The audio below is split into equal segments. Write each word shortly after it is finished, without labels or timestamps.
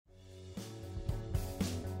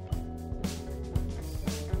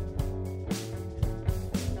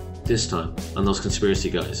This time, on Those Conspiracy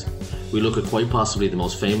Guys, we look at quite possibly the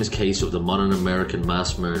most famous case of the modern American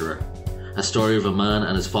mass murderer. A story of a man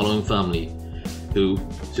and his following family who,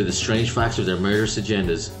 through the strange facts of their murderous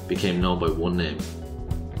agendas, became known by one name: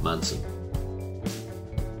 Manson.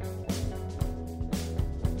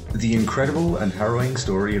 The incredible and harrowing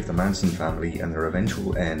story of the Manson family and their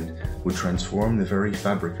eventual end would transform the very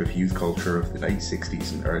fabric of youth culture of the late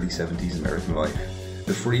 60s and early 70s American life.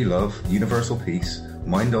 The free love, universal peace,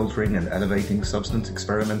 mind-altering and elevating substance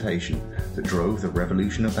experimentation that drove the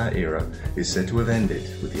revolution of that era is said to have ended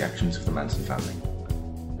with the actions of the Manson family.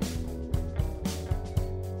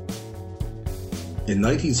 In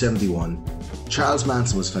 1971, Charles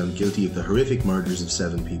Manson was found guilty of the horrific murders of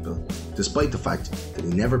 7 people, despite the fact that he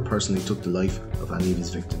never personally took the life of any of his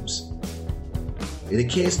victims. In a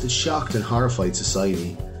case that shocked and horrified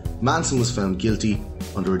society, Manson was found guilty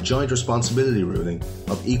under a joint responsibility ruling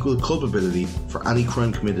of equal culpability for any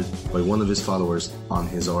crime committed by one of his followers on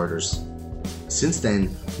his orders. Since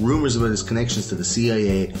then, rumours about his connections to the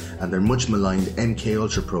CIA and their much maligned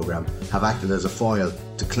MKUltra program have acted as a foil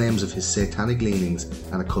to claims of his satanic leanings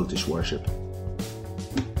and occultish worship.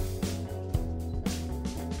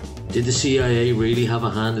 Did the CIA really have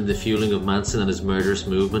a hand in the fueling of Manson and his murderous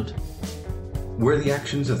movement? Were the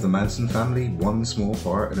actions of the Manson family one small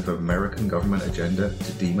part of an American government agenda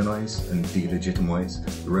to demonise and delegitimise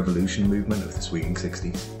the revolution movement of the swinging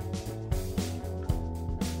 60s?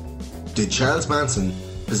 Did Charles Manson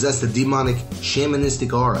possess the demonic,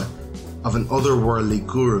 shamanistic aura of an otherworldly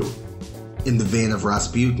guru in the vein of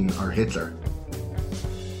Rasputin or Hitler?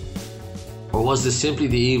 Or was this simply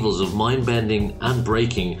the evils of mind-bending and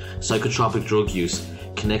breaking psychotropic drug use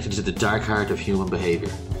connected to the dark heart of human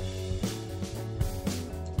behaviour?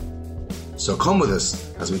 So come with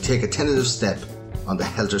us as we take a tentative step on the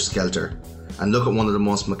Helter Skelter and look at one of the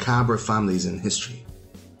most macabre families in history.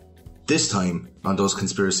 This time, on Those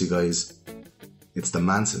Conspiracy Guys, it's the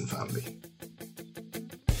Manson family.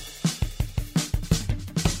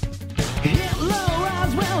 Hitler,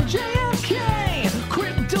 Roswell, JFK,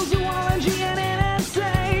 cryptozoology and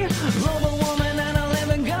NSA, global woman and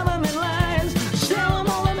 11 government lies. Tell them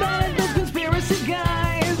all about it, those conspiracy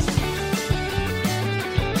guys.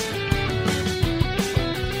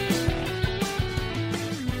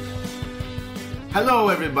 Hello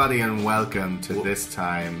everybody and welcome to This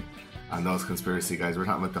Time on Those Conspiracy Guys. We're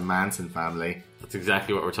talking about the Manson family. That's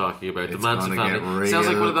exactly what we're talking about. The It's Manson gonna family. get real. Sounds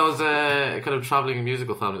like one of those kind of travelling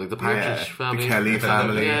musical families, like the Partridge family. The Kelly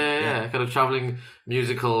family. Yeah. Kind of travelling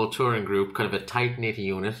musical touring group, kind of a tight-knit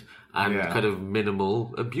unit, and Yeah. kind of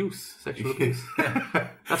minimal abuse, sexual abuse.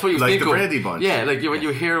 That's what you Like think the of. Brady Bunch. Yeah, like when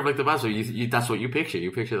you hear of like the Manson, you that's what you picture.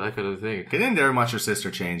 You picture that kind of thing. Get in there and watch your sister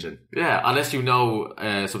changing. Yeah, unless you know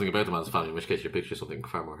something about the Manson family, in which case you picture something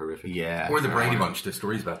far more horrific. Yeah. Or the Brady Bunch, the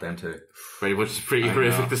stories about them too. Pretty much pretty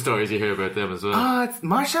horrific, the stories you hear about them as well. Oh, it's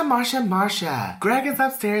Marsha. Greg is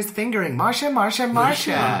upstairs fingering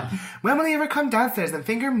Marsha. When will he ever come downstairs and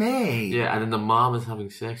finger me? Yeah, and then the mom is having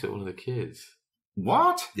sex with one of the kids.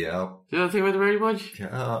 What? Yeah. Do you know the thing about the Brady Bunch?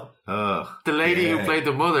 Yeah. Ugh. The lady who Yeah. played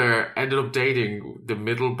the mother ended up dating the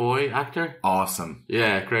middle boy actor. Awesome.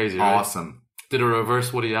 Yeah, crazy, right? Awesome. Did a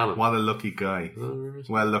reverse Woody Allen. What a lucky guy. Was it a reverse?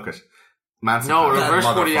 Well, look at Manson. No, family. reverse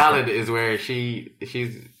Woody motherfucker. Allen is where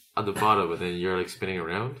she's on the bottom and then you're like spinning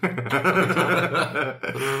around. Was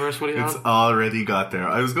it a reverse Woody It's Allen? already got there.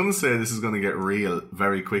 I was going to say this is going to get real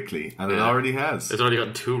very quickly, and it Yeah. already has. It's already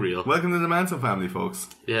gotten too real. Welcome to the Manson family, folks.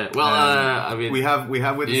 Yeah, well, I mean, We have with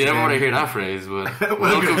us you never again- want to hear that phrase, but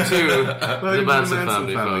welcome to the Manson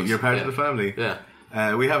family, folks. You're part Yeah. of the family.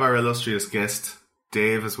 Yeah. We have our illustrious guest,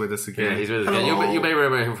 Dave, is with us again. Yeah, he's with us again. You may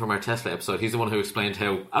remember him from our Tesla episode. He's the one who explained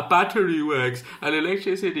how a battery works and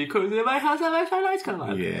electricity comes in my house and my lights come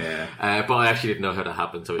on. Yeah. But I actually didn't know how that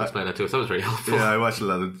happened, so he explained that to us. That was very helpful. Yeah, I watched a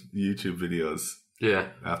lot of YouTube videos Yeah.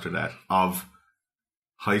 after that of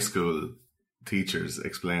high school teachers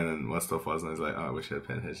explaining what stuff was, and I was like, oh, I wish I had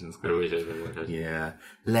paid attention to I school. wish I had been more attention. Yeah.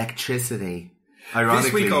 Electricity. This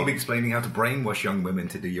Ironically, week I'll be explaining how to brainwash young women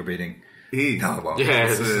to do your bidding. No, I won't. Yeah,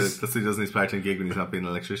 That's, this is- that's what he does in his part-time gig when he's not being an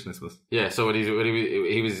electrician, I suppose. Yeah, so when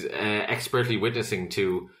he was expertly witnessing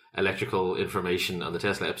to electrical information on the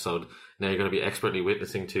Tesla episode. Now you're going to be expertly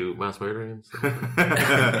witnessing to mass murdering.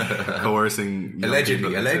 Coercing young Allegedly,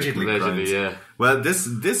 people into allegedly. crimes. Allegedly, yeah. Well,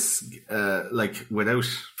 this like without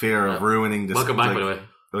fear of ruining this. Welcome back, like, by the way.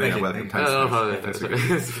 Oh yeah, Thank you. welcome. Thank you. Thanks. No, no,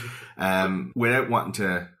 Thanks for- without wanting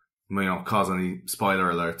to, cause any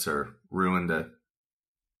spoiler alerts or ruin the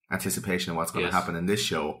anticipation of what's going to happen in this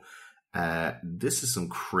show. This is some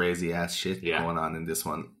crazy ass shit going on in this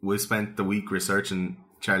one. We spent the week researching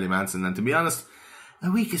Charlie Manson, and to be honest,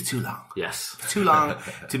 a week is too long. Yes. Too long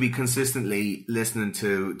to be consistently listening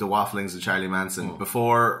to the wafflings of Charlie Manson.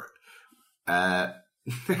 Before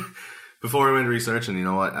before I went researching, you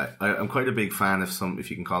know, I'm quite a big fan of if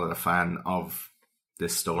you can call it a fan of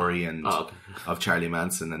this story and of Charlie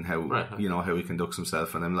Manson and how you know how he conducts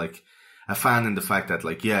himself, and I'm like a fan in the fact that,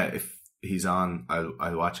 like, yeah, if he's on,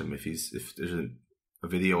 I'll watch him. If there's a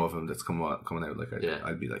video of him that's coming out, like,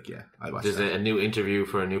 I'd be like, yeah, I'll watch. There's a new interview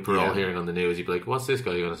for a new parole hearing on the news. You'd be like, what's this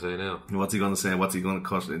guy going to say now? What's he going to say? What's he going to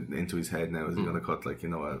cut into his head now? Is he going to cut, like, you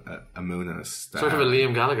know, a moon and a star? Sort of a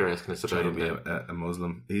Liam Gallagher-esque about him. Be a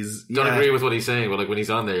Muslim. Don't agree with what he's saying, but like when he's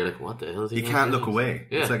on there, you're like, what the hell is he? You can't look away.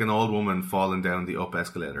 Yeah. It's like an old woman falling down the up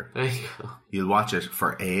escalator. There you go. You'll watch it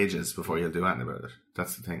for ages before you'll do anything about it.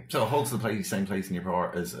 That's the thing. So it holds the same place in your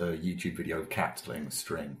heart as a YouTube video of cats playing a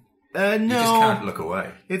string. No, you just can't look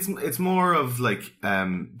away. It's more of like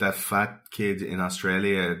that fat kid in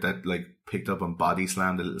Australia that like picked up and body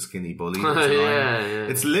slammed a little skinny bully.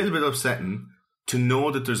 It's a little bit upsetting to know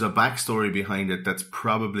that there's a backstory behind it that's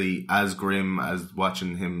probably as grim as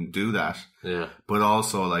watching him do that. Yeah. But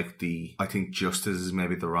also like I think justice is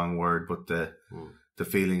maybe the wrong word, but the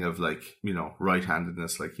feeling of, like, you know,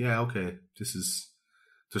 right-handedness, like, yeah, okay, there's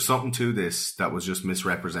something to this that was just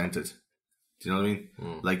misrepresented. Do you know what I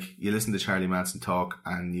mean? Like, you listen to Charlie Manson talk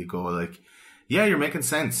and you go like, yeah, you're making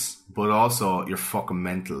sense, but also you're fucking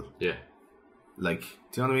mental. Yeah. Like,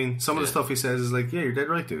 do you know what I mean? Some of the stuff he says is like, yeah, you're dead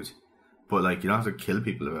right, dude. But, like, you don't have to kill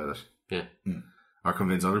people about it. Yeah. Or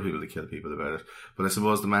convince other people to kill people about it. But I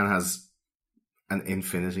suppose the man has an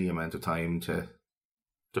infinity amount of time to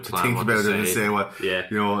think about it and say what, you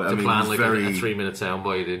know, I mean, plan like a 3-minute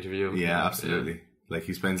soundbite interview. Yeah, absolutely. Yeah. Like,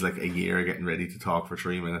 he spends like a year getting ready to talk for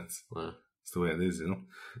 3 minutes. Wow. That's the way it is, you know.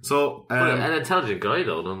 So, an intelligent guy,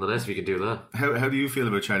 though, nonetheless, if you can do that. How do you feel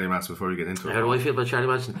about Charlie Manson before we get into it? How do I feel about Charlie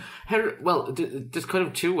Manson? There's kind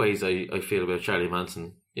of two ways I feel about Charlie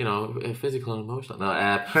Manson. You know, physical and emotional. No,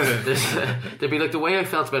 there'd be like the way I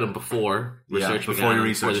felt about him before research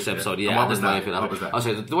began for this episode. Yeah, what was that?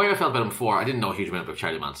 The way I felt about him before, I didn't know a huge amount about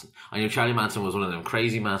Charlie Manson. I knew Charlie Manson was one of them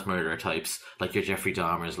crazy mass murderer types, like your Jeffrey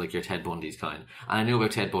Dahmers, like your Ted Bundy's kind. And I knew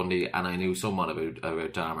about Ted Bundy, and I knew somewhat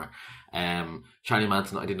about Dahmer. Charlie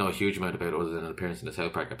Manson, I didn't know a huge amount about other than an appearance in the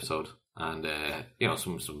South Park episode, and you know,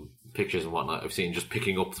 some pictures and whatnot I've seen just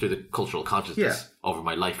picking up through the cultural consciousness over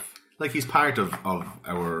my life. Like, he's part of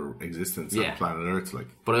our existence on planet Earth, like.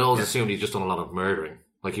 But I always assumed he'd just done a lot of murdering.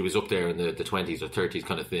 Like, he was up there in the 20s or 30s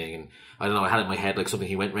kind of thing, and I don't know, I had it in my head like something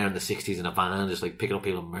he went around in the 60s in a van, just like picking up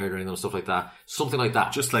people and murdering them, stuff like that. Something like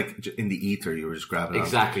that. Just like in the ether, you were just grabbing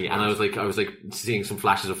exactly, and I was like seeing some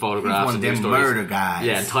flashes of photographs one and of them murder guys.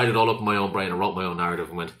 Yeah, and tied it all up in my own brain and wrote my own narrative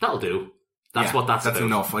and went, that'll do. That's about.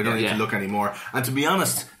 Enough. I don't need to look anymore. And to be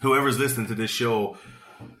honest, whoever's listening to this show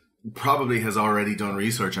probably has already done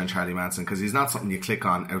research on Charlie Manson, because he's not something you click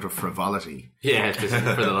on out of frivolity. Yeah, it's just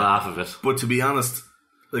for the laugh of it. But to be honest,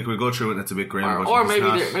 like, we'll go through it and it's a bit grim. Or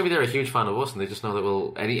maybe they're a huge fan of us and they just know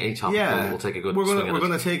that any topic we'll take a good swing at it. We're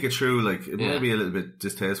going to take it through, like, it may be a little bit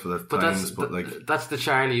distasteful at times, but like... That's the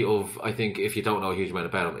Charlie of, I think, if you don't know a huge amount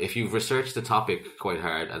about him, if you've researched the topic quite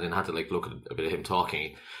hard and then had to, like, look at a bit of him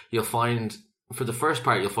talking, you'll find, for the first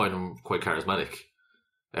part, you'll find him quite charismatic.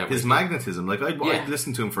 His magnetism, like, I'd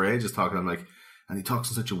listened to him for ages talking, I'm like, and he talks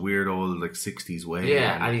in such a weird old, like, 60s way.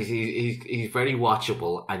 Yeah, and he's very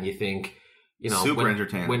watchable, and you think, you know, super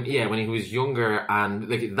entertaining. When he was younger and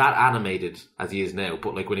like that animated as he is now,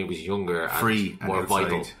 but like when he was younger and free and more outside.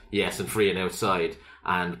 vital, yes, and free and outside,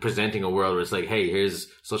 and presenting a world where it's like, hey, here's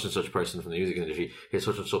such and such person from the music industry, here's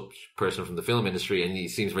such and such person from the film industry, and he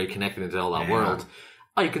seems very connected into all that world.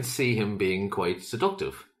 I could see him being quite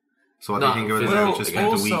seductive. So what do you think of it? Well, just spent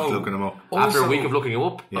a week looking him up. After a week of looking him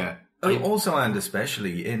up, yeah. Also, and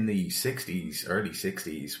especially in the 60s, early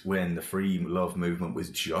 60s, when the free love movement was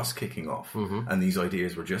just kicking off, and these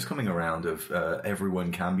ideas were just coming around of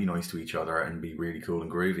everyone can be nice to each other and be really cool and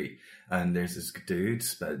groovy. And there's this dude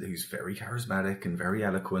who's very charismatic and very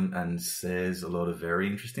eloquent and says a lot of very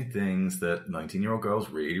interesting things that 19-year-old girls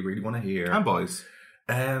really, really want to hear. And boys.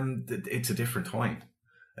 It's a different time.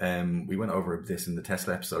 We went over this in the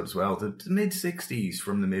Tesla episode as well. The mid-60s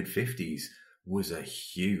from the mid-50s was a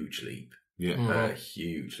huge leap. Yeah. A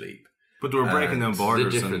huge leap. But they were breaking down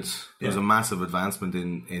borders. The difference. There was a massive advancement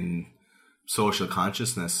in social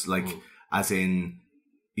consciousness, like, as in,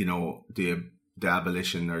 you know, the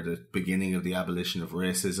abolition or the beginning of the abolition of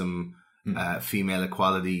racism, female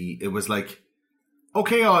equality. It was like,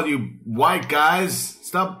 okay, all you white guys,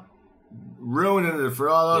 stop ruining it for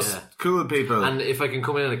all us cool people. And if I can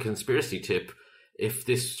come in on a conspiracy tip, if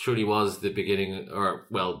this truly was the beginning, or,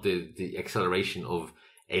 well, the acceleration of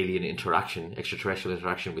alien interaction, extraterrestrial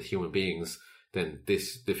interaction with human beings, then the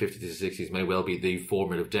 50s to 60s may well be the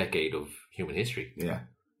formative decade of human history. Yeah.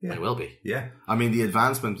 May well be. Yeah. I mean, the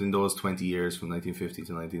advancement in those 20 years from 1950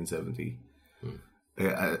 to 1970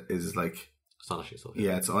 is like... Astonishing stuff.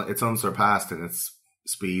 Yeah, it's unsurpassed in its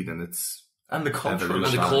speed and its... And the cultural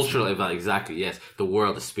And the cultural event, exactly, yes. The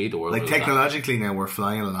world, the speed, the world. Like, technologically now we're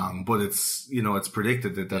flying along, but it's, you know, it's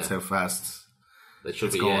predicted that that's how fast it should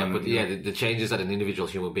it's be, going. But the changes that an individual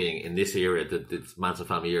human being in this era, the Manson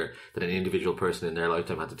family era, that an individual person in their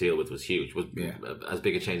lifetime had to deal with was huge. Was as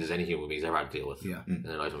big a change as any human being's ever had to deal with. Yeah. In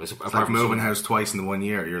their lifetime. It's like moving house twice in 1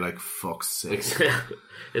 year. You're like, fuck's sake.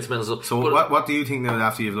 It's mental. So what do you think now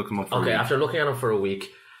after you've looked him up for a week? After looking at him for a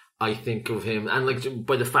week, I think of him, and like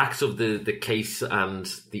by the facts of the case and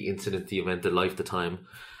the incident, the event, the life, the time,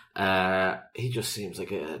 he just seems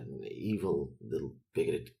like an evil, little,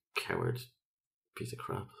 bigoted, coward piece of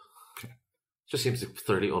crap. Okay. Just seems like a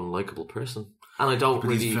thoroughly unlikable person. And I don't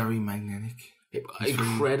really... He's very magnetic.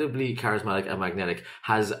 Incredibly charismatic and magnetic.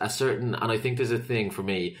 Has a certain... And I think there's a thing for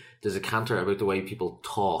me, there's a canter about the way people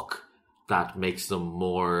talk that makes them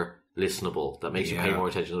more listenable, that makes you pay more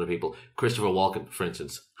attention to other people. Christopher Walken, for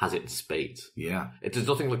instance, has it in spades. Yeah. There's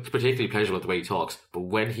nothing like particularly pleasurable about the way he talks, but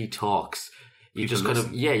when he talks, you People just kind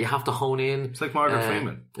of, you have to hone in. It's like Morgan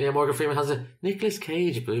Freeman. Yeah, Morgan Freeman has it. Nicolas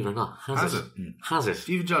Cage, believe it or not, has it. Has it.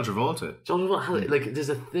 Even John Travolta. John Travolta has it. Like, there's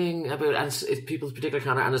a thing about, and it's people's particular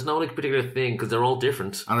kind of, and there's no like particular thing, because they're all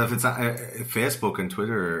different. And if it's Facebook and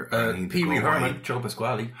Twitter... Pee Wee Herman, Joe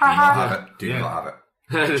Pasquale, do not have it. Do not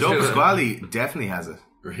have it. Joe Pasquale definitely has it.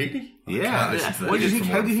 Really? Yeah. How do you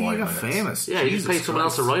think he got famous? Yeah, he just paid someone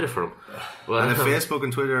else to write it for him. Well, and if Facebook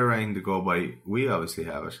and Twitter are anything to go by, we obviously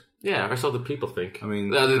have it. Yeah, or so the people think. I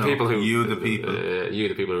mean, people who... You, the people. You,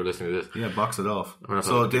 the people who are listening to this. Yeah, box it off.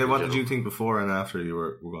 So, Dave, what did you think before and after you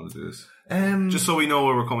were going to do this? Just so we know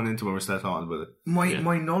where we're coming into when we start talking about it.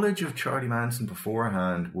 My knowledge of Charlie Manson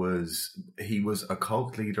beforehand was he was a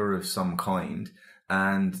cult leader of some kind,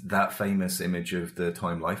 and that famous image of the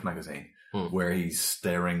Time Life magazine, where he's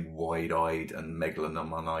staring wide-eyed and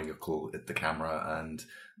megalomaniacal at the camera and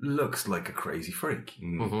looks like a crazy freak.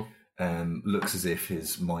 Looks as if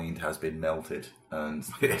his mind has been melted and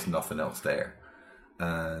there's nothing else there.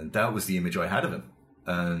 That was the image I had of him.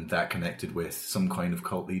 And that connected with some kind of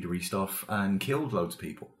cult leadery stuff and killed loads of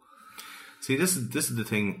people. See, this is the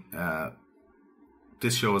thing.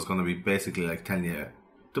 This show is going to be basically like telling you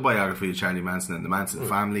the biography of Charlie Manson and the Manson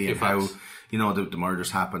family and how, you know, the murders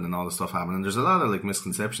happened and all the stuff happened. And there's a lot of like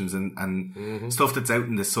misconceptions and stuff that's out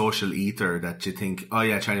in the social ether that you think, oh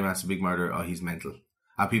yeah, Charlie Manson, big murderer, oh he's mental.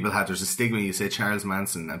 And there's a stigma, you say Charles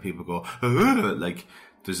Manson and people go, like,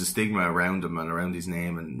 there's a stigma around him and around his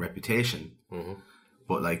name and reputation.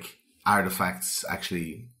 But like, are the facts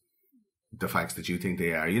actually the facts that you think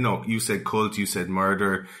they are? You know, you said cult, you said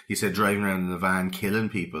murder, you said driving around in a van killing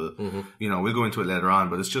people. You know, we'll go into it later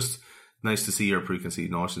on, but it's just nice to see your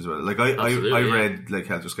preconceived notions about it. Like I read like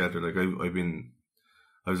Helter Skelter, like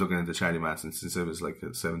I was looking into Charlie Manson since I was like a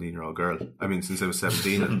 17-year-old girl. I mean, since I was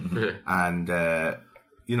 17. And,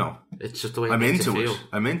 you know, it's just the way I'm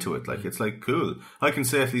into it. Like, it's like cool. I can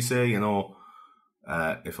safely say, you know,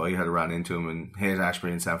 if I had ran into him in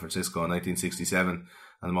Haight-Ashbury in San Francisco in 1967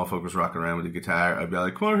 and the motherfucker was rocking around with a guitar, I'd be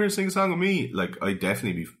like, come on here, sing a song with me. Like, I'd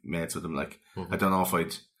definitely be mates with him. Like, I don't know if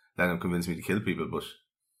I'd let him convince me to kill people, but,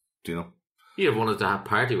 do you know? You'd have wanted to have a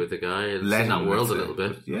party with the guy and let that world a little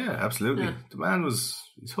bit. Yeah, absolutely. Yeah. The man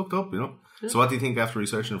he's hooked up, you know? Yeah. So what do you think after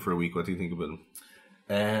researching for a week? What do you think about him?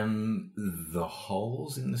 The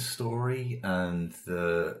holes in the story and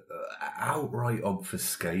the outright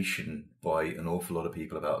obfuscation by an awful lot of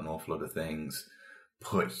people about an awful lot of things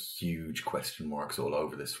put huge question marks all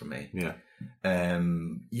over this for me. Yeah.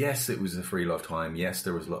 Yes, it was a free love time. Yes,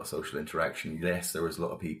 there was a lot of social interaction. Yes, there was a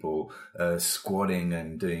lot of people squatting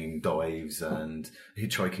and doing dives and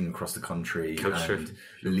hitchhiking across the country and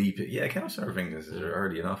leaping. Yeah, couch surfing is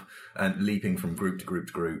early enough, and leaping from group to group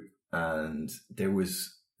to group. And there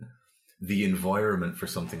was the environment for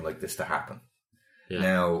something like this to happen. Yeah.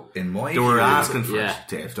 Now, in my they were asking for it,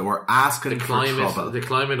 Dave. They were asking for trouble. The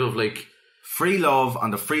climate of like free love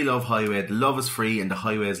on the free love highway. The love is free and the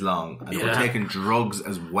highway is long. And they were taking drugs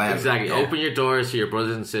as well. Exactly. Yeah. Open your doors to your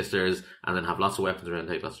brothers and sisters, and then have lots of weapons around and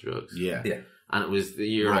take lots of drugs. Yeah. Yeah. And it was,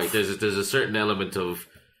 you're right. There's a certain element of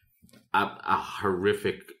a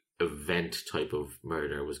horrific event type of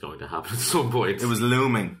murder was going to happen at some point. It was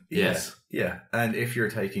looming. Yes. Yeah. And if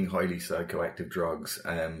you're taking highly psychoactive drugs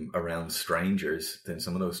around strangers, then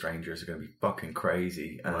some of those strangers are going to be fucking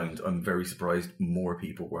crazy. And I'm very surprised more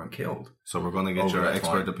people weren't killed. So we're going to get your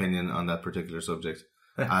expert opinion on that particular subject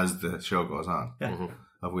as the show goes on. Yeah.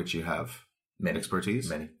 of which you have Many. expertise.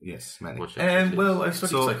 Many. Yes, many. Much Well, I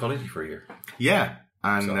studied So- psychology for a year. Yeah,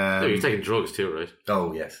 and Oh, you're taking drugs too, right?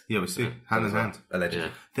 Oh, yes. yeah, we see hand in hand. Allegedly.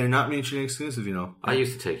 Yeah. They're not mutually exclusive, you know. I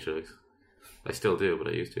used to take drugs. I still do, but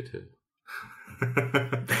I used to too.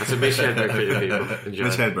 That's a Mitch Hedberg video, people. Enjoy.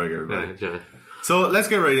 Mitch Hedberg, Yeah, everybody. enjoy. So let's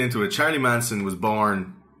get right into it. Charlie Manson was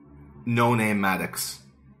born No Name Maddox.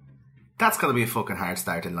 That's got to be a fucking hard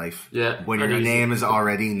start in life. Yeah. When your And he's- name is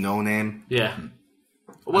already No Name. Yeah.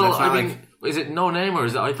 Well, it's not I mean, is it no name or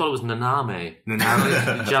is it? I thought it was Naname.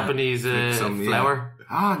 Naname. Japanese Some, yeah. flower.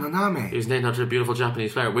 Ah, Naname. He was named after a beautiful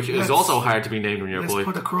Japanese flower, which Let's- is also hard to be named when you're a Let's boy.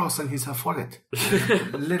 put a cross on his forehead.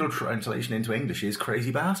 A little translation into English is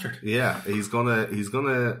crazy bastard. Yeah, he's gonna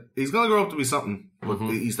grow up to be something. But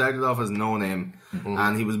he started off as No Name,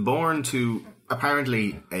 and he was born to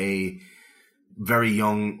apparently a very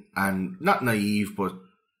young and not naive, but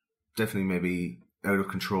definitely maybe out of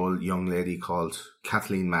control young lady called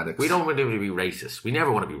Kathleen Maddox. We don't want to be racist. We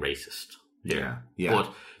never want to be racist. Yeah.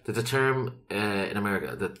 But there's a term in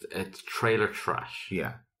America that it's trailer trash.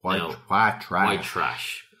 Yeah. No. White trash. White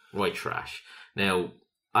trash. White trash. Now,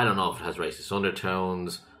 I don't know if it has racist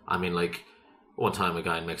undertones. I mean, like, one time a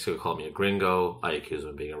guy in Mexico called me a gringo. I accused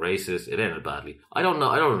him of being a racist. It ended badly. I don't know.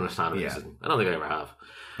 I don't understand racism. I don't think I ever have.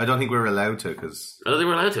 I don't think we're allowed to, because... I don't think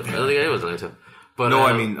we're allowed to. I don't think anyone was allowed to. But, No,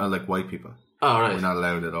 I mean, like, white people. Oh, right. We're not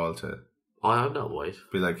allowed at all to Oh, I'm not white.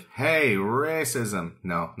 be like, hey, racism.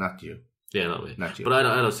 No, not you. Yeah, not me. Not you. But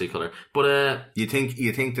I don't see colour. But, You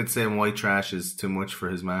think that saying white trash is too much for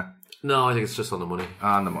his ma? no, I think it's just on the money.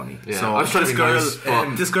 On the money. Yeah. So I was trying to this be girl, nice,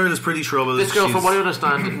 but- this girl is pretty troubled. This girl, She's- from what I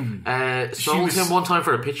understand, sold was- him one time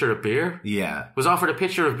for a pitcher of beer. Yeah. Was offered a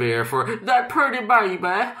pitcher of beer for that pretty baby.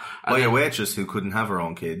 By And a waitress who couldn't have her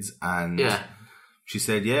own kids, and yeah. she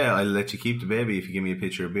said, yeah, I'll let you keep the baby if you give me a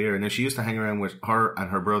pitcher of beer. And then she used to hang around with her and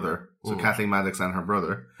her brother, so Kathleen Maddox and her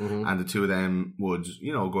brother, and the two of them would,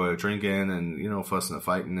 go out drinking and, fussing and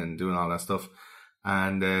fighting and doing all that stuff.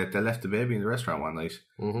 And they left the baby in the restaurant one night,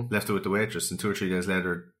 left it with the waitress, and 2 or 3 days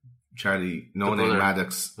later, Charlie, No Name brother.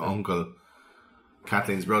 Maddox, uncle,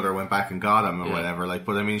 Kathleen's brother, went back and got him or whatever. Like,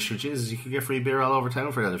 but I mean, sure, Jesus, you could get free beer all over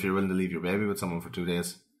town for that if you're willing to leave your baby with someone for 2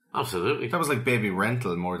 days. Absolutely. That was like baby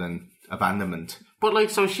rental more than abandonment. But like,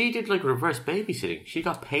 so she did like reverse babysitting. She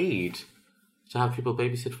got paid to have people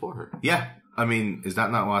babysit for her. Yeah, I mean, is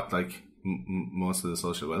that not what like most of the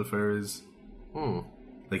social welfare is?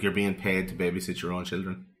 Like you're being paid to babysit your own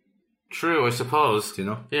children. True, I suppose. Do you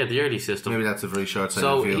know? Yeah, the early system. Maybe that's a very short-sighted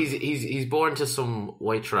So view. he's born to some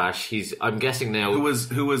white trash. I'm guessing now. Who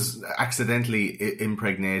was accidentally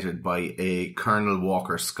impregnated by a Colonel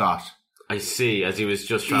Walker Scott. I see, as he was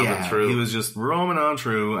just traveling through. He was just roaming on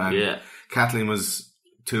through, and Yeah. Kathleen was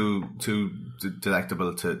too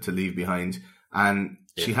delectable to leave behind, and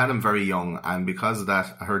she had him very young, and because of that,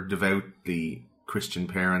 her devoutly Christian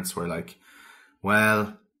parents were like,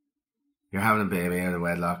 well, you're having a baby out of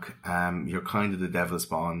wedlock, you're kind of the devil's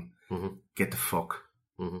spawn, get the fuck.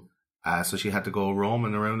 So she had to go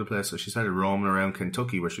roaming around the place, so she started roaming around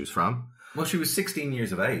Kentucky, where she was from. Well, she was 16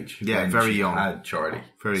 years of age. Yeah, when very she young. had Charlie.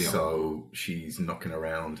 Very young. So she's knocking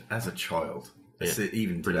around as a child. Yeah,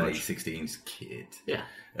 Even pretty today, much. 16's kid. Yeah.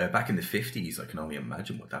 Back in the 50s, I can only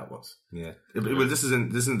imagine what that was. Yeah. Well, this is in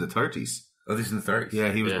the 30s. Oh, this is in the 30s?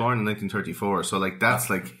 Yeah, he was Yeah. born in 1934, so like that's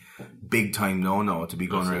like big time no to be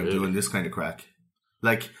going around Absolutely. doing this kind of crack.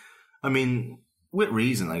 Like, I mean, with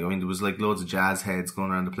reason. Like, I mean, there was like loads of jazz heads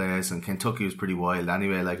going around the place, and Kentucky was pretty wild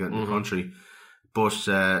anyway, like in the country. But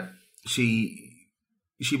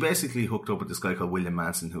she basically hooked up with this guy called William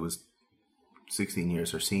Manson, who was 16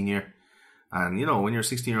 years her senior. And when you're a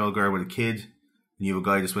 16-year-old girl with a kid, and you have a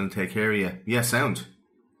guy that's willing to take care of you, yeah, sound.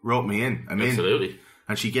 Rope me in. I'm in. Absolutely.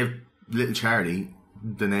 And she gave little Charlie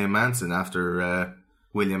the name Manson after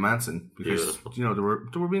William Manson because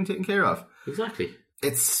Beautiful. they were being taken care of. Exactly.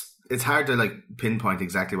 It's hard to like pinpoint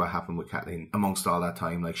exactly what happened with Kathleen amongst all that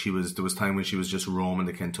time. Like there was time when she was just roaming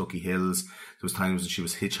the Kentucky hills. There was times when she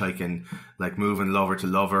was hitchhiking, like moving lover to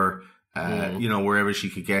lover. Wherever she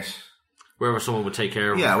could get. Wherever someone would take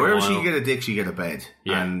care of her. Yeah, for a wherever she while. could get a dick, she get a bed.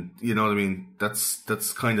 Yeah. And you know what I mean? That's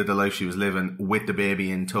kind of the life she was living with the baby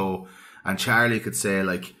in tow. And Charlie could say,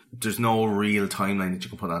 like, there's no real timeline that you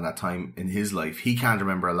can put on that time in his life. He can't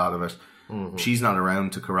remember a lot of it. She's not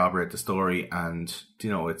around to corroborate the story, and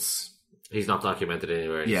He's not documented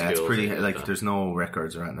anywhere. it's pretty like that. there's no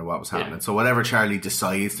records around of what was happening. Yeah. So whatever Charlie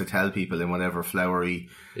decides to tell people in whatever flowery,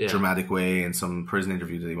 dramatic way in some prison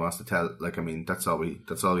interview that he wants to tell, like, I mean, that's all we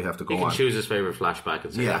have to go He can on. choose his favourite flashback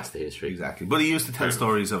and say that's the history. Exactly. But he used to tell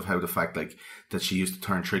stories of how the fact, like, that she used to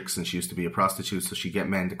turn tricks and she used to be a prostitute, so she'd get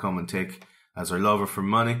men to come and take as her lover for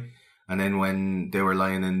money. And then when they were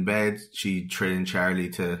lying in bed, she trained Charlie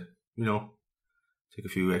to, take a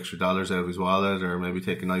few extra dollars out of his wallet, or maybe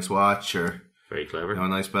take a nice watch, or Very clever. a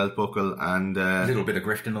nice belt buckle, and A little bit of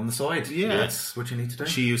grifting on the side. Yeah. That's what you need to do.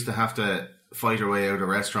 she used to have to fight her way out of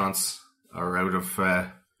restaurants or out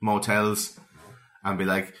of motels and be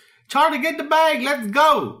like, Charlie, get the bag, let's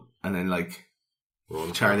go. And then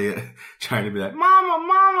Charlie be like,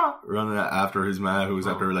 Mama, running after his ma, who was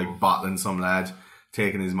after bottling some lad,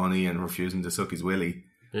 taking his money and refusing to suck his willy,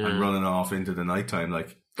 and running off into the nighttime.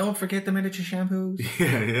 Don't forget the miniature shampoos.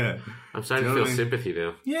 Yeah. I'm starting Do to you know feel what I mean? sympathy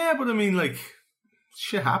now. Yeah, but I mean,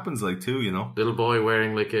 shit happens, too, Little boy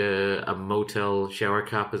wearing a motel shower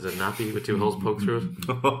cap as a nappy with two holes poked through it.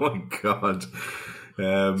 Oh my God.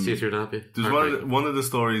 See-through nappy. There's one of the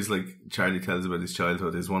stories Charlie tells about his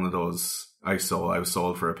childhood is one of those I was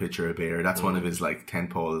sold for a pitcher of beer. That's one of his 10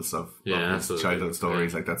 poles of his absolutely. childhood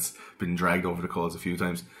stories. Yeah. That's been dragged over the coals a few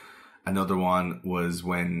times. Another one was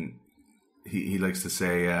when he likes to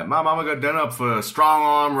say, "My mama got done up for strong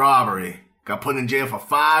arm robbery. Got put in jail for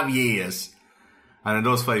 5 years." And in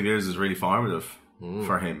those 5 years was really formative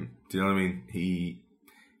for him. Do you know what I mean? He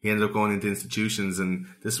ended up going into institutions, and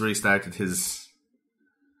this really started his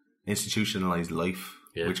institutionalized life,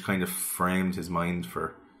 which kind of framed his mind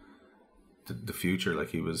for the future.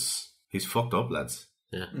 He's fucked up, lads.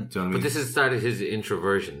 Yeah. Do you know what I mean? But this has started his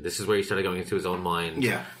introversion. This is where he started going into his own mind.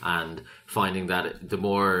 Yeah. And finding that the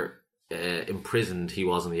more imprisoned he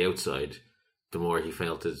was on the outside, the more he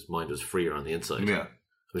felt his mind was freer on the inside. Yeah.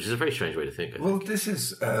 Which is a very strange way to think, I think. Well, this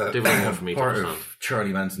is Different one for me to part understand. of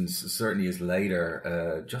Charlie Manson's, certainly his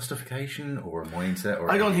later justification or mindset. Or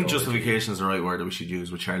I don't think ideology. justification is the right word that we should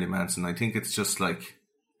use with Charlie Manson. I think it's just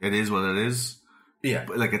it is what it is. Yeah.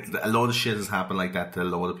 But a load of shit has happened like that to a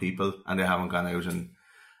load of people, and they haven't gone out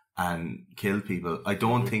and killed people. I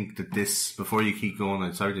don't think that this, before you keep going,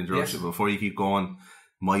 I'm sorry to interrupt you, but before you keep going,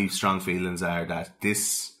 my strong feelings are that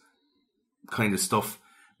this kind of stuff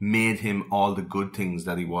made him all the good things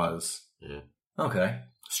that he was. Yeah. Okay.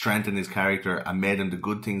 Strengthened his character and made him the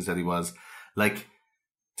good things that he was.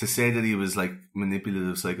 To say that he was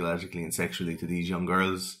manipulative psychologically and sexually to these young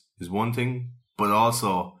girls is one thing, but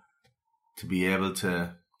also to be able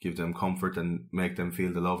to give them comfort and make them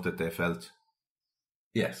feel the love that they felt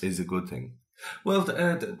Yes. is a good thing. Well,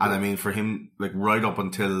 And I mean, for him, right up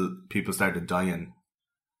until people started dying,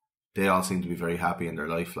 they all seem to be very happy in their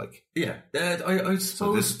life. yeah, I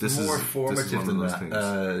suppose this more is formative one than of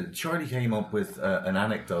those that. Charlie came up with an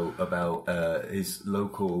anecdote about his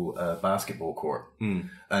local basketball court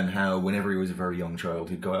and how whenever he was a very young child,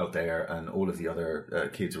 he'd go out there and all of the other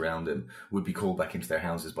kids around him would be called back into their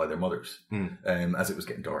houses by their mothers as it was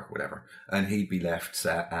getting dark, whatever. And he'd be left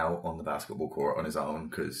sat out on the basketball court on his own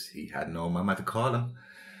because he had no mama to call him.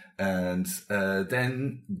 And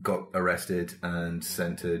then got arrested and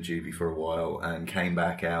sent to juvie for a while and came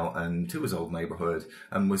back out and to his old neighbourhood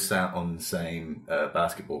and was sat on the same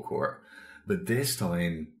basketball court. But this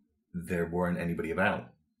time, there weren't anybody about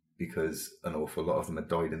because an awful lot of them had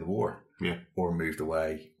died in the war. Yeah. Or moved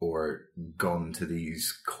away or gone to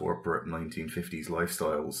these corporate 1950s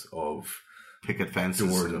lifestyles of Picket fences.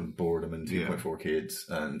 boredom and 2.4 kids,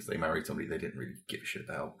 and they married somebody they didn't really give a shit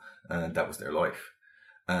about, and that was their life.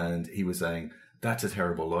 And he was saying, that's a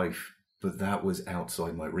terrible life, but that was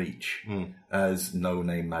outside my reach. As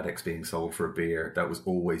no-name Maddox being sold for a beer, that was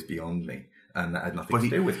always beyond me, and that had nothing to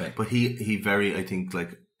do with me. But he very, I think,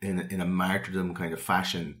 in a martyrdom kind of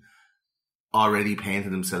fashion, already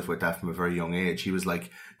painted himself with that from a very young age. He was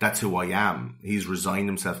like, that's who I am. He's resigned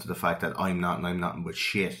himself to the fact that I'm nothing but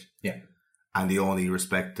shit. Yeah. And the only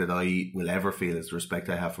respect that I will ever feel is the respect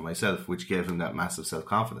I have for myself, which gave him that massive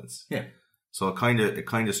self-confidence. Yeah. So it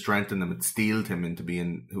kind of strengthened him. It steeled him into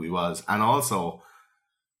being who he was. And also,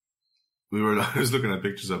 I was looking at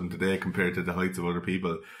pictures of him today compared to the heights of other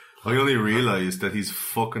people. I only realised that he's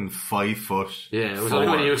fucking 5 foot. Yeah, it was only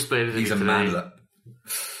when you explained it to me He's a today. manlet.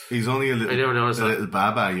 He's only a little, I never noticed that. little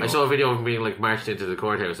baba. I saw a video of him being marched into the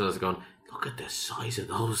courthouse, and I was going, "Look at the size of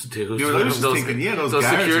those dudes." I was just thinking, those guards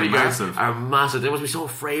security are guards massive. are massive. They must be so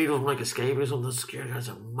afraid of him, escaping or something. Those security guards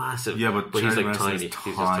are massive. Yeah, but he's Charlie tiny. Manson is He's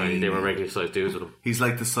just tiny. They were tiny. regular sized dudes with him. He's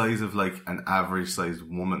the size of an average sized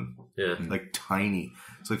woman. Yeah, Tiny.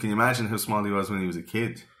 So can you imagine how small he was when he was a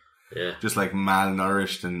kid? yeah. Just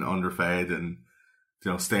malnourished and underfed and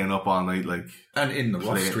staying up all night And in the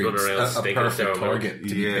rough streets, Run around a stinking perfect sour target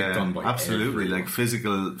to be picked on by absolutely everyone.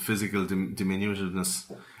 physical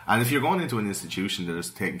diminutiveness. And if you're going into an institution that is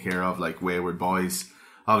taking care of wayward boys,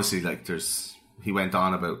 obviously he went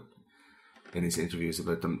on about in his interviews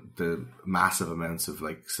about the massive amounts of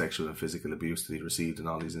sexual and physical abuse that he received in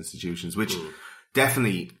all these institutions, which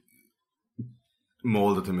definitely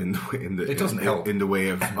molded him in the It doesn't help. in the way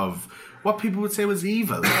of what people would say was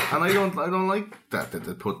evil, and I don't like that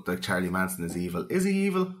they put like Charlie Manson as evil. Is he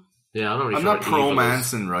evil? Yeah, I'm not really I'm sure not pro evil is-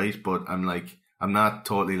 Manson, right? But I'm not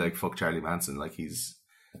totally like fuck Charlie Manson. Like he's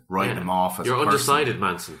writing him off as You're a person. undecided,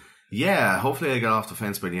 Manson. Yeah, hopefully I get off the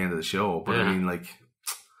fence by the end of the show. But Yeah. I mean, like,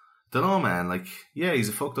 don't know, man. Like, yeah, he's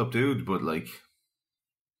a fucked up dude, but like,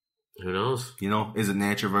 Who knows? you know, is it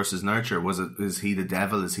nature versus nurture? Is he the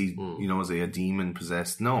devil? Is he, you know, is he a demon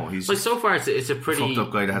possessed? No, he's Like so far, it's a pretty fucked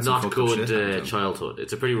up guy that had some not fucked up good shit happen to him. childhood.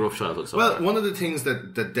 It's a pretty rough childhood. So well. far. One of the things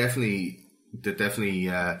that definitely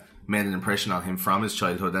made an impression on him from his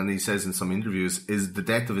childhood, and he says in some interviews, is the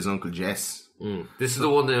death of his uncle Jess. This is the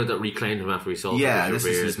one that reclaimed him after he sold. Yeah, Richard this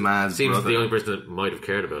is Beard. his mad Seems brother. the only person that might have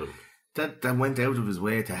cared about him. That went out of his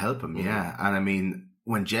way to help him, yeah. And I mean,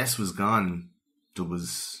 when Jess was gone, there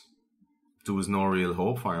was no real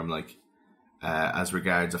hope for him, like as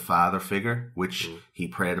regards a father figure, which he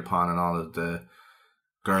preyed upon in all of the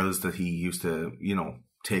girls that he used to, you know,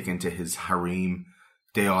 take into his harem.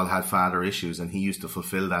 They all had father issues, and he used to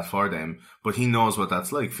fulfill that for them. But he knows what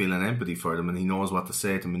that's like, feeling empathy for them, and he knows what to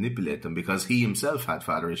say to manipulate them, because he himself had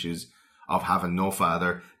father issues of having no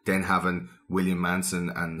father, then having William Manson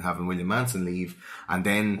and having William Manson leave, and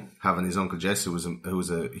then having his uncle Jess, who was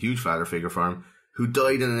a huge father figure for him, who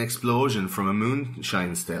died in an explosion from a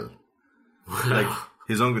moonshine still. Like,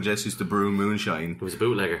 his uncle Jess used to brew moonshine. He was a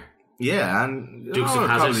bootlegger. Yeah, and Dukes of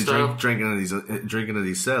Hazzard probably style? drinking it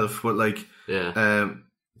himself, but like, Yeah.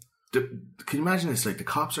 can you imagine this? Like, the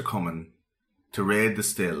cops are coming to raid the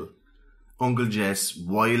still. Uncle Jess,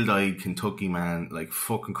 wild-eyed Kentucky man, like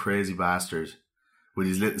fucking crazy bastard, with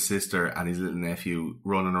his little sister and his little nephew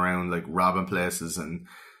running around like robbing places and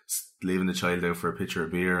leaving the child out for a pitcher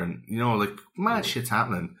of beer, and you know, like mad shit's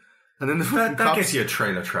happening. And then the fucking That cops, gets you a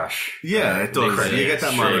trailer trash. yeah, it does. credit. You get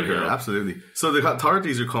that Sure, moniker, yeah. absolutely. So the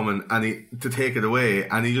authorities are coming to take it away,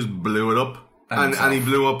 and he just blew it up. And himself. he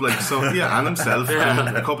blew up like some, yeah, and himself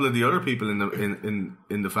and a couple of the other people in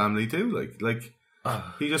the family too. Like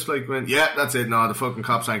he just like went, yeah, that's it. No, the fucking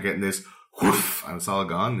cops aren't getting this. Whoof, and it's all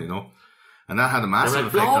gone, you know. And that had a They're massive like,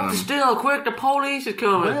 effect blow on up the him. still, quick, the police is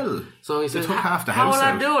coming. Well, so he they said, took half the how house will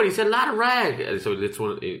I out. do it? He said, lad of rag. And so it's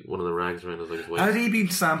one of the rags around his like his waist. Had he been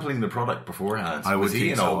sampling the product beforehand? I would Was he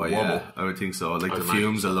think in so. a Yeah, wobble? I would think so. Like I'd the imagine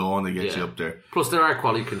fumes so. alone, they get you Yeah. up there. Plus, there are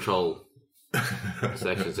quality control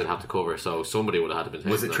sections that have to cover, so somebody would have had to been.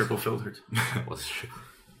 Was it tasting triple that filtered? stuff. Was it triple?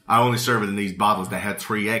 I only serve it in these bottles that had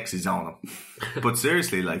 3 X's on them. But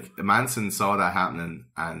seriously, like Manson saw that happening,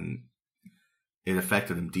 and it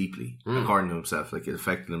affected him deeply, according to himself. Like, it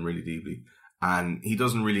affected him really deeply. And he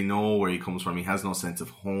doesn't really know where he comes from. He has no sense of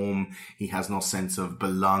home. He has no sense of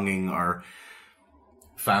belonging or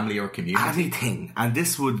Family or community? anything. And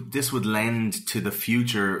this would lend to the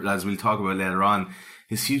future, as we'll talk about later on,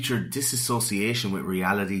 his future disassociation with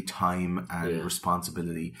reality, time, and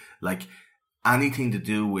responsibility. Like, anything to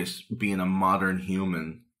do with being a modern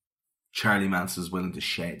human, Charlie Manson's willing to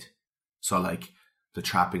shed. So, like, the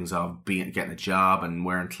trappings of getting a job and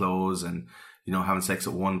wearing clothes and, you know, having sex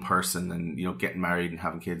with one person and, you know, getting married and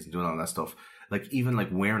having kids and doing all that stuff. Like, even like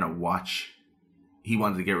wearing a watch, he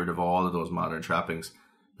wanted to get rid of all of those modern trappings.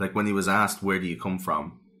 Like, when he was asked, where do you come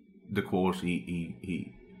from? The quote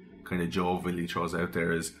he kind of jovially throws out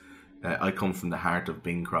there is, I come from the heart of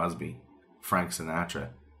Bing Crosby, Frank Sinatra.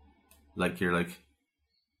 Like, you're like,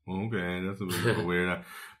 okay, that's a bit weird.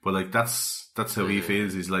 But like, that's how he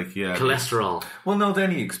feels. He's like, yeah. Cholesterol. Well, no, then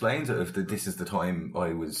he explains it of that this is the time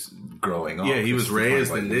I was growing up. Yeah, he was This is the time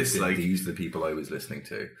raised I in lived this, like- these are the people I was listening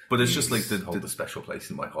to. But it's just like hold a special place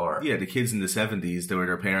in my heart. Yeah, the kids in the 70s,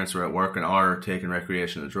 their parents were at work and or taking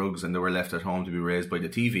recreational drugs, and they were left at home to be raised by the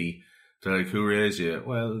TV. They're like, who raised you?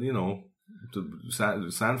 Well, you know,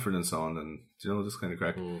 Sanford and Son, and, you know, this kind of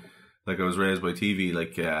crack. Like, I was raised by TV,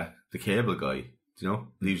 like the cable guy, you know,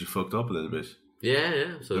 leaves you fucked up a little bit.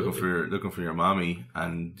 Yeah, absolutely. Looking for your mommy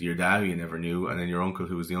and your dad who you never knew, and then your uncle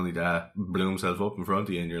who was the only dad blew himself up in front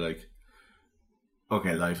of you, and you're like,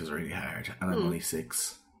 okay, life is really hard, and I'm only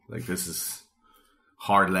 6. Like, this is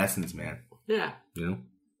hard lessons, man. Yeah. You know.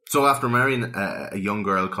 So after marrying a young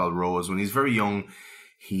girl called Rose, when he's very young,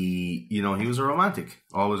 he was a romantic,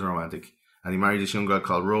 always a romantic, and he married this young girl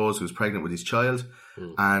called Rose who was pregnant with his child,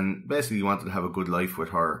 and basically he wanted to have a good life with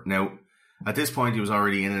her. Now, at this point, he was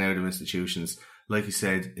already in and out of institutions. Like he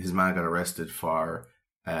said, his man got arrested for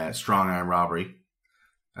strong arm robbery,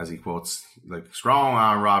 as he quotes, like, strong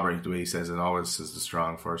arm robbery, the way he says it, always says the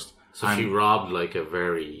strong first. So And she robbed like a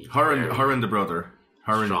very her and the brother,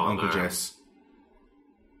 her and strong Uncle arm. Jess.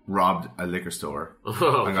 robbed a liquor store Okay.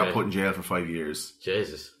 and got put in jail for 5 years.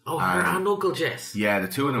 Jesus. Oh, her and Uncle Jess. Yeah, the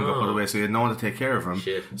two of them got put away, so he had no one to take care of him.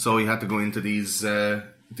 Shit. So he had to go into these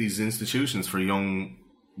institutions for young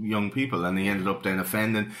people, and he ended up then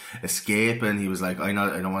offending, escaping. He was like, I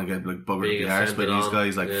don't want to get like buggered Being the arse by offended these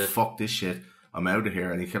guys. Like, yeah. fuck this shit. I'm out of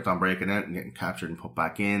here. And he kept on breaking out and getting captured and put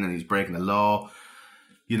back in, and he's breaking the law.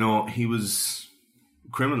 You know, he was a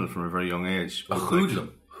criminal from a very young age. A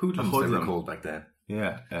hoodlum. Hoodlums they were called back then.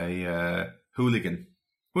 Yeah, a hooligan.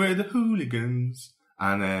 We're the hooligans.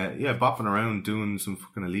 And bopping around doing some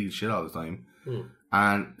fucking illegal shit all the time.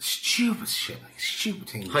 And stupid shit, like stupid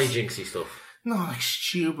things. Hijinksy stuff. No, like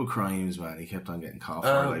stupid crimes, man. He kept on getting caught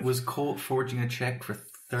for like Was caught forging a check for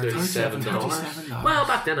 $37. $37. Well,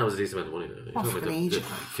 back then that was a decent amount of money. What You're talking fucking about the Egypt,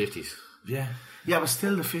 like? 50s. Yeah. Yeah, but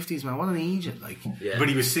still the 50s, man. What an Egypt, like. Yeah. But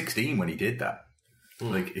he was 16 when he did that.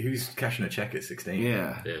 Like, who's cashing a check at 16?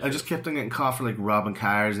 Yeah. Yeah. I just kept on getting caught for like robbing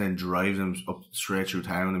cars and then driving them up straight through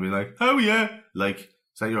town and be like, oh yeah. Like,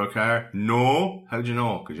 is that your car? No. How'd you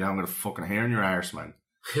know? Because you haven't got a fucking hair in your arse, man.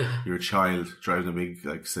 You're a child driving a big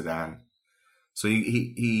like sedan. So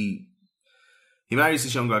he marries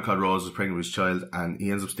this young girl called Rose, who's pregnant with his child, and he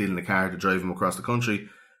ends up stealing the car to drive him across the country,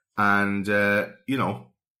 and gets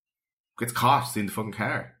caught stealing the fucking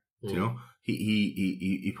car. You know,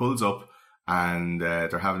 he pulls up, and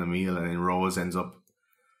they're having a meal, and then Rose ends up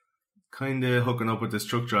kind of hooking up with this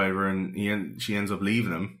truck driver, and she ends up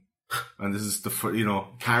leaving him. And this is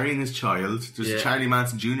carrying his child. There's Charlie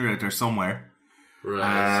Manson Jr. out there somewhere.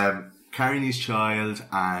 Right. Carrying his child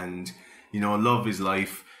and, love his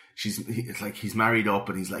life. He's married up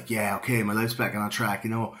and he's like, yeah, okay, my life's back on track,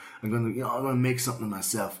 I'm gonna make something of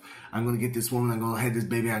myself. I'm gonna get this woman, I'm gonna head this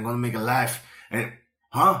baby, I'm gonna make a life. And,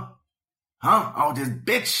 oh, this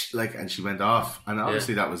bitch! Like, and she went off. And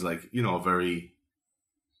obviously that was like, a very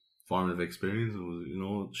formative experience. It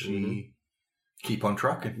was, she... Keep on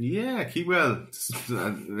trucking. Yeah,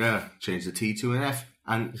 change the T to an F.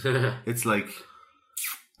 And it's like,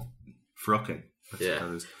 frucking.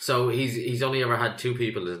 Yeah. So he's only ever had two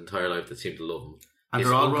people in his entire life that seem to love him. And His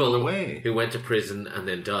they're all uncle, running away. who went to prison and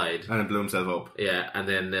then died. And it blew himself up. Yeah, and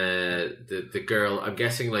then the girl, I'm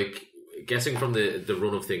guessing from the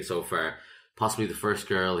run of things so far, possibly the first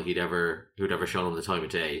girl who'd ever shown him the time of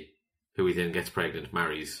day, who he then gets pregnant,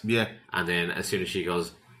 marries. Yeah. And then as soon as she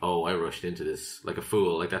goes, oh, I rushed into this like a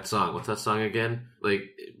fool, like that song. What's that song again? Like,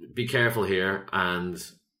 be careful here, and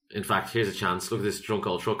in fact, here's a chance. Look at this drunk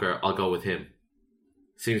old trucker, I'll go with him.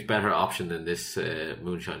 Seems better option than this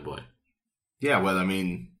moonshine boy. Yeah, well, I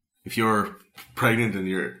mean, if you're pregnant and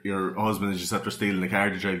your husband is just after stealing a car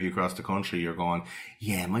to drive you across the country, you're going,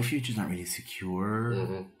 yeah, my future's not really secure.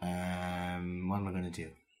 What am I going to do?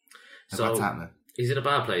 So what's happening? He's in a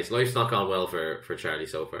bad place. Life's not gone well for Charlie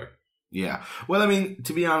so far. Yeah. Well, I mean,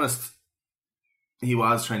 to be honest, he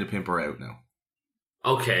was trying to pimp her out now.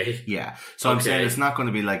 Okay. Yeah. So I'm saying it's not going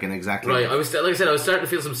to be like an exactly... Right, I was starting to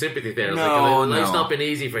feel some sympathy there. Life's not been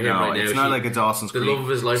easy for him right now. It's not like a Dawson's Creek. The love of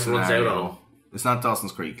his life runs out on him. It's not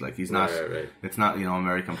Dawson's Creek. Like, he's not... Right. It's not,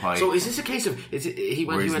 American Pie. So is this a case of... He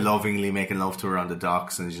went lovingly making love to her on the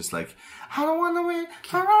docks and he's just like, I don't want to wait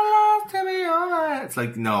for our love to be alright. It's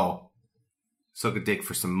like, no. Suck a dick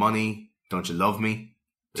for some money. Don't you love me?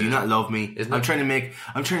 Do you not love me? I'm trying to make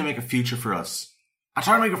a future for us. I'm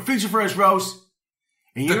trying to make a future for us, Rose.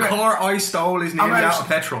 And the car I stole is nearly out of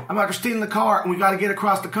petrol. I'm after stealing the car and we got to get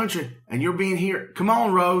across the country. And you're being here. Come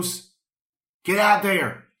on, Rose. Get out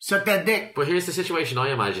there. Suck that dick. But here's the situation I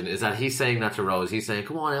imagine, is that he's saying that to Rose. He's saying,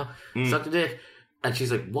 come on now, suck the dick. And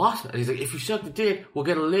she's like, what? And he's like, if you suck the dick, we'll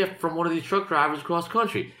get a lift from one of these truck drivers across the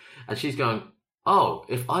country. And she's going, oh,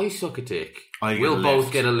 if I suck a dick, we'll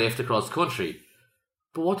both get a lift across the country.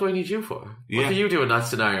 But what do I need you for? What do you do in that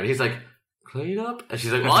scenario? And he's like, clean up? And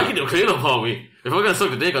she's like, well, I can do clean up, homie. If I'm going to suck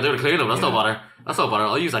the dick, I'll do the clean up. That's no bother.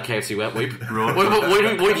 I'll use that KFC wet wipe.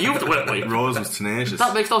 Why do you have the wet wipe? Rose was tenacious.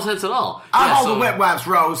 That makes no sense at all. I'll hold the wet wipes,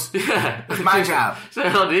 Rose. Yeah. It's my job. So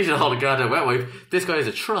I don't need you to hold a goddamn wet wipe. This guy has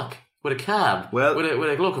a truck with a cab, with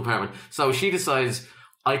a glove compartment. So she decides,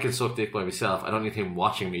 I can suck dick by myself. I don't need him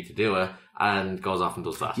watching me to do it. And goes off and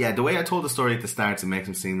does that. Yeah, the way I told the story at the start, it makes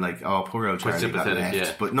him seem like, oh, poor old Charlie got left.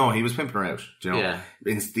 Yeah. But no, he was pimping her out, Yeah.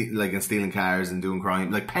 in stealing cars and doing crime,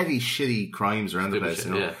 like petty, shitty crimes around the place,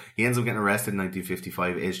 Yeah. He ends up getting arrested in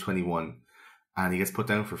 1955, age 21, and he gets put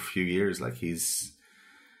down for a few years. Like, he's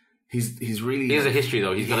really... He has a history,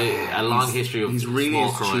 though. He's got a long history of he's really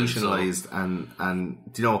small crimes, institutionalized, and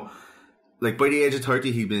like, by the age of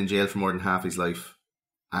 30, he'd been in jail for more than half his life,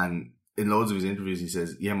 and in loads of his interviews he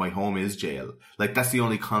says, yeah, my home is jail. Like, that's the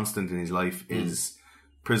only constant in his life is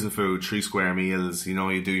prison food, 3 square meals. You know,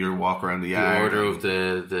 you do your walk around the yard. The order of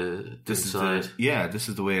the This inside. is this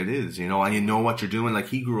is the way it is. You know, and you know what you're doing. Like,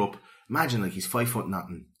 he grew up. Imagine, like, he's 5 foot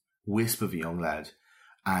nothing, wisp of a young lad,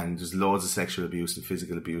 and there's loads of sexual abuse and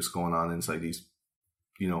physical abuse going on inside these,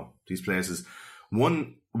 you know, these places.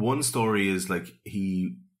 One story is like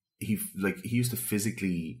he used to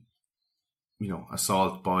physically, you know,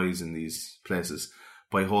 assault boys in these places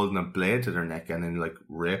by holding a blade to their neck and then like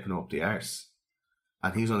raping them up the arse.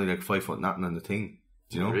 And he's only like 5 foot nothing on the thing.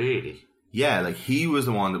 Do you know? Really? Yeah, like, he was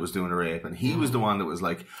the one that was doing the rape, and he was the one that was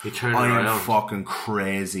like, He turned I around. am fucking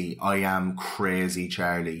crazy. I am crazy,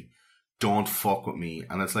 Charlie. Don't fuck with me.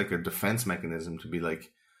 And it's like a defense mechanism to be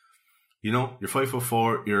like, you know, you're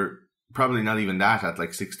 5'4", you're probably not even that at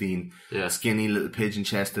like 16. Yeah. Skinny, little pigeon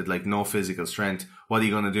chested, like no physical strength. What are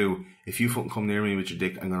you going to do? If you fucking come near me with your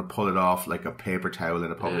dick, I'm going to pull it off like a paper towel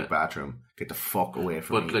in a public bathroom. Get the fuck away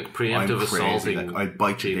from me. But like preemptive I'm crazy. assaulting Like, I'll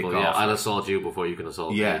bite your people. dick Yeah, off. I'll assault you before you can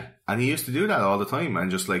assault Yeah, me. and he used to do that all the time and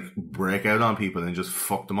just like break out on people and just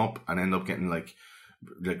fuck them up and end up getting like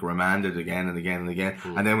remanded again and again and again.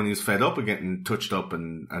 And then when he was fed up of getting touched up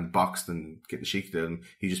and boxed and getting cheeked at him,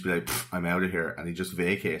 he'd just be like, I'm out of here, and he'd just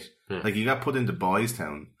vacate. Yeah. Like, he got put into Boys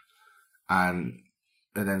Town and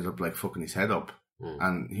it ended up like fucking his head up.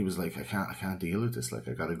 And he was like, I can't deal with this. Like,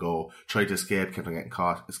 I gotta go. Tried to escape, kept on getting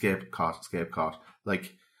caught. Escape, caught.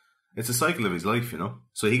 Like, it's a cycle of his life, you know?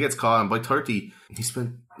 So he gets caught, and by 30, he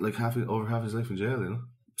spent like over half his life in jail, you know?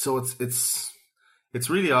 So it's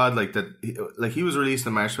really odd, like, that, he was released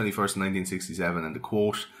on March 21st, 1967, and the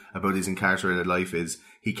quote about his incarcerated life is,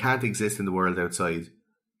 he can't exist in the world outside,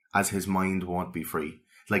 as his mind won't be free.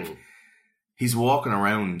 Like, he's walking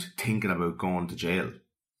around thinking about going to jail,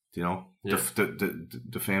 you know? Yeah.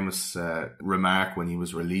 The famous remark when he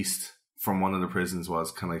was released from one of the prisons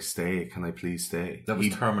was, can I stay? Can I please stay? That was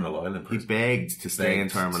Terminal Island He prison. begged to stay in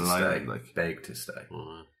Begged to Terminal stay. Island, like, Begged to stay.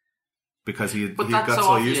 because he But got that's so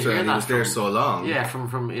often used you to it, hear and he that was there from- so long. Yeah,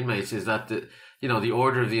 from inmates, is that the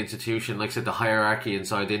order of the institution, like I said, the hierarchy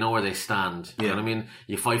inside, they know where they stand. You know what I mean?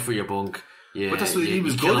 You fight for your bunk. But that's what he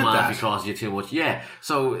was you kill good a at man that. if he crosses you too much. Yeah,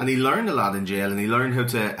 so And he learned a lot in jail, and he learned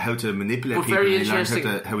how to manipulate But people, very and he learned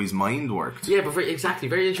interesting. how his mind worked. yeah, but very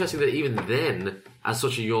interesting that even then, as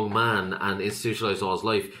such a young man and institutionalized all his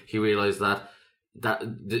life, he realized that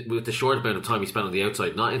with the short amount of time he spent on the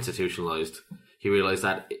outside, not institutionalized, he realized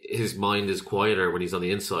that his mind is quieter when he's on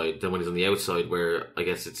the inside than when he's on the outside, where I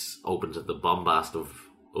guess it's open to the bombast of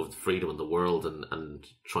freedom in the world and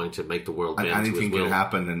trying to make the world And bend to anything his will. can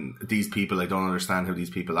happen, and these people, I don't understand how these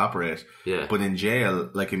people operate. Yeah. But in jail,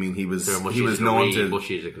 like, I mean, he was They're much he was easier known read, to much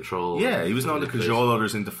easier to control. Yeah, he was known to manipulate. control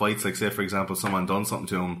others into fights. Like, say, for example, someone done something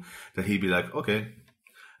to him, that he'd be like, okay.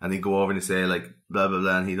 And he'd go over and he'd say, like, blah, blah,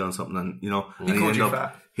 blah, and he'd done something, and, you know, and called you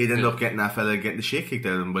fat. he'd end up getting that fella, getting the shit kicked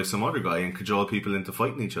out of him by some other guy and cajole people into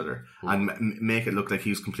fighting each other and make it look like he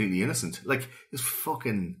was completely innocent. Like, it's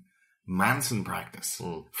fucking Manson practice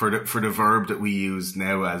for the verb that we use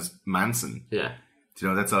now as Manson. Yeah. Do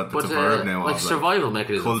you know, that's a But verb now. like of, survival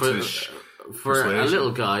mechanism cultish for a persuasion.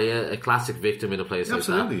 little guy, a classic victim in a place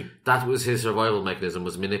Absolutely. like that. That was his survival mechanism,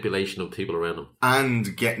 was manipulation of people around him.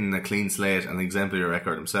 And getting a clean slate and exemplary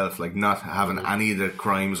record himself, like not having any of the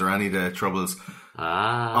crimes or any of the troubles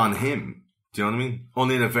on him. Do you know what I mean?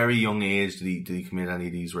 Only at a very young age did he commit any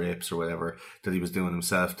of these rapes or whatever that he was doing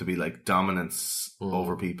himself to be like dominance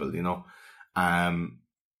over people, you know.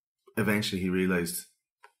 Eventually he realised,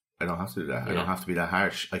 I don't have to do that. I don't have to be that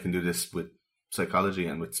harsh. I can do this with psychology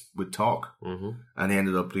and with talk. And he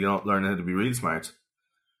ended up, you know, learning how to be real smart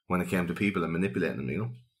when it came to people and manipulating them, you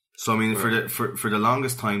know. So I mean, for the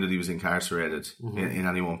longest time that he was incarcerated in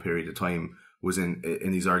any one period of time was in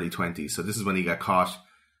his early 20s. So this is when he got caught,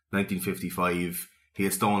 1955. He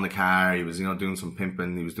had stolen a car. He was, you know, doing some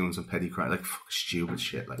pimping. He was doing some petty crime, like stupid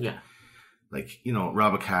shit, like, you know,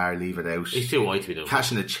 rob a car, leave it out, He's too white to be doing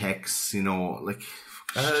cashing the checks, you know, like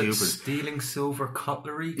stupid. Stealing silver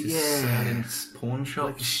cutlery to Yeah. sell in pawn shops.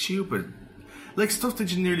 Like stupid. Like stuff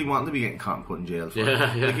that you nearly want to be getting caught and put in jail for.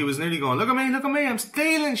 Yeah, yeah. Like he was nearly going, look at me, I'm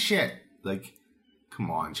stealing shit. Like,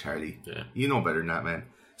 come on, Charlie. Yeah. You know better than that, man.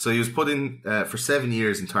 So he was put in for 7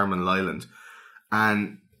 years in Terminal Island.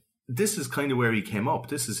 And this is kind of where he came up.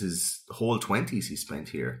 This is his whole 20s he spent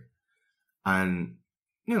here. And,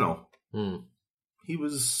 you know, he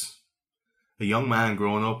was a young man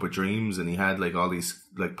growing up with dreams, and he had like all these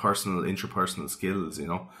like interpersonal skills, you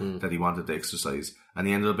know, that he wanted to exercise. And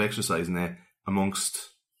he ended up exercising it amongst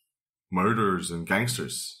murderers and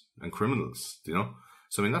gangsters and criminals, you know.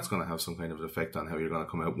 So I mean, that's going to have some kind of effect on how you're going to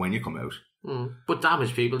come out when you come out. But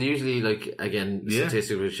damaged people, usually, like, again, Yeah.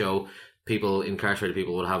 statistics would show incarcerated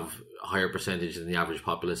people would have a higher percentage than the average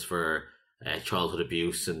populace for childhood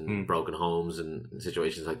abuse and broken homes and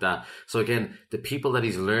situations like that. So again, the people that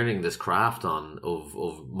he's learning this craft on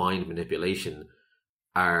of mind manipulation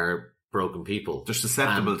are broken people. They're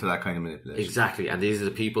susceptible to that kind of manipulation. Exactly, and these are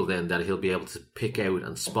the people then that he'll be able to pick out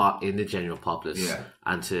and spot in the general populace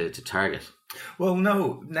and to target. Well,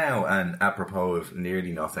 no, now, and apropos of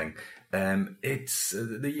nearly nothing, it's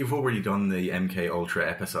you've already done the MK Ultra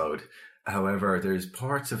episode. However, there's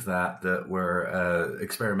parts of that were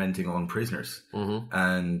experimenting on prisoners,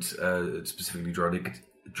 and specifically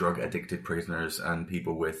drug addicted prisoners and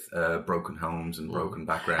people with broken homes and broken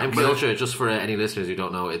backgrounds. MK Ultra, just for any listeners who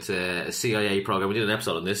don't know, it's a CIA program. We did an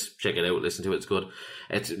episode on this. Check it out, listen to it, it's good.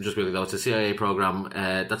 It's just really though, it's a CIA program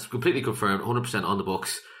that's completely confirmed, 100% on the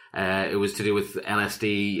books. It was to do with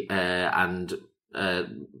LSD and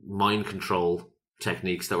mind control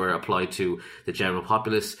techniques that were applied to the general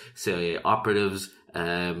populace, CIA operatives,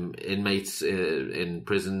 inmates in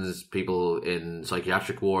prisons, people in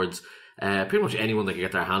psychiatric wards, pretty much anyone they could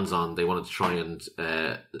get their hands on. They wanted to try and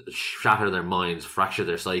shatter their minds, fracture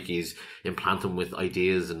their psyches, implant them with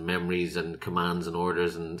ideas and memories and commands and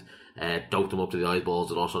orders, and dope them up to the eyeballs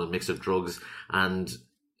with also a mix of drugs and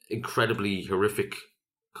incredibly horrific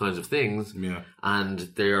kinds of things. And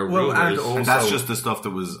there are rumors, and that's just the stuff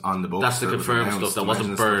that was on the books. That's the confirmed stuff that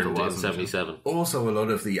wasn't burned in 77. Also, a lot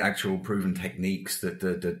of the actual proven techniques that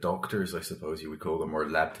the doctors, I suppose you would call them, or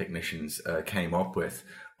lab technicians came up with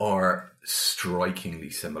are strikingly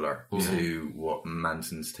similar to what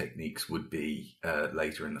Manson's techniques would be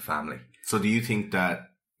later in the family. So do you think that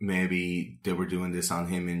maybe they were doing this on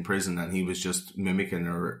him in prison and he was just mimicking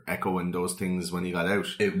or echoing those things when he got out?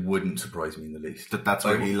 It wouldn't surprise me in the least. That's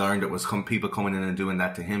where he learned it was people coming in and doing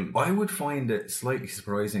that to him. I would find it slightly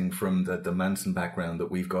surprising from the Manson background that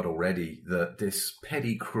we've got already that this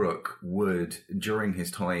petty crook would, during his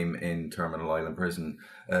time in Terminal Island Prison,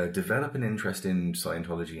 develop an interest in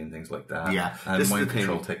Scientology and things like that. Yeah. And mind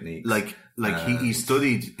control techniques. He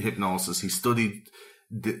studied hypnosis. He studied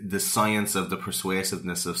the science of the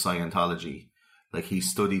persuasiveness of Scientology. Like, he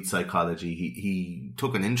studied psychology. He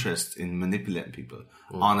took an interest in manipulating people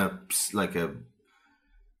on a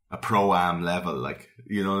pro-am level. Like,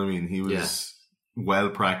 you know what I mean? He was well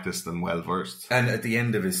practiced and well versed. And at the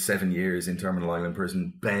end of his 7 years in Terminal Island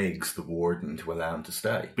Prison, begs the warden to allow him to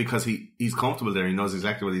stay. Because he's comfortable there. He knows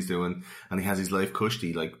exactly what he's doing. And he has his life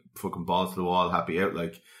cushy, like, fucking balls to the wall, happy out.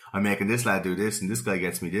 Like, I'm making this lad do this, and this guy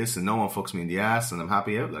gets me this, and no one fucks me in the ass, and I'm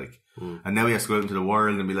happy out, like. And now he has to go out into the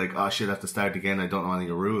world and be like, oh shit, I have to start again, I don't know any of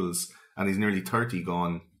the rules. And he's nearly 30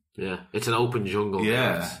 going. Yeah, it's an open jungle.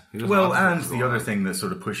 Yeah. Well, and the other thing that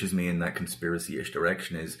sort of pushes me in that conspiracy-ish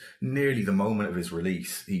direction is nearly the moment of his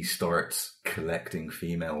release, he starts collecting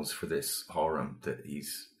females for this harem that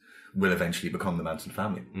will eventually become the Manson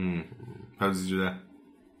family. How does he do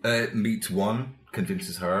that? Meets one,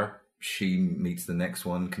 convinces her. She meets the next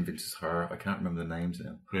one, convinces her. I can't remember the names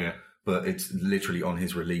now. Yeah. But it's literally on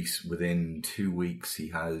his release. Within 2 weeks, he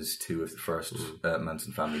has two of the first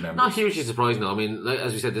Manson family members. Not hugely surprising, though. I mean, like,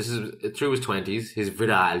 as we said, this is through his 20s, his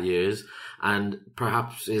virile years, and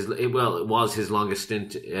perhaps it was his longest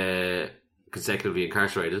stint consecutively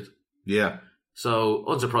incarcerated. Yeah. So,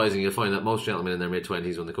 unsurprising, you'll find that most gentlemen in their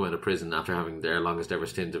mid-20s, when they come out of prison after having their longest ever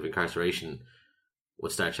stint of incarceration,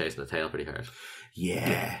 would start chasing the tail pretty hard.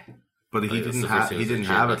 Yeah. But he didn't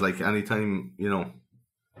have it, like, anytime, you know.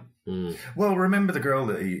 Well, remember the girl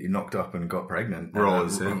that he knocked up and got pregnant?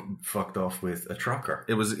 Rose, fucked off with a trucker.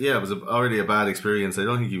 It was already a bad experience. I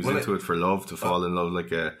don't think he was into it for love, to fall in love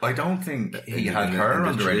like a... I don't think he had her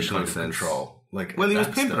under any kind of control. Like, well, he was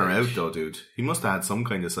pimping her out, though, dude. He must have had some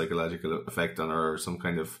kind of psychological effect on her, or some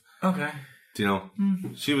kind of... Okay. Do you know?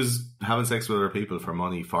 She was having sex with other people for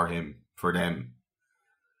money, for him, for them.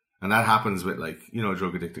 And that happens with, like, you know,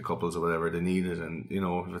 drug addicted couples or whatever. They need it, and, you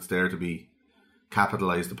know, if it's there to be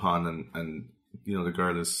capitalized upon, and you know, the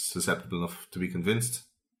girl is susceptible enough to be convinced,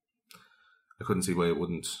 I couldn't see why it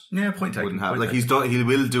wouldn't. Yeah, point taken. Wouldn't have, like, he's done. He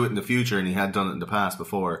will do it in the future, and he had done it in the past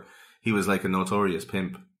before. He was like a notorious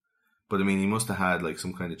pimp, but I mean, he must have had like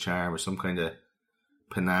some kind of charm or some kind of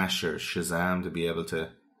panache or Shazam to be able to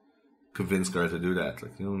convince girl to do that,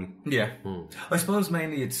 like, you know what I mean? Yeah. I suppose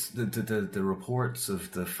mainly it's the reports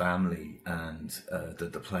of the family and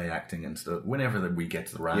the play acting and stuff. Whenever we get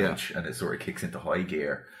to the ranch and it sort of kicks into high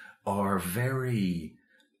gear, are very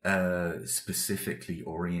specifically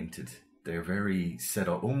oriented. They're very set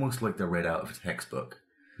up, almost like they're read out of a textbook.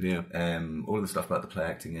 Yeah. All of the stuff about the play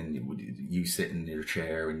acting, and you sit in your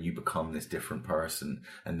chair and you become this different person,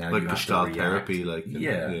 and now like you have Gestalt to react. therapy, like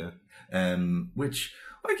which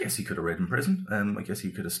I guess he could have read in prison. I guess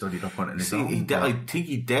he could have studied up on it in his own. I think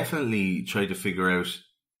he definitely tried to figure out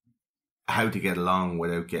how to get along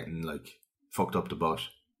without getting like fucked up the butt.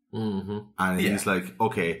 Mm-hmm. And he's like,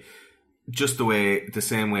 okay, just the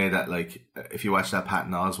same way that like if you watch that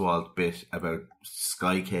Patton Oswalt bit about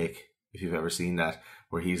Sky Cake, if you've ever seen that,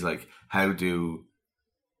 where he's like, how do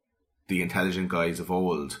the intelligent guys of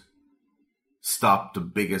old stop the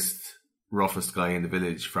biggest, roughest guy in the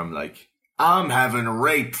village from like, I'm having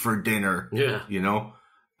rape for dinner. Yeah. You know?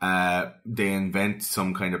 They invent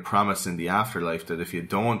some kind of promise in the afterlife that if you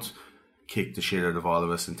don't kick the shit out of all of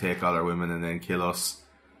us and take all our women and then kill us,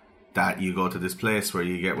 that you go to this place where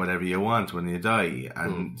you get whatever you want when you die.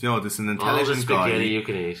 And, you know, this is an intelligent guy. You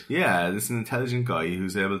can eat. Yeah, this is an intelligent guy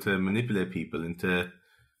who's able to manipulate people into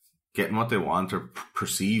getting what they want or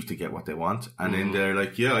perceive to get what they want. And then they're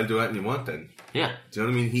like, yeah, I'll do anything you want then. Yeah. Do you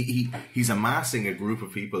know what I mean? He's amassing a group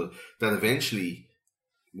of people that eventually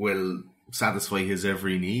will satisfy his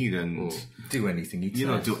every need and do anything he says. You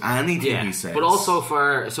know, do anything he says. But also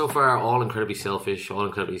so far, all incredibly selfish, all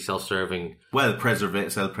incredibly self-serving. Well,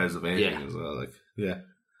 self-preservation as well. Like, yeah.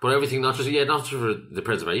 But everything, not just for the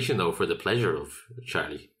preservation though, for the pleasure of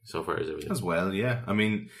Charlie. So far as everything. As well, yeah. I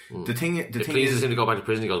mean, the thing it pleases him to go back to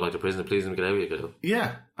prison. He goes back to prison. It pleases him to get out of it.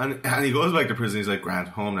 Yeah, and he goes back to prison. He's like, Grant,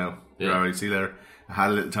 home now. Yeah. You're alright. See you later. I had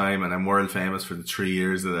a little time, and I'm world famous for the 3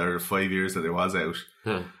 years or 5 years that I was out.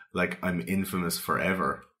 Yeah. Like, I'm infamous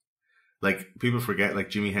forever. Like, people forget, like,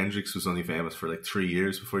 Jimi Hendrix was only famous for like 3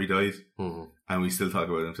 years before he died, and we still talk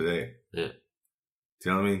about him today. Yeah. Do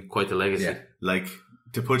you know what I mean? Quite the legacy. Yeah. Like,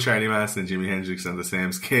 to put Charlie Manson and Jimi Hendrix on the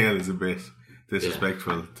same scale is a bit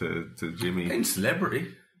disrespectful to Jimmy. In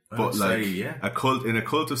celebrity. But like a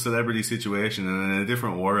cult of celebrity situation and in a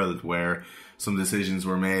different world where some decisions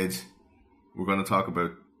were made. We're going to talk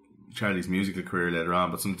about Charlie's musical career later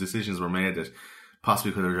on, but some decisions were made that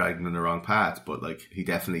possibly could have dragged him in the wrong path, but like he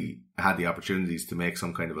definitely had the opportunities to make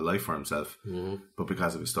some kind of a life for himself. But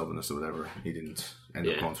because of his stubbornness or whatever, he didn't end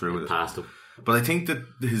up going through with it. Passed him. But I think that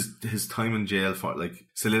his time in jail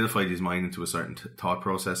solidified his mind into a certain thought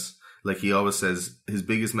process. Like he always says, his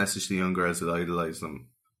biggest message to young girls that idolise them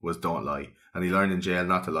was don't lie. And he learned in jail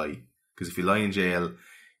not to lie. Because if you lie in jail,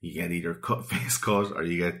 you get either face cut or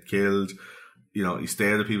you get killed. You know, you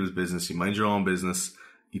stay out of people's business, you mind your own business,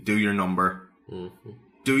 you do your number.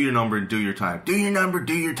 Do your number and do your time. Do your number,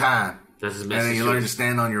 do your time. That's his message. And then you learn to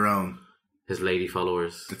stand on your own. His lady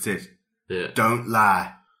followers. That's it. Yeah. Don't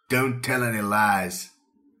lie. Don't tell any lies.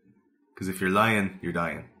 Because if you're lying, you're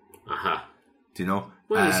dying. Do you know?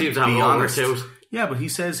 Well, he seems to have honest to it. Yeah, but he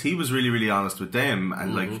says he was really, really honest with them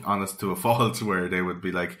and like honest to a fault where they would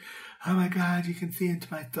be like, oh my God, you can see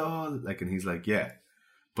into my soul. Like, and he's like, yeah.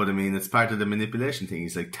 But I mean, it's part of the manipulation thing.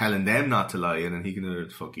 He's like telling them not to lie and then he can do what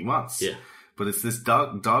the fuck he wants. Yeah. But it's this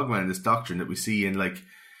dogma and this doctrine that we see in like,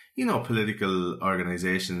 you know, political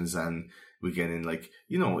organizations and we get in like,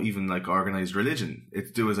 you know, even like organized religion.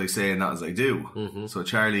 It's do as I say and not as I do. So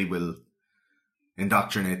Charlie will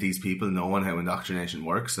indoctrinate these people knowing how indoctrination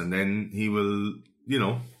works and then he will, you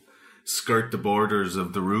know, skirt the borders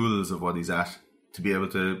of the rules of what he's at to be able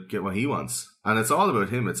to get what he wants. And it's all about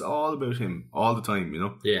him. It's all about him all the time, you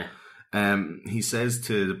know? Yeah. He says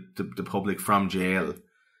to the public from jail,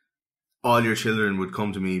 all your children would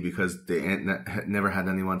come to me because they never had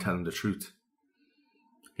anyone tell them the truth.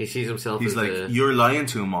 He sees himself He's as like, you're lying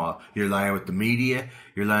to them all. You're lying with the media.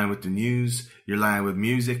 You're lying with the news. You're lying with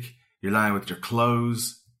music. You're lying with your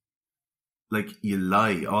clothes. Like, you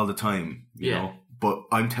lie all the time, you know? But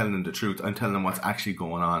I'm telling them the truth. I'm telling them what's actually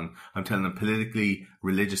going on. I'm telling them politically,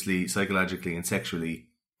 religiously, psychologically, and sexually,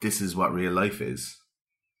 this is what real life is.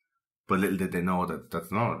 But little did they know that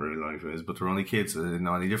that's not what real life is. But they're only kids, so they didn't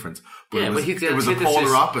know any difference. But it was a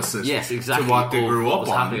polar opposite to what they grew up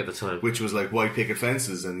on, at the time. which was like white picket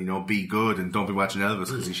fences and, you know, be good and don't be watching Elvis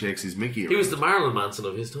because he shakes his Mickey around. He was the Marilyn Manson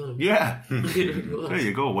of his time. Yeah. There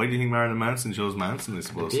you go. Why do you think Marilyn Manson chose Manson, I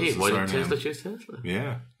suppose? Yeah, why did Tesla choose Tesla?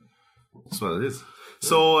 Yeah. That's what it is.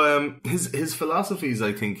 So his philosophies,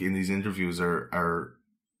 I think, in these interviews are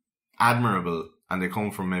admirable, and they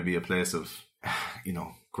come from maybe a place of, you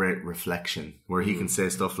know, great reflection, where he can say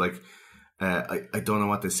stuff like, I don't know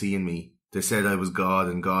what they see in me. They said I was God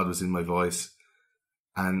and God was in my voice.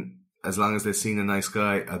 And as long as they've seen a nice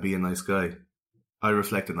guy, I'll be a nice guy. I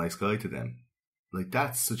reflect a nice guy to them. Like,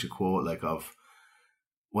 that's such a quote, like, of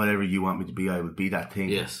whatever you want me to be, I would be that thing.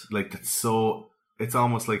 Yes. Like, that's so... It's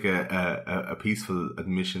almost like a peaceful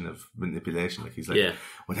admission of manipulation. Like, he's like,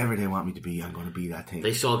 whatever they want me to be, I'm going to be that thing.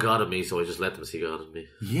 They saw God in me, so I just let them see God in me.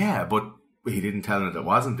 Yeah, but he didn't tell them that it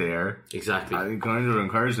wasn't there. Exactly. I kind of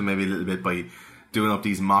encouraged them maybe a little bit by doing up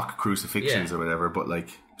these mock crucifixions or whatever, but like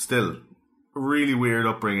still really weird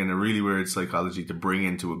upbringing, a really weird psychology to bring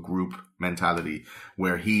into a group mentality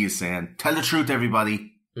where he is saying, tell the truth,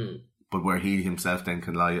 everybody, but where he himself then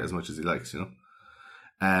can lie as much as he likes, you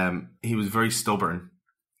know. He was very stubborn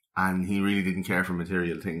and he really didn't care for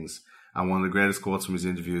material things. And one of the greatest quotes from his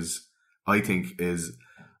interviews, I think, is,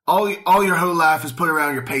 all your whole life is put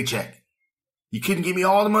around your paycheck. You couldn't give me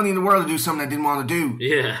all the money in the world to do something I didn't want to do.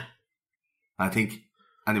 Yeah. I think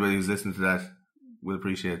anybody who's listening to that will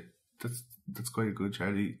appreciate that's quite a good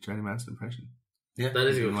Charlie Manson impression. Yeah, that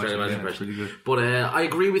is a good Charlie Manson impression. Pretty good. But I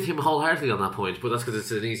agree with him wholeheartedly on that point, but that's because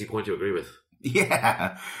it's an easy point to agree with.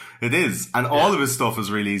 Yeah, it is. And all of his stuff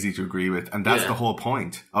is really easy to agree with. And that's the whole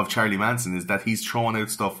point of Charlie Manson, is that he's throwing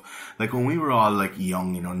out stuff. Like when we were all like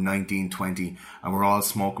young, 19, 20, and we're all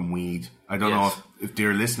smoking weed. I don't know if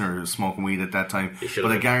dear listener was smoking weed at that time,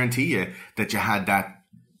 but I guarantee you that you had that,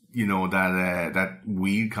 that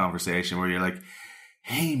weed conversation where you're like,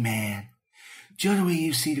 hey man, do you know the way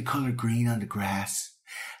you see the colour green on the grass?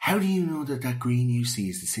 How do you know that green you see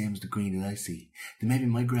is the same as the green that I see? Then maybe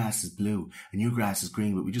my grass is blue and your grass is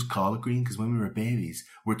green, but we just call it green because when we were babies,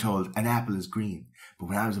 we're told an apple is green. But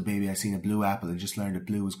when I was a baby, I seen a blue apple and just learned that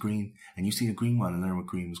blue was green, and you seen a green one and learned what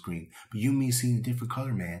green was green. But you and me seen a different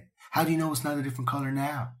colour, man. How do you know it's not a different colour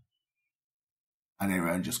now? And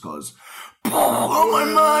everyone just goes, oh, my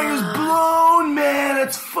mind is blown, man.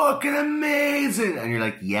 It's fucking amazing. And you're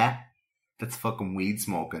like, yeah. That's fucking weed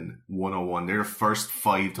smoking 101. They're the first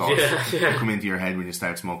 5 thoughts that come into your head when you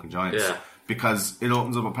start smoking joints. Yeah. Because it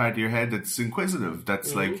opens up a part of your head that's inquisitive,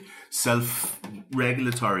 that's like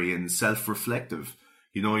self-regulatory and self-reflective.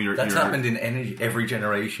 That's happened in every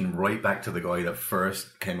generation, right back to the guy that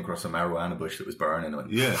first came across a marijuana bush that was burning.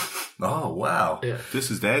 Yeah. Oh, wow. Yeah.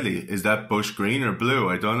 This is deadly. Is that bush green or blue?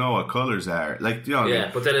 I don't know what colours are.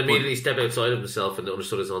 Yeah, but then immediately step outside of himself and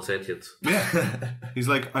understood his own sentience. Yeah. He's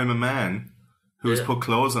like, I'm a man who has put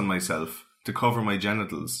clothes on myself to cover my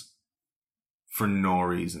genitals for no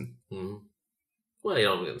reason. Mm-hmm. Well,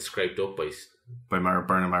 I'm getting scraped up by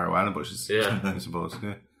burning marijuana bushes. Yeah. I suppose,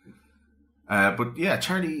 yeah. But yeah,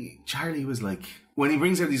 Charlie was like, when he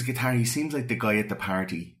brings out his guitar, he seems like the guy at the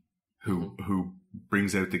party who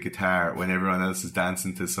brings out the guitar when everyone else is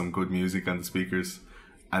dancing to some good music on the speakers,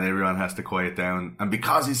 and everyone has to quiet down. And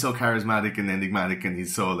because he's so charismatic and enigmatic, and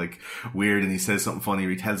he's so like weird, and he says something funny, or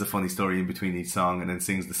he tells a funny story in between each song, and then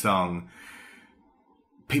sings the song,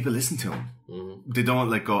 people listen to him. Mm-hmm. They don't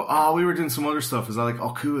like go, oh, we were doing some other stuff. It's all like,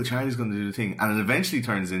 oh, cool, Charlie's going to do the thing, and it eventually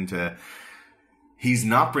turns into, he's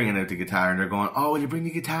not bringing out the guitar, and they're going, oh, will you bring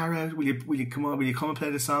the guitar out? Will you come on? Will you come and play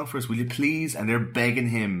the song for us? Will you please? And they're begging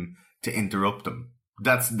him to interrupt them.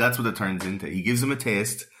 That's what it turns into. He gives them a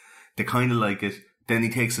taste. They kind of like it. Then he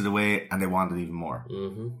takes it away, and they want it even more.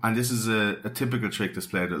 Mm-hmm. And this is a typical trick that's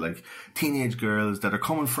played with like teenage girls that are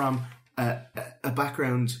coming from a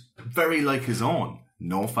background very like his own.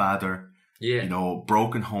 No father. Yeah.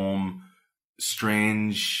 Broken home,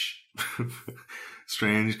 strange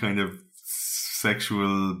kind of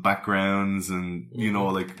sexual backgrounds, and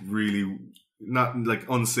like really not like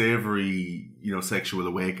unsavory sexual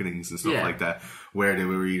awakenings and stuff like that, where they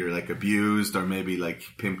were either like abused or maybe like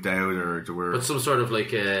pimped out, or they were, but some sort of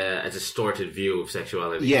like a distorted view of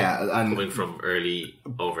sexuality, and coming from early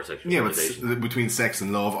over sexualization. But between sex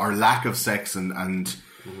and love, or lack of sex and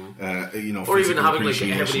or even having like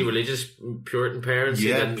heavily religious Puritan parents,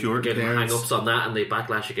 Puritan getting hang-ups on that, and they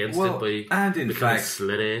backlash against it by and in fact,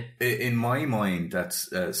 slutty. In my mind,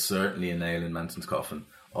 that's certainly a nail in Manson's coffin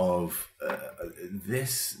of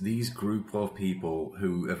these group of people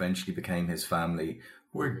who eventually became his family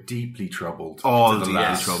were deeply troubled. All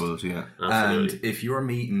deeply troubled, yeah. Absolutely. And if you're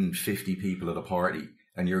meeting 50 people at a party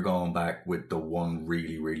and you're going back with the one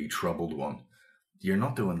really, really troubled one, you're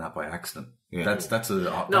not doing that by accident. Yeah. That's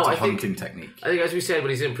a hunting technique. I think, as we said,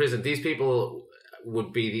 when he's in prison, these people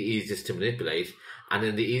would be the easiest to manipulate, and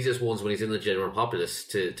then the easiest ones when he's in the general populace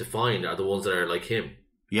to find are the ones that are like him.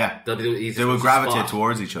 Yeah, they'll be the easiest. They will gravitate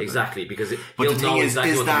towards each other. Exactly, because he'll know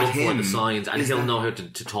exactly what to look for in the signs, and he'll know how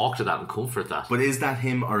to talk to that and comfort that. But is that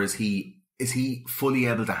him, or is he fully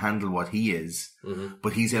able to handle what he is,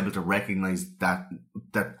 but he's able to recognise that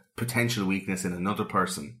potential weakness in another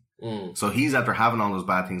person? So he's after having all those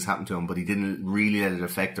bad things happen to him, but he didn't really let it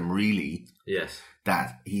affect him, really. Yes.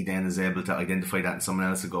 That he then is able to identify that in someone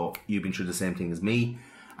else and go, you've been through the same thing as me,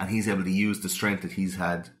 and he's able to use the strength that he's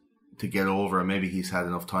had to get over, and maybe he's had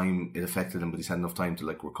enough time, it affected him, but he's had enough time to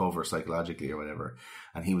like recover psychologically or whatever,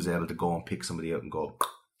 and he was able to go and pick somebody out and go,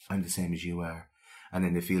 I'm the same as you are. and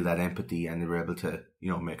then they feel that empathy and they're able to,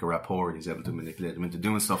 make a rapport, and he's able to manipulate them into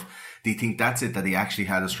doing stuff. Do you think that's it, that he actually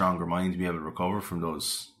had a stronger mind to be able to recover from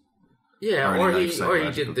those? Yeah, or he did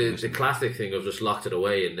psychological the classic thing of just locked it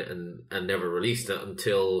away and never released it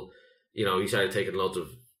until, he started taking loads of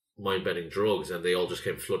mind-bending drugs, and they all just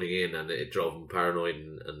came flooding in, and it drove him paranoid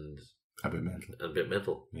and a bit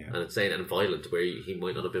mental, yeah, and insane and violent, where he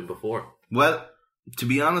might not have been before. Well, to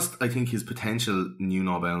be honest, I think his potential knew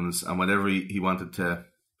no bounds, and whatever he wanted to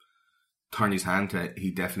turn his hand to,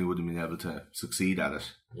 he definitely would have been able to succeed at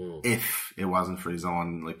it if it wasn't for his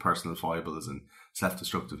own personal foibles and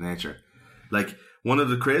self-destructive nature. One of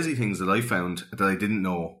the crazy things that I found that I didn't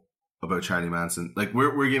know about Charlie Manson,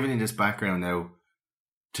 we're giving you this background now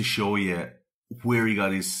to show you where he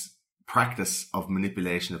got his practice of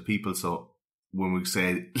manipulation of people. So when we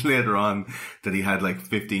say later on that he had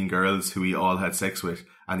 15 girls who he all had sex with,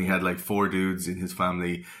 and he had 4 dudes in his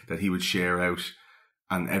family that he would share out,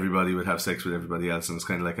 and everybody would have sex with everybody else, and it's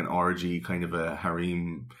kind of like an orgy, kind of a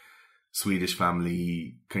harem Swedish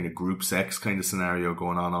family kind of group sex kind of scenario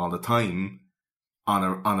going on all the time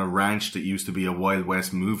on a ranch that used to be a Wild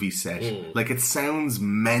West movie set. It sounds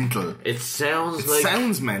mental. It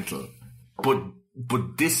sounds mental.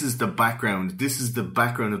 But this is the background. This is the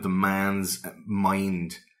background of the man's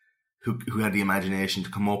mind who had the imagination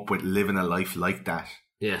to come up with living a life like that.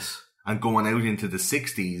 Yes. And going out into the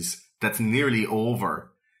 60s, that's nearly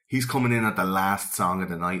over. He's coming in at the last song of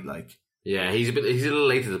the night, Yeah, he's a little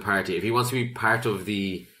late to the party. If he wants to be part of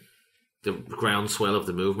the groundswell of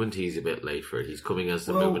the movement, he's a bit late for it. He's coming as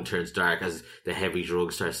the movement turns dark, as the heavy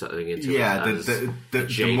drugs start settling into it.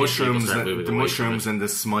 The mushrooms and the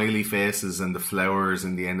smiley faces and the flowers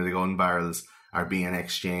and the end of the gun barrels are being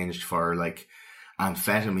exchanged for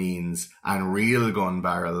amphetamines, and real gun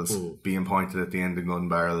barrels being pointed at the end of gun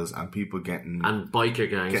barrels, and people getting, and biker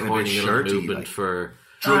gangs pointing in the movement for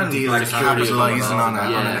drug dealers capitalising on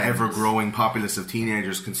an ever-growing populace of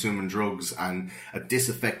teenagers consuming drugs, and a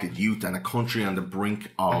disaffected youth, and a country on the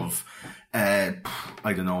brink of,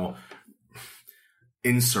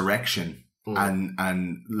 insurrection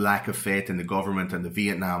and lack of faith in the government, and the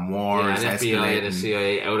Vietnam War is escalating. FBI and the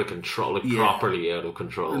CIA out of control, properly out of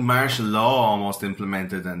control. Martial law almost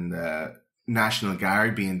implemented, and National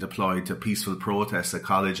Guard being deployed to peaceful protests at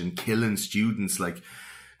college and killing students.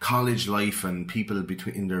 College life, and people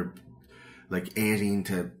between their 18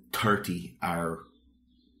 to 30 are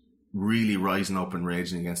really rising up and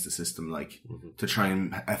raging against the system, to try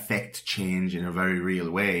and affect change in a very real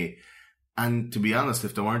way. And to be honest,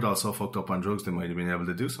 if they weren't all so fucked up on drugs, they might have been able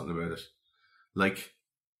to do something about it.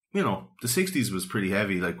 The 60s was pretty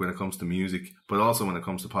heavy, when it comes to music, but also when it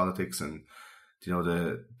comes to politics and,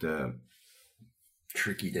 the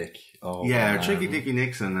Tricky Dick. Tricky Dickie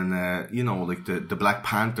Nixon, and the Black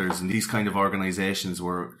Panthers, and these kind of organizations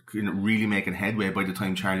were really making headway by the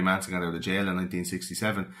time Charlie Manson got out of jail in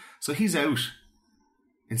 1967. So he's out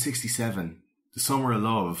in 67, the summer of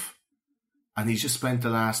love, and he's just spent the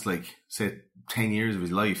last 10 years of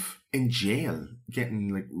his life in jail,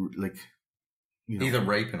 getting either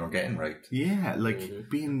raping or getting raped. Yeah,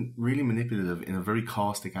 being really manipulative in a very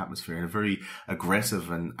caustic atmosphere, in a very aggressive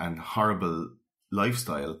and horrible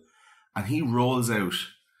lifestyle. And he rolls out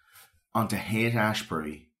onto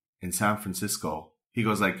Haight-Ashbury in San Francisco. He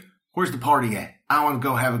goes where's the party at? I want to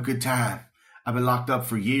go have a good time. I've been locked up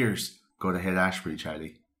for years. Go to Haight-Ashbury,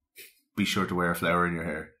 Charlie. Be sure to wear a flower in your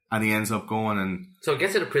hair. And he ends up going, and so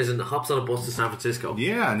gets out of prison, hops on a bus to San Francisco.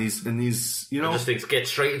 Yeah, and he's just thinks, get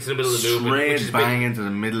straight into the middle of the movement. Straight bang into the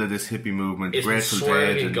middle of this hippie movement. It's been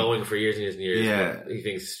swerving and going for years and years and years. Yeah. He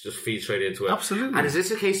thinks just feed straight into it. Absolutely. And is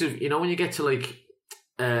this a case of, when you get to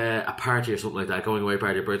a party or something like that, going away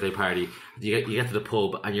party, a birthday party, you get to the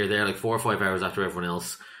pub and you're there 4 or 5 hours after everyone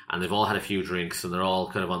else, and they've all had a few drinks and they're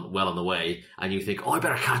all kind of well on the way, and you think, I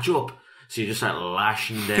better catch up. So you just start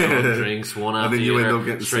lashing down drinks one after the other. And then you end up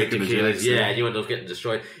getting straight to kilos. Yeah, you end up getting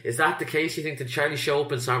destroyed. Is that the case? You think, did Charlie show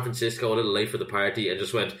up in San Francisco a little late for the party and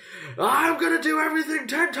just went, I'm going to do everything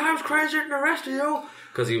 10 times crazier than the rest of you?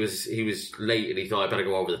 Because he was late and he thought, I better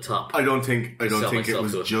go over the top. I don't think it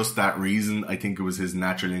was just that reason. I think it was his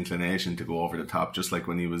natural inclination to go over the top, just like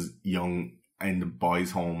when he was young in the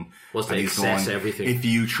boys' home. Was to access everything. If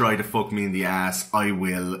you try to fuck me in the ass, I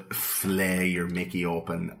will flay your Mickey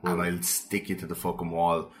open and I'll stick you to the fucking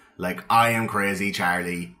wall. I am crazy,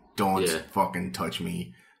 Charlie. Don't fucking touch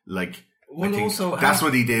me. That's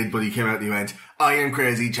what he did, but he came out and he went, I am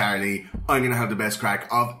crazy, Charlie. I'm going to have the best crack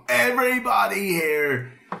of everybody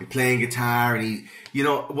here. He's playing guitar and You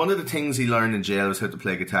know, one of the things he learned in jail was how to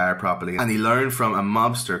play guitar properly. And he learned from a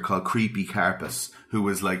mobster called Creepy Carpus, who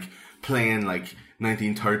was like playing like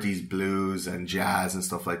 1930s blues and jazz and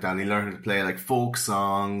stuff like that. And he learned how to play like folk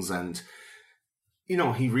songs, and you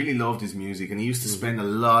know, he really loved his music, and he used to spend a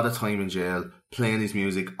lot of time in jail playing his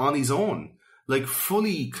music on his own, like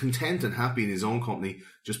fully content and happy in his own company,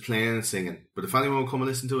 just playing and singing. But if anyone would come and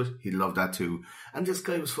listen to it, he'd love that too. And this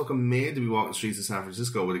guy was fucking made to be walking the streets of San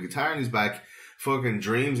Francisco with a guitar in his back, fucking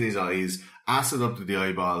dreams in his eyes, acid up to the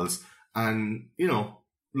eyeballs, and, you know,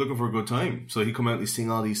 looking for a good time. So he'd come out and he'd sing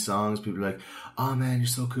all these songs. People were like, oh man, you're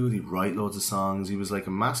so cool. He'd write loads of songs. He was like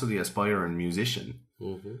a massively aspiring musician,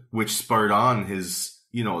 which spurred on his,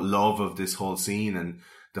 you know, love of this whole scene, and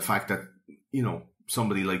the fact that, you know,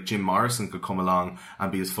 somebody like Jim Morrison could come along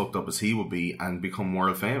and be as fucked up as he would be and become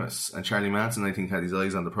world famous. And Charlie Manson, I think, had his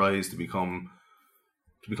eyes on the prize to become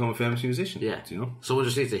a famous musician. Yeah. You know? Someone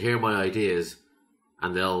just needs to hear my ideas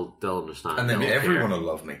and they'll understand. And then They'll everyone care. will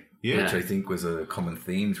love me. Yeah. Which I think was a common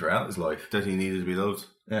theme throughout his life. That he needed to be loved.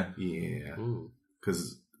 Yeah. Yeah.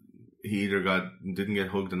 Because he either didn't get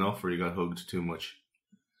hugged enough, or he got hugged too much,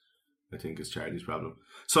 I think, is Charlie's problem.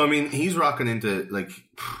 So, I mean, he's rocking into, like,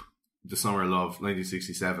 the Summer of Love,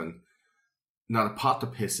 1967. Not a pot to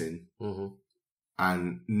piss in.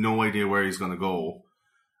 And no idea where he's going to go.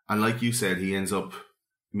 And like you said, he ends up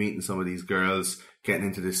meeting some of these girls, getting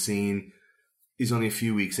into this scene. He's only a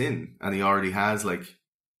few weeks in, and he already has, like,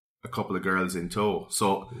 a couple of girls in tow.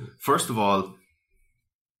 So, first of all,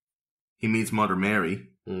 he meets Mother Mary.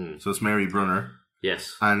 So it's Mary Brunner.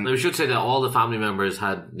 Yes. And now, we should say that all the family members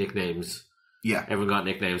had nicknames. Yeah. Everyone got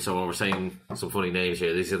nicknames, so when we're saying some funny names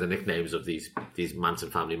here, these are the nicknames of these Manson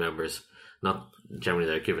family members, not generally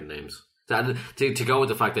their given names. To go with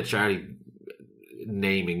the fact that Charlie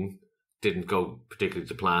naming didn't go particularly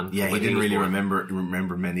to plan. Yeah, he when didn't was really born.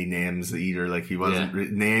 remember many names either. Like, he wasn't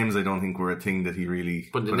names. I don't think were a thing that he really.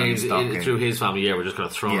 But the put any names stock in. through his family, we're just kind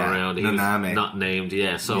of thrown around. He Naname. was not named.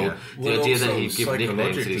 Yeah, so Yeah. the idea that also, he'd give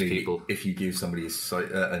nicknames to these people. if you give somebody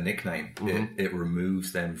a nickname, it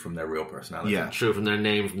removes them from their real personality. Yeah. True, from their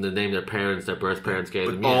name, from the name their parents, their birth parents gave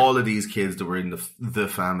But them. Yeah. all of these kids that were in the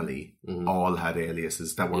family all had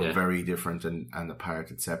aliases that were Yeah. very different and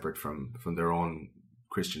apart and separate from their own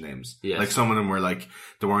Christian names. Yes. Like, some of them were like,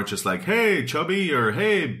 they weren't just like, hey, Chubby, or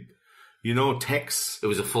hey, you know, Tex. It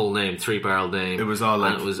was a full name, 3-barrel name. It was all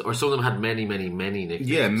like, and it was, or some of them had many nicknames.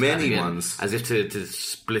 Yeah, many And again, ones. as if to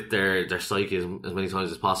split their psyche as many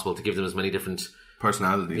times as possible, to give them as many different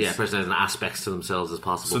personalities. personalities and aspects to themselves as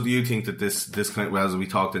possible. So do you think that this kind, well, as we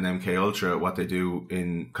talked in MK Ultra, what they do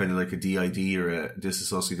in kind of like a DID or a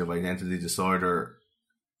dissociative identity disorder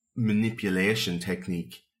manipulation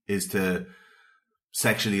technique is to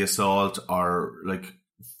sexually assault or like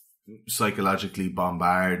psychologically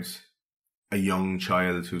bombard a young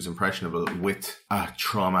child who's impressionable with a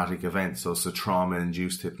traumatic event? So it's a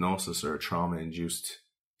trauma-induced hypnosis or a trauma-induced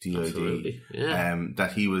DID. Absolutely. Yeah.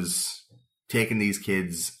 That he was taking these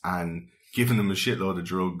kids and giving them a shitload of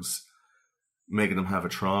drugs, making them have a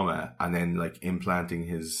trauma, and then like implanting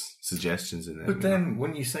his suggestions in them. But then,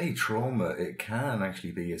 when you say trauma, it can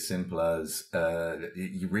actually be as simple as,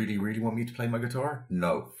 you really, really want me to play my guitar?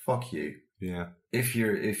 No, fuck you. Yeah. If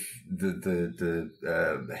the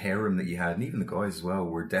harem that you had, and even the guys as well,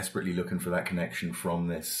 were desperately looking for that connection from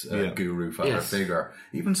this guru father Yes. figure,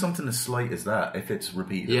 even something as slight as that, if it's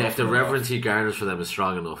repeated, Yeah, if the often enough- reverence he garners for them is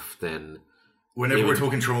strong enough, then Whenever Even- we're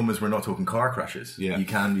talking traumas, we're not talking car crashes. Yeah. You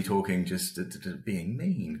can be talking just being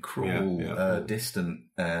mean, cruel, distant,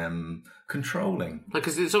 controlling. like,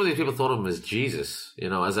 because some of these people thought of him as Jesus, you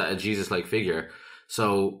know, as a Jesus-like figure.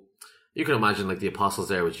 So you can imagine like the apostles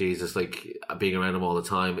there with Jesus, like being around him all the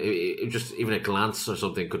time. It just even a glance or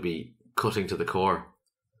something could be cutting to the core,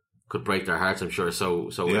 could break their hearts. I'm sure. So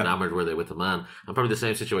enamored were they with the man, and probably the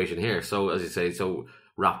same situation here. So as you say, so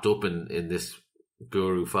wrapped up in this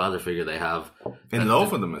guru father figure they have, In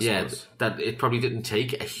love with them, I yeah, suppose. that it probably didn't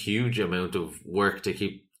take a huge amount of work to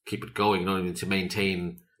keep it going. You know what I mean? To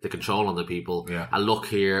maintain the control on the people. Yeah. A look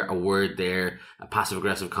here, a word there, a passive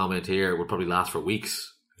aggressive comment here would probably last for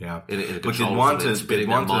weeks. Yeah. In a But control they'd want from it, to spinning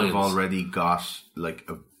their have minds. already got like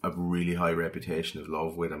a really high reputation of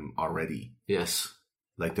love with him already. Yes.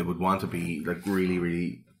 Like, they would want to be like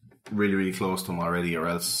really close to him already, or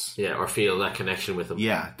else Yeah, or feel that connection with him.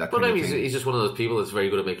 that But kind of maybe thing. he's just one of those people that's very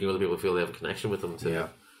good at making other people feel they have a connection with them too. Yeah.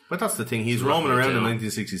 But that's the thing. He's Rough roaming around in jail.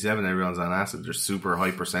 1967. Everyone's on acid. They're super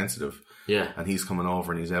hypersensitive. Yeah. And he's coming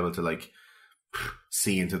over and he's able to like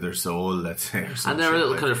see into their soul, let's say. Or some And they're a shit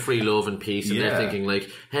little like- kind of free love and peace, and Yeah. they're thinking like,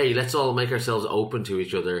 "Hey, let's all make ourselves open to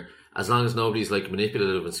each other. As long as nobody's like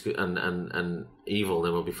manipulative and evil,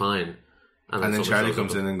 then we'll be fine." And then someone Charlie shows up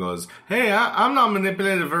comes in and goes, "Hey, I'm not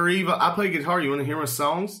manipulative or evil. I play guitar. You want to hear my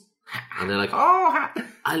songs?" and they're like, Oh,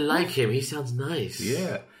 I like him. He sounds nice.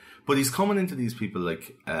 yeah. But he's coming into these people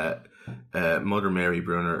like Mother Mary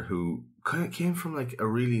Brunner, who kind of came from like a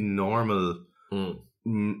really normal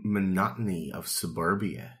monotony of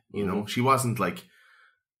suburbia. You know, she wasn't like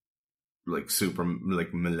super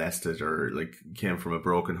like molested or like came from a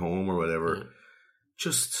broken home or whatever. Yeah.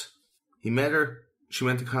 Just he met her. She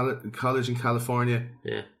went to college in California.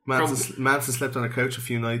 Yeah. Manson slept on her couch a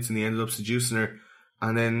few nights and he ended up seducing her.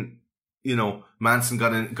 And then, you know, Manson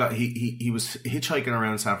he was hitchhiking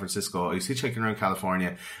around San Francisco. He was hitchhiking around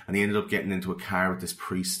California and he ended up getting into a car with this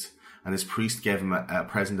priest. And this priest gave him a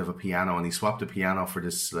present of a piano and he swapped the piano for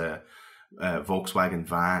this Volkswagen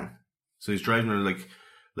van. So he's driving like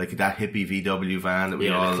that hippie VW van that we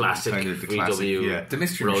all classic kind of the VW, classic, yeah. The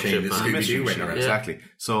mystery road machine. trip The van. Scooby-Doo Mystery went machine, around. exactly.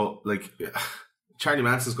 So, like, Charlie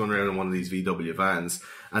Manson's going around in one of these VW vans,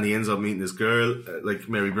 and he ends up meeting this girl, like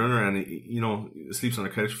Mary Brunner, and he, you know, sleeps on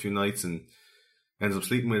her couch a few nights and ends up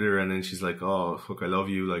sleeping with her, and then she's like, "Oh, fuck, I love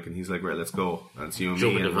you," like, and he's like, "Right, let's go." And it's you and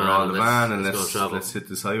Jump me, in and the we're van all in the and van, and let's go travel. let's hit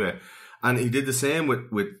this highway. And he did the same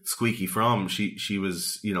with Squeaky Fromm. She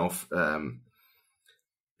was, you know,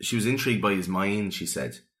 she was intrigued by his mind. She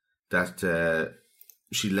said that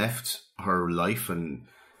she left her life and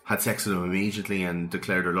had sex with him immediately and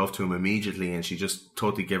declared her love to him immediately, and she just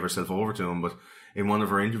totally gave herself over to him. But in one of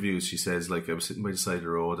her interviews, she says, like, I was sitting by the side of the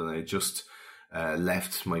road and I just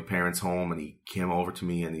left my parents' home, and he came over to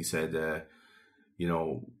me and he said, you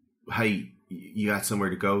know, "Hey, you got somewhere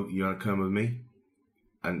to go? You want to come with me?"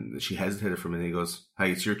 And she hesitated for a minute. He goes,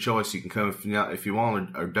 "Hey, it's your choice. You can come if you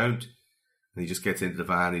want or don't." And he just gets into the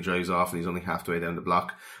van, he drives off, and he's only halfway down the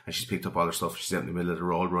block, and she's picked up all her stuff. She's out in the middle of the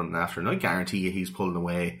road running after her. And I guarantee you he's pulling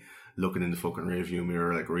away, looking in the fucking rearview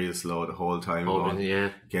mirror like real slow the whole time. Hoping, going, yeah.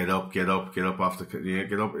 Get up off the, yeah,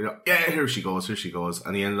 get up. Yeah, here she goes.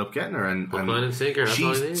 And he ended up getting her. And Hook, line and sinker, that's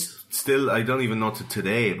all it is. Still, I don't even know to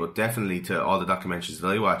today, but definitely to all the documentaries that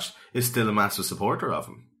I watched, is still a massive supporter of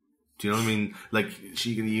him. Do you know what I mean? Like,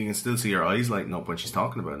 you can still see her eyes lighting up when she's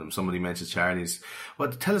talking about him. Somebody mentions Charlie's.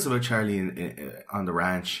 Well, tell us about Charlie on the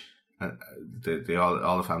ranch. All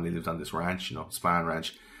the family lived on this ranch, you know, Spahn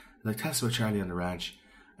Ranch. Like, tell us about Charlie on the ranch.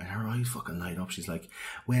 And her eyes fucking light up. She's like,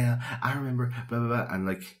 "Well, I remember, blah, blah, blah." And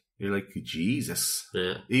like, you're like, Jesus.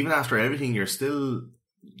 Yeah. Even after everything, you're still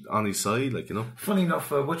on his side, like, you know. Funny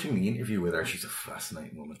enough, watching the interview with her, she's a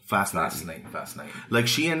fascinating woman. Fascinating. Like,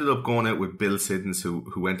 she ended up going out with Bill Siddons, who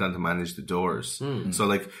went on to manage the Doors. So,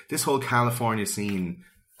 like, this whole California scene,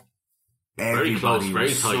 Very close, everybody very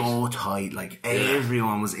was tight. so tight. Like,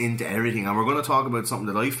 everyone was into everything. And we're going to talk about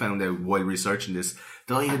something that I found out while researching this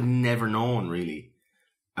that I had never known, really,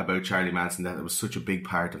 about Charlie Manson, that it was such a big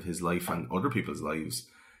part of his life and other people's lives.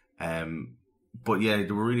 But yeah, they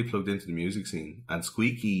were really plugged into the music scene. And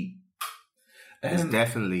Squeaky is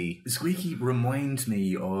definitely... Squeaky reminds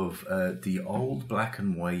me of the old black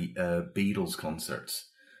and white Beatles concerts,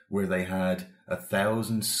 where they had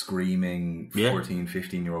 1,000 screaming 14,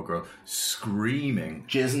 15-year-old girls screaming,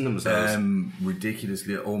 jizzing themselves,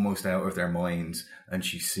 ridiculously, almost out of their minds. And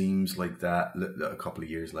she seems like that. A couple of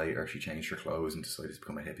years later, she changed her clothes and decided to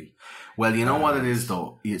become a hippie. Well, you know what it is,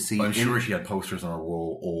 though. You see, I'm sure she had posters on her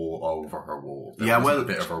wall, all over her wall. There was a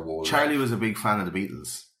bit of her wall. Charlie was a big fan of the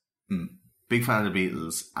Beatles. Big fan of the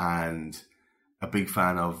Beatles, and a big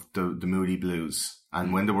fan of the Moody Blues.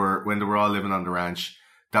 And when they were all living on the ranch,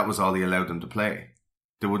 that was all he allowed them to play.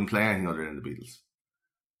 They wouldn't play anything other than the Beatles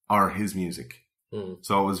or his music.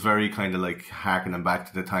 So it was very kind of like harkening back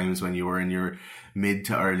to the times when you were in your mid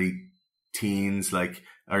to early teens, like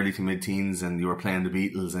early to mid teens, and you were playing the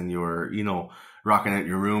Beatles and you were, you know, rocking out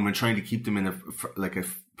your room and trying to keep them in a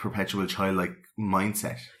perpetual childlike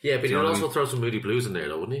mindset. Yeah, but Do he you would know also what throw some Moody Blues in there,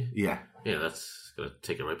 though, wouldn't he? Yeah. Yeah, that's going to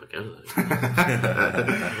take it right back out of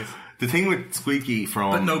there. The thing with Squeaky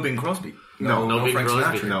from... But no Bing Crosby. No Bing Frank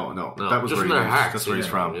Crosby. Sinatra. No. No, That was just where from their hearts, that's where he's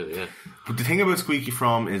from. Yeah. But the thing about Squeaky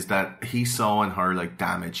Fromm is that he saw in her, like,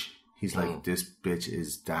 damage. He's like, this bitch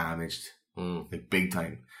is damaged. Like, big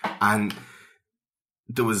time. And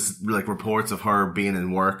there was, like, reports of her being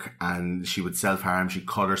in work and she would self-harm. She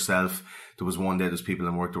cut herself. There was one day, there's people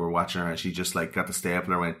in work that were watching her and she just, like, got the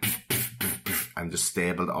stapler and went and just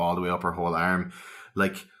stapled all the way up her whole arm.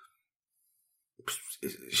 Like,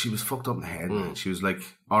 she was fucked up in the head, man. She was, like,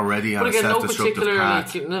 already on But again, a no self-destructive particular,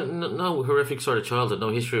 path. like, no horrific sort of childhood, no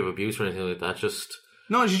history of abuse or anything like that. Just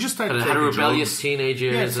No, she just started had taking a rebellious drugs. teenage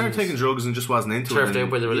years. Yeah, started taking drugs and just wasn't into it. turfed And, out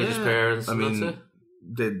by the religious parents. I and mean, that's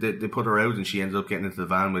it. they put her out and she ended up getting into the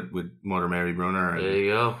van with Mother Mary Brunner. And, There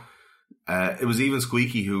you go. it was even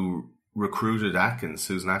Squeaky who recruited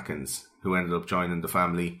Susan Atkins, who ended up joining the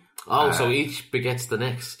family. Oh, so each begets the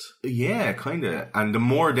next. Yeah, kind of. And the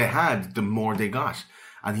more they had, the more they got.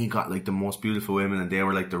 And he got like the most beautiful women, and they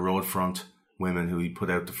were like the road front women who he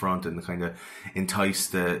put out the front and kind of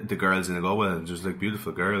enticed the girls in and go, well, there's like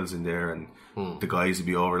beautiful girls in there, and the guys would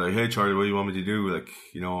be over like, hey Charlie, what do you want me to do? Like,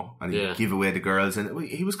 you know, and he'd give away the girls, and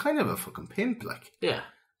he was kind of a fucking pimp, like,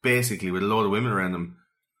 basically, with a load of women around him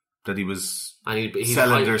that he was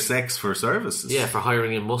selling their sex for services. Yeah, for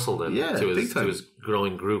hiring in muscle then to his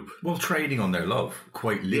growing group. Well, trading on their love.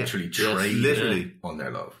 Quite literally trading on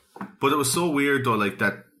their love. But it was so weird though, like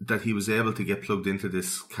that he was able to get plugged into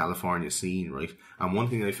this California scene, right? And one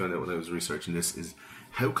thing I found out when I was researching this is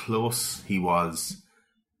how close he was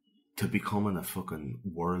to becoming a fucking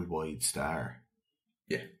worldwide star.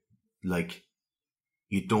 Yeah. Like,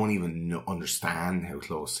 you don't even understand how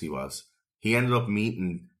close he was. He ended up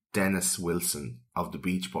meeting Dennis Wilson of the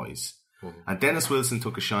Beach Boys. Mm-hmm. And Dennis Wilson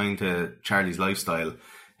took a shine to Charlie's lifestyle,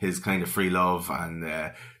 his kind of free love and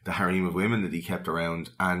the harem of women that he kept around.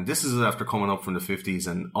 And this is after coming up from the 50s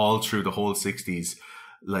and all through the whole 60s.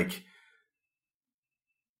 Like,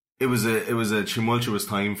 it was a tumultuous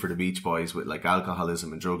time for the Beach Boys, with like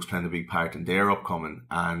alcoholism and drugs playing a big part in their upcoming.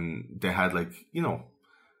 And they had, like, you know,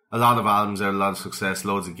 a lot of albums out, a lot of success,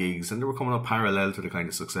 loads of gigs, and they were coming up parallel to the kind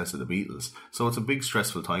of success of the Beatles. So it's a big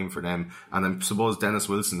stressful time for them. And I suppose Dennis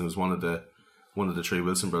Wilson, who was one of the three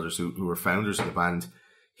Wilson brothers who were founders of the band,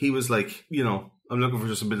 he was like, you know, I'm looking for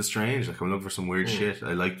just a bit of strange. Like, I'm looking for some weird shit.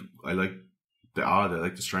 I like the odd, I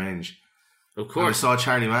like the strange. Of course. And I saw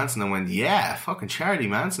Charlie Manson and went, yeah, fucking Charlie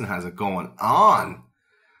Manson has it going on.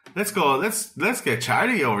 Let's go, let's get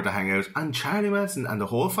Charlie over to hang out. And Charlie Manson and the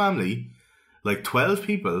whole family, like 12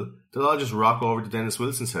 people, they'll all just rock over to Dennis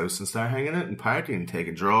Wilson's house and start hanging out and partying and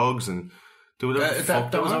taking drugs and do whatever.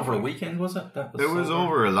 That was over a weekend, was it? It was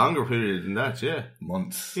over a longer period than that, yeah.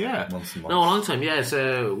 Months. Yeah. Months and months. No, a long time, yeah. It's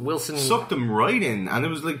Wilson sucked them right in, and it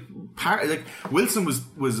was like Wilson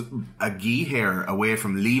was a gee hair away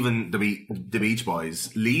from leaving the Beach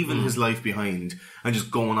Boys, leaving his life behind, and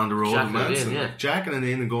just going on the road. Jacking it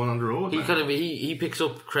in and going on the road. He picks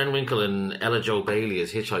up Krenwinkel and Ella Jo Bailey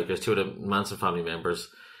as hitchhikers, two of the Manson family members,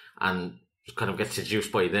 and kind of gets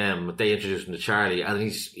seduced by them. They introduce him to Charlie, and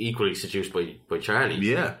he's equally seduced by Charlie.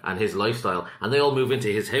 Yeah, and his lifestyle, and they all move into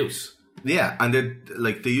his house. Yeah, and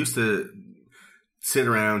they used to sit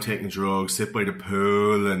around taking drugs, sit by the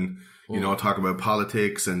pool, and you know, talk about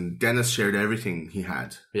politics. And Dennis shared everything he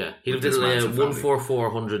had. Yeah, he lived at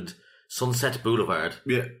 14400 Sunset Boulevard.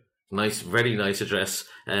 Yeah. Nice, very nice address.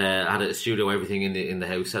 Had a studio, everything in the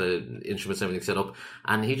house, had instruments, everything set up,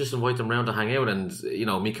 and he just invited them around to hang out. And you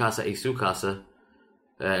know, mi casa e su casa,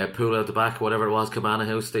 pool out the back, whatever it was, cabana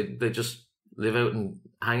house. They just live out and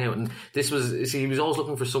hang out. And he was always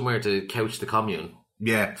looking for somewhere to couch the commune.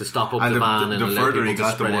 Yeah, to stop up the van, and the further he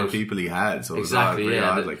got, the more people he had. So exactly,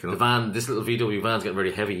 the van, this little VW van's getting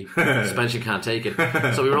very heavy. Suspension can't take it.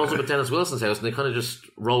 So we were also at Dennis Wilson's house, and they kind of just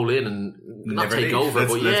roll in and not take over.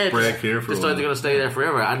 Let's break here for decide they're going to stay there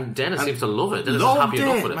forever. And Dennis seems to love it. Dennis is happy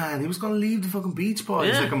enough with it. Man, he was going to leave the fucking Beach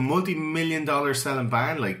Boys, like a multi-million-dollar selling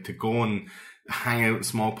band, like to go and hang out in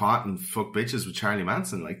small pot and fuck bitches with Charlie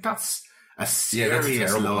Manson. Like, that's a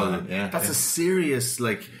serious love. That's a serious,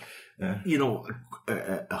 like, you know,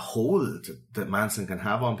 a hold that Manson can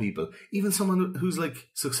have on people. Even someone who's like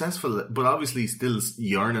successful, but obviously still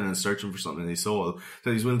yearning and searching for something in his soul,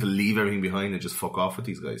 that he's willing to leave everything behind and just fuck off with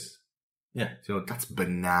these guys. Yeah. You know, that's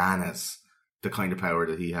bananas, the kind of power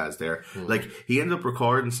that he has there. Like, he ended up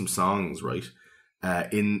recording some songs, right,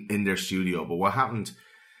 in their studio. But what happened,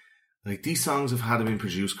 like, these songs have had to been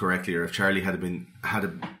produced correctly, or if Charlie had been,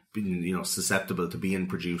 you know, susceptible to being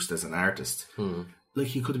produced as an artist, like,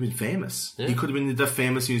 he could have been famous. Yeah. He could have been the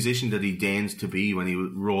famous musician that he deigned to be when he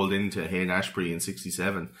rolled into Haight-Ashbury in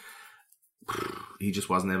 1967. He just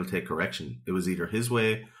wasn't able to take correction. It was either his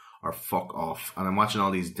way or fuck off. And I'm watching all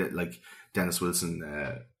these like Dennis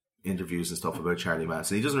Wilson interviews and stuff about Charlie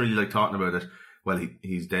Manson. He doesn't really like talking about it. Well,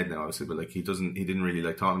 he's dead now, obviously, but like he didn't really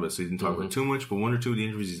like talking about it, so he didn't talk about it too much. But one or two of the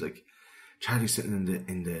interviews, he's like, Charlie's sitting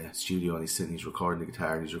in the studio and he's recording the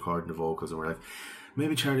guitar and he's recording the vocals, and we're like,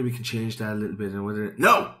 maybe Charlie, we can change that a little bit. And whether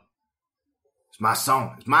no, it's my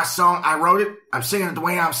song. It's my song. I wrote it. I'm singing it the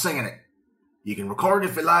way I'm singing it. You can record it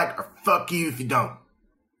if you like, or fuck you if you don't.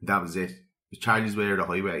 That was it. It was Charlie's way or the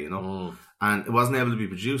highway, you know. And it wasn't able to be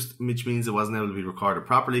produced, which means it wasn't able to be recorded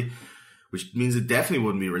properly, which means it definitely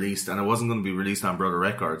wouldn't be released, and it wasn't going to be released on Brother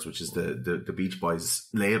Records, which is the Beach Boys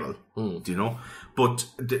label. Do you know? But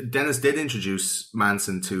Dennis did introduce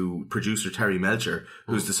Manson to producer Terry Melcher,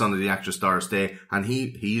 who's the son of the actress Doris Day, and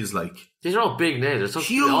he is like these are all big names.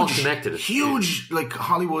 They're all connected. Huge, like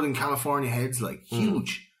Hollywood and California heads, like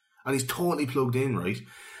huge, and he's totally plugged in, right?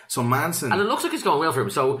 So Manson, and it looks like it's going well for him.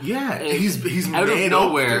 So yeah, he's out of made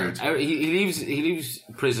nowhere. up, He leaves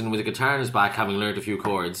prison with a guitar in his back, having learned a few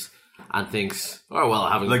chords, and thinks, oh well,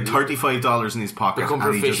 having like $35 in his pocket, become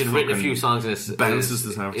proficient, written a few songs in his bounces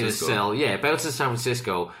to San Francisco. In his cell, yeah, bounces to San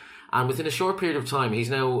Francisco. And within a short period of time, he's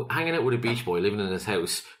now hanging out with a Beach Boy, living in his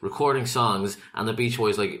house, recording songs. And the Beach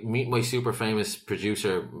Boy's like, meet my super famous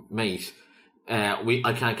producer mate.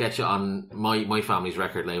 I can't get you on my family's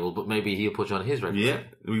record label, but maybe he'll put you on his record. Yeah,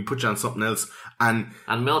 we put you on something else. And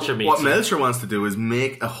Melcher meets what Melcher wants to do is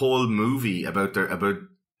make a whole movie about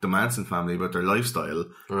the Manson family, about their lifestyle,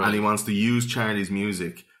 and he wants to use Charlie's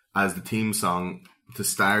music as the theme song to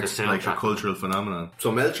start like a cultural phenomenon. So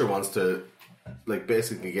Melcher wants to like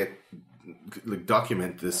basically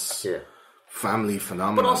document this family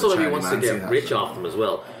phenomenon, but also that he wants Manson to get rich off them as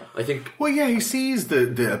well. I think. Well, yeah, he sees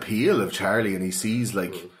the appeal of Charlie, and he sees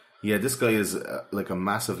like, this guy is like a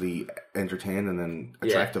massively entertaining and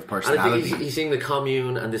attractive personality. And I think he's seeing the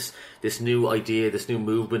commune and this new idea, this new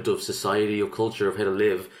movement of society, of culture, of how to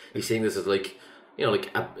live. He's seeing this as like, you know,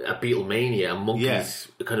 like a Beatlemania, a Monkees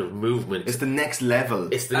kind of movement. It's the next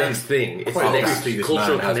level. It's the next thing. It's the next this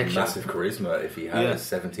cultural man has connection. massive charisma if he has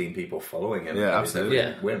 17 people following him. Yeah,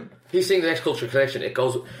 absolutely. Win. He's seeing the next cultural connection. It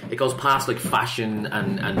goes past like fashion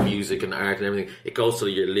and music and art and everything. It goes to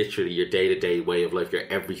your day-to-day way of life, your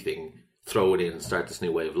everything. Throw it in and start this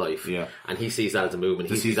new way of life. Yeah. And he sees that as a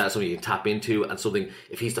movement. He sees that as something you can tap into, and something,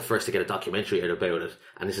 if he's the first to get a documentary out about it,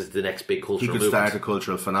 and this is the next big cultural movement. He could start a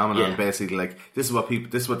cultural phenomenon, basically like, this is what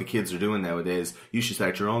the kids are doing nowadays. You should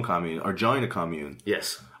start your own commune, or join a commune.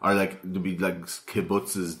 Yes. Or like, there'd be like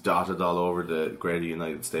kibbutzes dotted all over the greater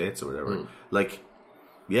United States or whatever. Like,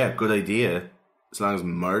 yeah, good idea, as long as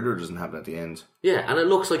murder doesn't happen at the end. Yeah, and it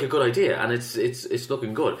looks like a good idea, and it's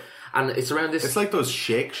looking good. And it's around this... It's like those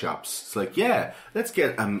shake shops. It's like, let's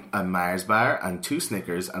get a Mars bar and 2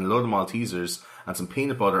 Snickers and a load of Maltesers and some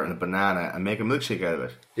peanut butter and a banana and make a milkshake out of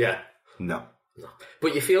it. Yeah. No.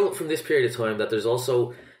 But you feel from this period of time that there's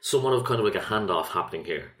also somewhat of kind of like a handoff happening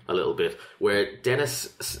here, a little bit, where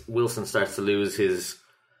Dennis Wilson starts to lose his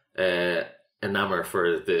enamor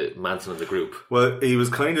for the Manson of the group. Well, he was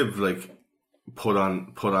kind of like put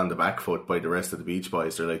on the back foot by the rest of the Beach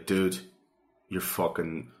Boys. They're like, dude, you're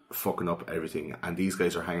fucking up everything, and these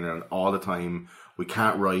guys are hanging around all the time. We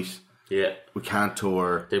can't write. Yeah. We can't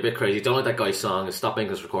tour. They're a bit crazy. Don't like that guy's song. Stop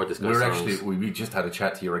making us record this guy's songs. We just had a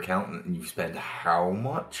chat to your accountant, and you spent how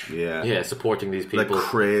much? Yeah, supporting these people. Like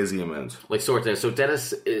crazy amount. Like sort of. So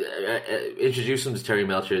Dennis introduced him to Terry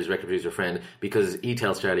Melcher, his record producer friend, because he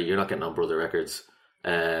tells Charlie, "You're not getting on Brother Records.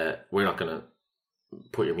 We're not gonna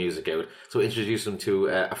put your music out." So introduce him to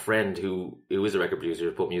a friend who is a record producer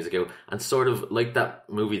to put music out, and sort of like that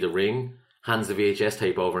movie The Ring, hands the VHS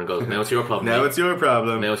tape over and goes, "Now it's your problem. Now it's your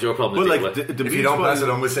problem. Now it's your problem." But like the if you don't pass it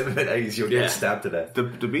on with 7 days, you'll get stabbed to death. The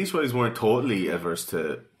Beach Boys weren't totally averse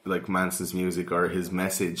to like Manson's music or his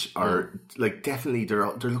message, or like definitely they're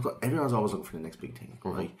looking. Everyone's always looking for the next big thing,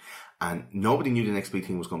 right? And nobody knew the next big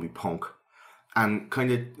thing was going to be punk. And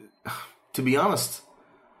kind of, to be honest,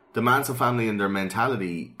 the Manson family and their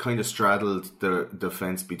mentality kind of straddled the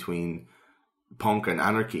fence between punk and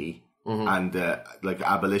anarchy and like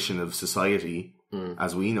abolition of society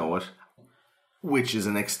as we know it, which is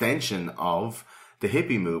an extension of the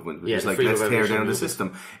hippie movement, which is like, let's tear down the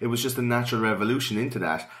system. It was just a natural revolution into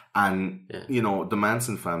that, and you know, the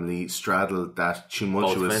Manson family straddled that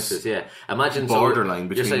tumultuous imagine borderline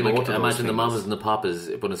between you're saying, both like, of imagine those the things. Mamas and the Papas,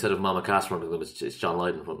 but instead of Mama Cass in front of them, it's John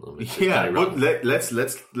Lydon in front of them. But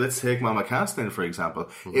let's take Mama Cass then, for example.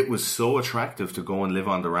 It was so attractive to go and live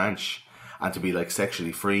on the ranch and to be like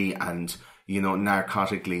sexually free and, you know,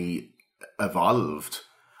 narcotically evolved,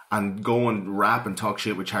 and go and rap and talk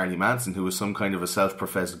shit with Charlie Manson, who was some kind of a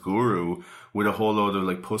self-professed guru with a whole load of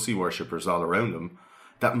like pussy worshippers all around him,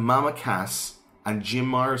 that Mama Cass and Jim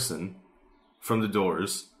Morrison from The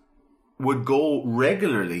Doors would go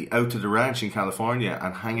regularly out to the ranch in California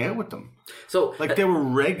and hang out with them. So like they were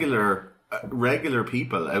regular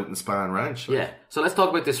people out in Spahn Ranch. Yeah. So let's talk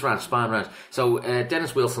about this ranch, Spahn Ranch. So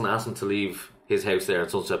Dennis Wilson asked him to leave his house there on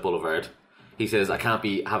Sunset Boulevard. He says, "I can't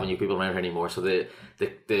be having you people around here anymore." So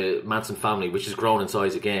the Manson family, which has grown in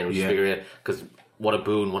size again, which is figuring out, because what a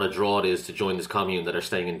boon, what a draw it is to join this commune that are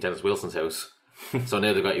staying in Dennis Wilson's house. So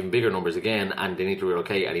now they've got even bigger numbers again, and they need to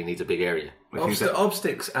relocate, and he needs a big area.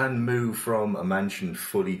 Obsticks and move from a mansion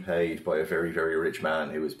fully paid by a very, very rich man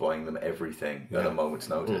who was buying them everything at a moment's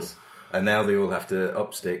notice. And now they all have to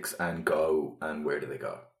up sticks and go, and where do they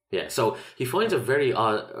go? Yeah, so he finds a very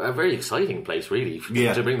exciting place, really,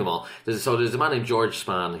 to bring them all. There's a man named George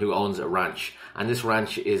Spahn who owns a ranch, and this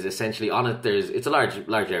ranch is essentially on it. It's a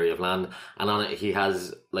large area of land, and on it he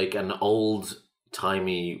has like an old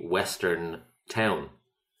timey Western town.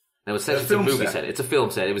 Now essentially it's a movie set. It's a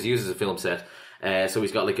film set. It was used as a film set. So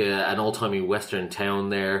he's got like an old timey Western town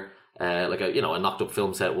there. Like a knocked up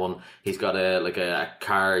film set one. He's got a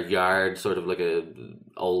car yard, sort of like a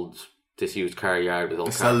old disused car yard with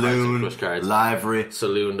old saloon, cars, livery,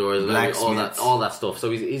 saloon doors, all that stuff.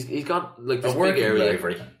 So he's got like this big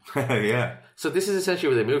area. Yeah. So this is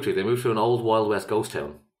essentially where they moved to. They moved to an old Wild West ghost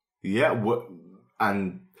town. Yeah,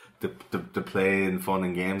 and the play and fun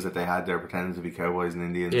and games that they had there, pretending to be cowboys and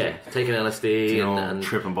Indians. Yeah, taking LSD and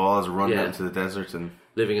tripping balls, running out into the desert and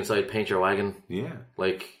living inside Paint Your Wagon. Yeah,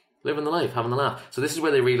 like living the life, having the laugh. So this is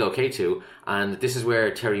where they relocate to, and this is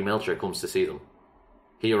where Terry Melcher comes to see them.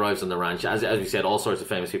 He arrives on the ranch. As we said, all sorts of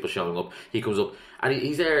famous people showing up. He comes up, and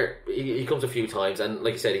he's there. He comes a few times, and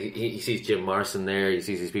like I said, he sees Jim Morrison there. He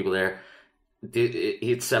sees these people there.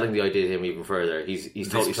 He's selling the idea to him even further. He's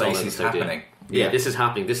totally selling this idea. Yeah, this is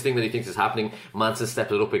happening. This thing that he thinks is happening. Manson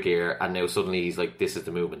stepped it up a gear, and now suddenly he's like, "This is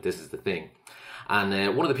the movement. This is the thing."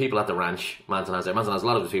 And one of the people at the ranch, Manson has a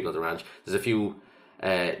lot of the people at the ranch. There's a few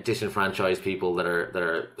disenfranchised people that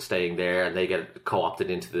are staying there, and they get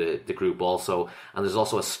co-opted into the group also. And there's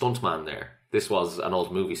also a stuntman there. This was an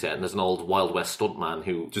old movie set, and there's an old Wild West stuntman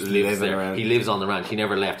who just lives there. Around. He lives on the ranch. He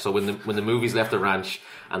never left. So when the movies left the ranch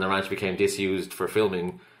and the ranch became disused for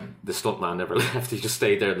filming, the stuntman never left. He just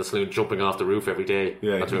stayed there in the saloon, jumping off the roof every day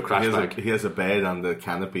onto a crash bank. He has a bed on the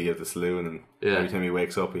canopy of the saloon, and every time he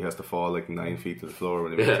wakes up, he has to fall like 9 feet to the floor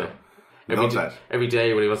when he wakes up. Every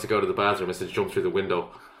day when he wants to go to the bathroom, he has to jump through the window.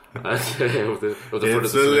 It's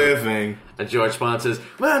a living. And George Spahn says,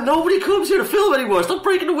 "Man, nobody comes here to film anymore. Stop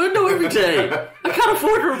breaking the window every day. I can't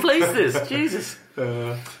afford to replace this. Jesus."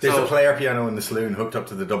 There's a player piano in the saloon hooked up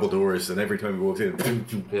to the double doors, and every time he walks in, and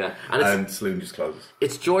the saloon just closes.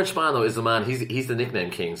 It's George Spahn though is the man. He's the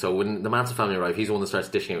nickname king. So when the Manson family arrive, he's the one that starts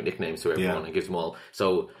dishing out nicknames to everyone and gives them all.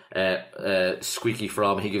 So Squeaky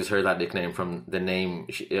From, he gives her that nickname from the name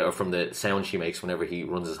or from the sound she makes whenever he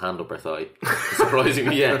runs his hand up her thigh.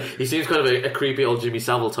 Surprisingly, he seems kind of a creepy old Jimmy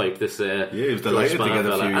Savile type. This he was delighted to get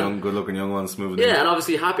a few good-looking young ones moving. Yeah, and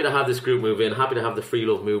obviously happy to have this group move in, happy to have the free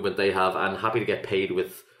love movement they have, and happy to get paid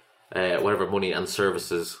with whatever money and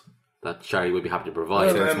services that Charlie would be happy to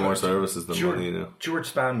provide. It's more services than money, you know.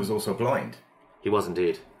 George Spahn was also blind. He was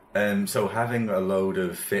indeed. So having a load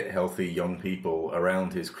of fit, healthy young people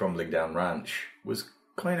around his crumbling down ranch was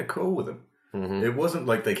kind of cool with him. Mm-hmm. It wasn't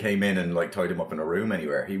like they came in and like tied him up in a room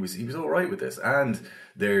anywhere. He was all right with this. And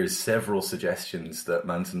there's several suggestions that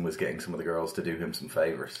Manson was getting some of the girls to do him some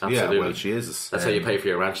favours. Absolutely. Yeah, well, Jesus. That's how you pay for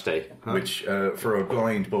your ranch day. Which, for a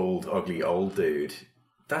blind, bald, ugly old dude,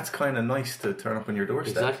 that's kind of nice to turn up on your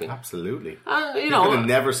doorstep. Exactly. Absolutely. And, you could have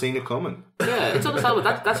never seen it coming. Yeah, it's understandable.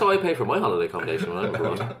 That's how I pay for my holiday accommodation when I'm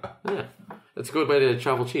abroad. Yeah. It's a good way to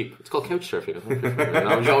travel cheap. It's called couch surfing. No,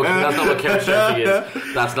 I'm joking. That's not what couch surfing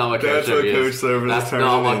is. That's not what couch surfing is. That's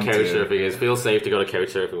not what couch surfing is. Feel safe to go to couch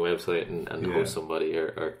surfing website and host somebody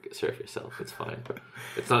or surf yourself. It's fine.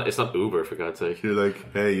 It's not Uber, for God's sake. You're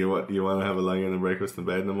like, hey, you want to have a lie in and breakfast in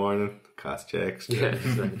bed in the morning? Cost checks. Yeah,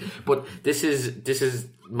 exactly. But this is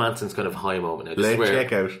Manson's kind of high moment now. Late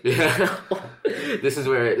checkout. Yeah. This is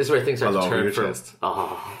where things start to turn from.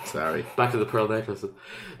 Sorry. Back to the pearl necklace.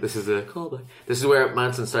 This is a callback. This is where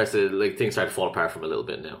Manson starts to things start to fall apart from a little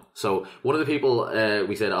bit now. So one of the people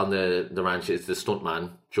we said on the ranch is the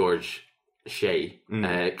stuntman George Shea,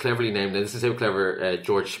 cleverly named. And this is how clever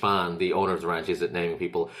George Spahn, the owner of the ranch, is at naming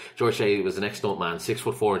people. George Shea was an ex-stuntman,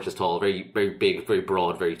 6'4" tall, very very big, very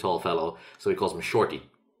broad, very tall fellow. So he calls him Shorty.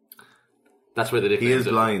 That's where the nickname. He is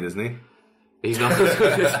blind, isn't he? He's not.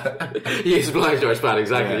 He is blind, George Spahn.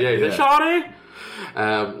 Exactly. Yeah. He's Shorty.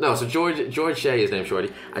 No, so George Shea is named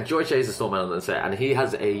Shorty, and George Shea is the stuntman on the set, and he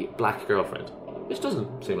has a black girlfriend, which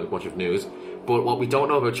doesn't seem like much of news. But what we don't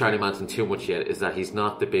know about Charlie Manson too much yet is that he's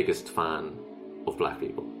not the biggest fan of black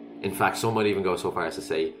people. In fact, some might even go so far as to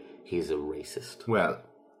say he's a racist.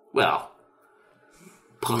 Well,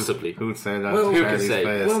 possibly. Who'd say that? Well, who can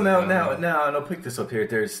say? Well, now, and I'll pick this up here.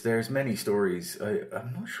 There's many stories.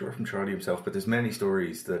 I'm not sure from Charlie himself, but there's many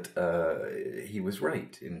stories that he was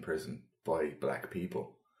raped in prison by black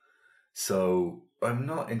people. So I'm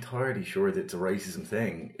not entirely sure that it's a racism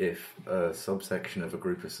thing if a subsection of a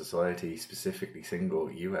group of society specifically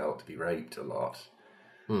single you out to be raped a lot.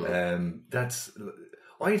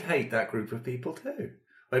 I'd hate that group of people too.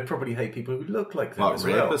 I'd probably hate people who look like them as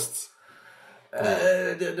well. Rapists?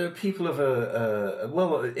 The people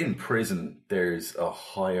of in prison there's a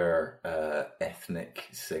higher ethnic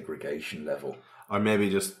segregation level. Or maybe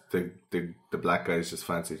just the black guys just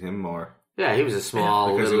fancied him more. Yeah, he was a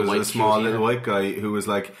small Because he little was white a small cutie. little white guy who was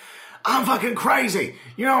like, I'm fucking crazy.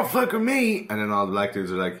 You don't fuck with me. And then all the black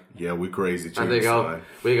dudes are like, yeah, we're crazy too. And they so,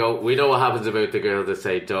 we know what happens about the girls that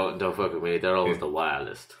say don't fuck with me. They're always the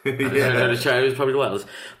wildest. Yeah. The child is probably the wildest.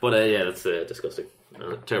 But yeah, that's disgusting.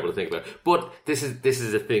 Terrible to think about. But this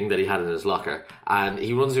is a thing that he had in his locker, and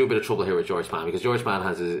he runs into a bit of trouble here with George Mann, because George Mann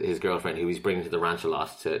has his girlfriend who he's bringing to the ranch a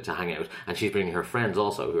lot to hang out, and she's bringing her friends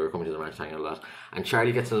also who are coming to the ranch to hang out a lot. And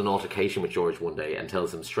Charlie gets in an altercation with George one day and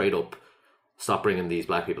tells him straight up, stop bringing these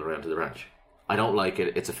black people around to the ranch. I don't like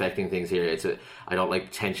it. It's affecting things here. I don't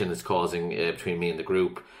like tension it's causing between me and the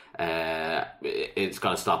group. It's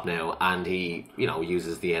got to stop now. And he,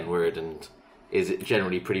 uses the N-word and is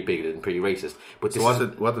generally pretty bigoted and pretty racist. But So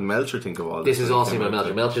what did Melcher think of all this? this is all seen by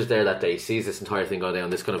Melcher. Melcher's there that day, sees this entire thing go down,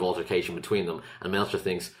 this kind of altercation between them, and Melcher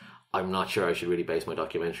thinks, I'm not sure I should really base my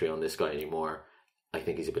documentary on this guy anymore. I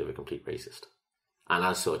think he's a bit of a complete racist. And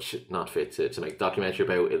as such, not fit to make a documentary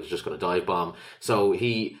about. It was just going to dive bomb. So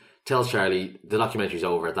he tells Charlie, the documentary's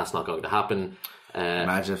over, that's not going to happen.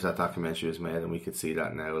 Imagine if that documentary was made and we could see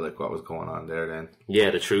that now, like what was going on there then.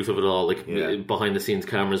 Yeah, the truth of it all, Yeah. behind the scenes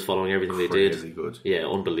cameras following everything they Crazy did. good. Yeah,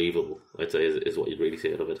 unbelievable, I'd say, is what you'd really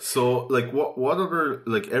see out of it. So, like, what other,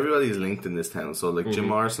 like, everybody's linked in this town. So, like, Jim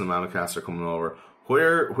Morrison and Mamacast are coming over.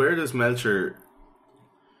 Where does Melcher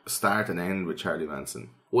start and end with Charlie Manson?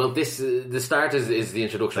 Well, the start is the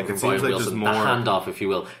introduction Like, from it Brian seems like Wilson, there's the more- handoff, if you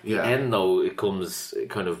will. The Yeah. end, though, it comes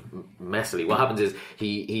kind of messily. What happens is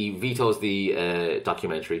he vetoes the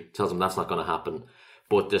documentary, tells him that's not going to happen,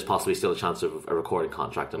 but there's possibly still a chance of a recording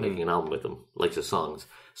contract and making an album with him, like the songs.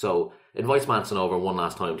 So invites Manson over one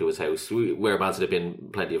last time to his house, where Manson had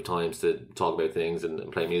been plenty of times to talk about things and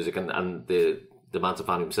play music, and the Manson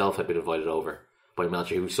family himself had been invited over by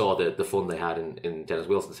Melcher, who saw the fun they had in Dennis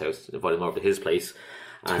Wilson's house, invited him over to his place.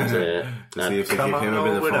 And To see if they Come give him on a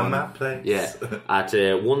bit over of to fun. my place. yeah, at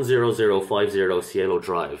 10050 Cielo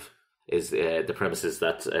Drive is the premises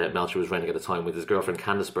that Melcher was renting at the time with his girlfriend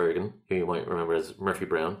Candice Bergen, who you might remember as Murphy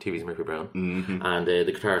Brown, TV's Murphy Brown, and the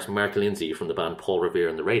guitarist Mark Lindsay from the band Paul Revere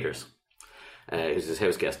and the Raiders, who's his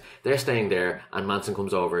house guest. They're staying there, and Manson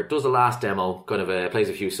comes over, does the last demo, kind of plays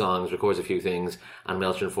a few songs, records a few things, and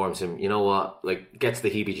Melcher informs him, you know what, like, gets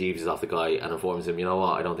the heebie-jeebies off the guy and informs him, you know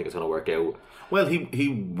what, I don't think it's going to work out. Well, he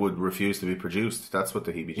would refuse to be produced. That's what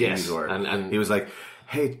the heebie-jeebies Yes, were. and he was like,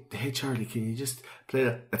 hey Charlie, can you just play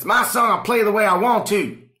that? It's my song, I'll play the way I want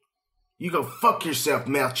to. You go fuck yourself,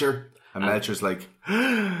 Melcher. And Melcher's like,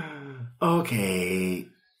 okay.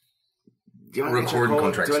 Do you want to Recording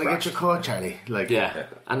contract get your scratched. call, Charlie? Like, Yeah,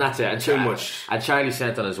 and that's it. And Too much. And Charlie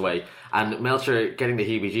sent on his way. And Melcher, getting the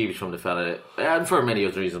heebie-jeebies from the fella, and for many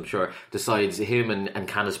other reasons, I'm sure, decides him and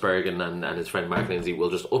Candice Bergen and his friend Mark Lindsay will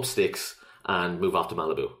just up sticks and move off to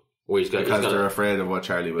Malibu. Where because they're afraid of what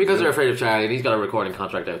Charlie would because do. they're afraid of Charlie, and he's got a recording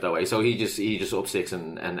contract out that way. So he just up sticks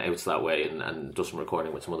and outs that way and does some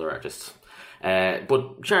recording with some other artists.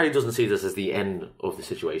 But Charlie doesn't see this as the end of the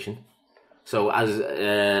situation. So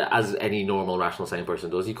as any normal, rational, sane person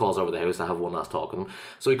does, he calls over the house to have one last talk with him.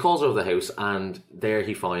 So he calls over the house, and there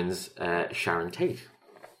he finds Sharon Tate.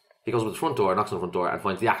 He goes to the front door, knocks on the front door, and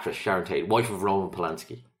finds the actress Sharon Tate, wife of Roman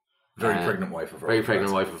Polanski. Very pregnant wife of Very Roman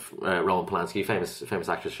pregnant Polanski. wife of Roman Polanski, famous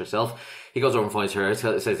actress herself. He goes over and finds her,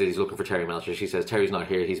 says that he's looking for Terry Melcher. She says, Terry's not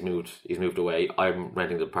here, he's moved away. I'm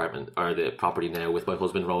renting the apartment, or the property now, with my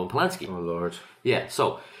husband Roman Polanski. Oh, Lord. Yeah,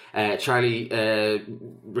 so Charlie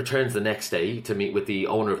returns the next day to meet with the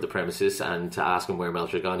owner of the premises and to ask him where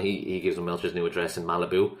Melcher's gone. He gives him Melcher's new address in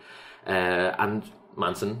Malibu, and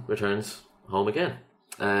Manson returns home again.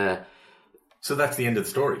 So that's the end of the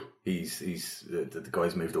story. He's the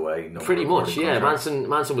guy's moved away. No Pretty more much, recording yeah. contracts.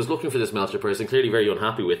 Manson was looking for this Melcher person, clearly very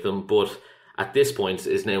unhappy with them, but at this point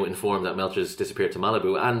is now informed that Melcher's disappeared to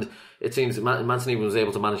Malibu, and it seems Manson even was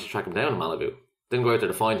able to manage to track him down in Malibu. Didn't go out there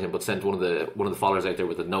to find him, but sent one of the followers out there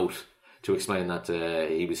with a note to explain that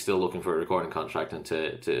he was still looking for a recording contract and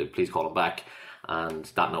to please call him back. And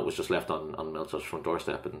that note was just left on Melcher's front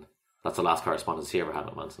doorstep, and that's the last correspondence he ever had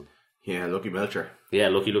with Manson. Yeah, lucky Melcher. Yeah,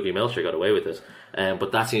 lucky Melcher got away with it.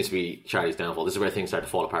 But that seems to be Charlie's downfall. This is where things start to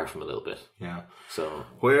fall apart from a little bit. Yeah. So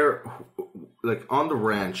Where, like, on the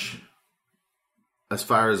ranch, as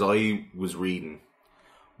far as I was reading,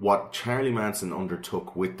 what Charlie Manson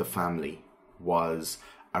undertook with the family was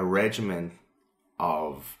a regimen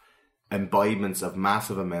of imbibements of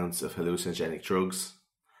massive amounts of hallucinogenic drugs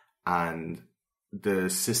and the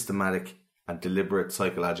systematic and deliberate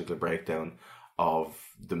psychological breakdown of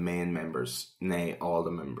the main members, nay, all the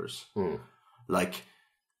members. Like,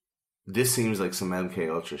 this seems like some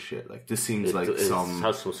MK Ultra shit. Like, this seems like some,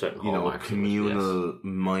 has some certain you know, hallmarks in it, communal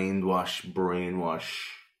mind wash, brainwash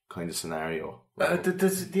kind of scenario.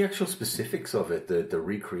 The actual specifics of it, the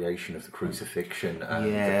recreation of the crucifixion and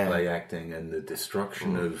the play acting and the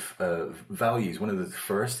destruction of values. One of the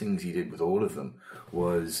first things he did with all of them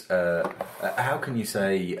was, how can you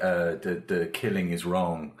say the killing is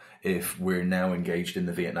wrong if we're now engaged in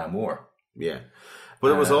the Vietnam War? Yeah.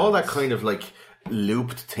 But it was all that kind of like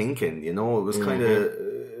looped thinking, you know? It was kind of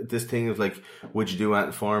this thing of like, would you do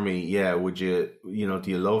anything for me? Yeah. Would you, you know, do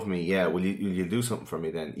you love me? Yeah. Will you do something for me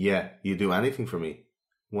then? Yeah. You do anything for me?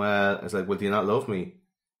 Well, it's like, well, do you not love me?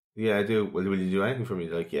 Yeah, I do. Well, will you do anything for me?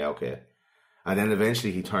 Like, yeah, okay. And then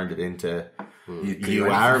eventually he turned it into, you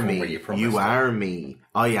are me, you are me,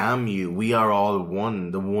 I am you, we are all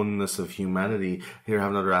one, the oneness of humanity. Here,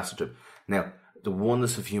 have another acid trip. Now, the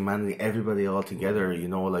oneness of humanity, everybody all together, you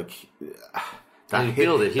know, like... That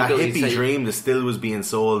hippie dream that still was being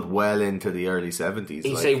sold well into the early 70s.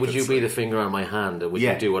 He'd say, would you be the finger on my hand? And would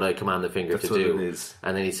you do what I command the finger to do? It is.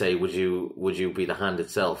 And then he'd say, would you be the hand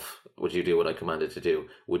itself? Would you do what I command it to do?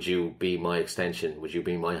 Would you be my extension? Would you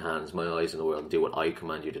be my hands, my eyes in the world and do what I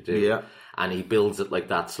command you to do? Yeah. And he builds it like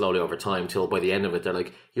that slowly over time till by the end of it, they're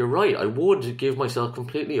like, you're right, I would give myself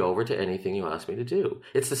completely over to anything you ask me to do.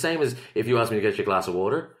 It's the same as if you ask me to get you a glass of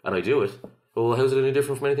water and I do it. Well, how's it any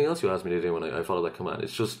different from anything else you asked me to do when I follow that command?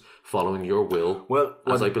 It's just following your will,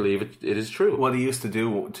 as I believe it is true. What he used to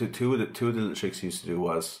do, two of the little tricks he used to do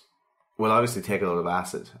was, well, obviously take a lot of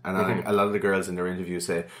acid. And a lot of the girls in their interviews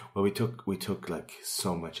say, well, we took like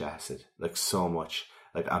so much acid, like so much,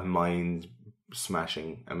 like a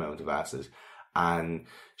mind-smashing amount of acid. And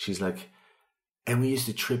she's like, and we used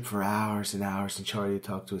to trip for hours and hours and Charlie would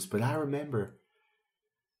talk to us. But I remember...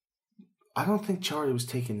 I don't think Charlie was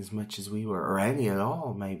taking as much as we were, or any at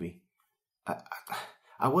all, maybe.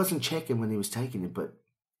 I wasn't checking when he was taking it, but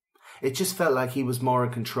it just felt like he was more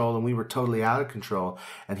in control and we were totally out of control.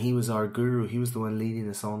 And he was our guru. He was the one leading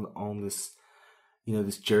us on this, you know,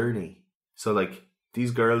 this journey. So, like,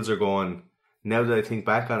 these girls are going, now that I think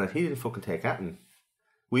back on it, he didn't fucking take anything.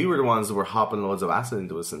 We were the ones that were hopping loads of acid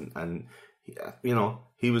into us and you know,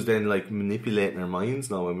 he was then, like, manipulating our minds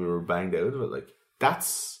now when we were banged out of it. Like,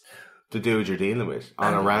 that's... the dude you're dealing with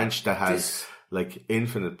on a ranch that has like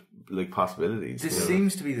infinite like possibilities. This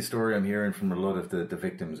seems to be the story I'm hearing from a lot of the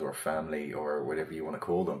victims or family or whatever you want to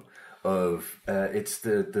call them. Of it's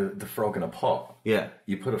the frog in a pot. Yeah,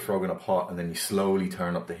 you put a frog in a pot and then you slowly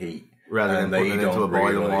turn up the heat. Rather than putting it into a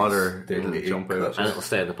boiling water, it'll jump out. And it'll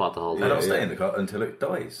stay in the pot the whole time. And it'll stay in the pot until it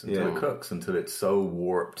dies, until it cooks, until it's so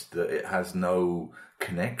warped that it has no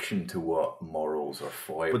connection to what morals or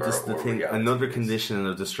fibre. But this is the thing. Another condition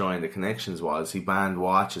of destroying the connections was he banned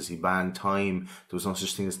watches, he banned time. There was no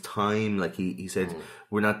such thing as time. Like he said,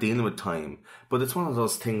 we're not dealing with time. But it's one of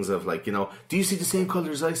those things of like, you know, do you see the same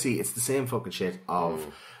colours I see? It's the same fucking shit of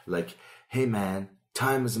like, hey man,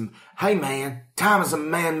 time is a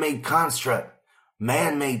man-made construct.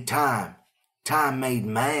 Man-made time. Time made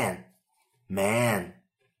man. Man.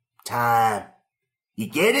 Time. You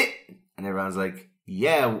get it? And everyone's like,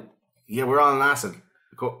 yeah, we're all on acid.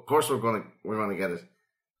 Of course we're gonna get it.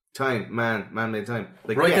 Time, man-made time.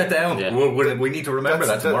 Like, write that down. Yeah. We need to remember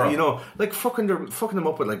that tomorrow. You know, like fucking them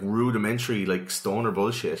up with like rudimentary like stoner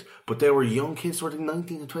bullshit. But they were young kids, who were like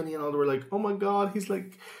 19 and 20 and all. They were like, oh my god, he's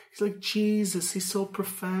like Jesus. He's so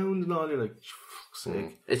profound and all. You're like,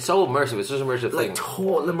 sick. It's so immersive. It's such an immersive thing. Like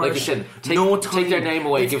total immersive. Like you said, take their name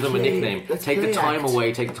away, give them a nickname. Take the time away.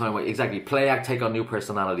 Exactly. Play act. Take on new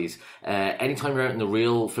personalities. Anytime you're out in the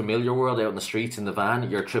real familiar world, out in the streets in the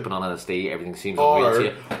van, you're tripping on LSD. Everything seems unreal to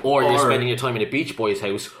you. Or you're spending your time in a Beach Boys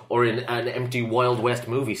house or in an empty Wild West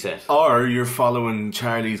movie set. Or you're following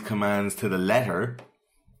Charlie's commands to the letter.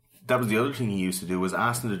 That was the other thing he used to do, was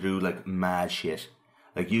ask them to do like mad shit.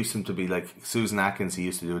 Like used him to be like Susan Atkins. He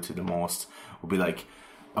used to do it to the most. Would be like,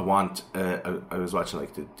 I was watching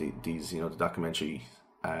like these, you know, the documentary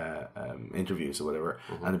interviews or whatever,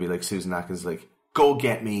 and it'd be like Susan Atkins like, go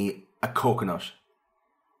get me a coconut.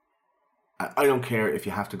 I don't care if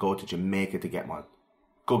you have to go to Jamaica to get one.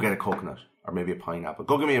 Go get a coconut or maybe a pineapple.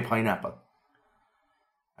 Go get me a pineapple.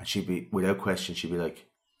 And she'd be, without question, she'd be like,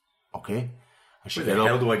 okay. And she'd get up.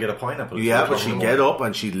 How do I get a pineapple? Yeah, but she'd get up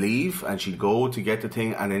and she'd leave and she'd go to get the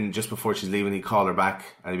thing, and then just before she's leaving, he'd call her back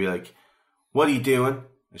and he'd be like, what are you doing?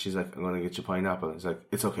 And she's like, I'm going to get you pineapple. He's like,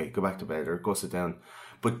 it's okay, go back to bed or go sit down.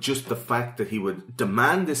 But just the fact that he would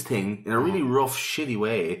demand this thing in a really rough, shitty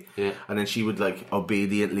way, and then she would like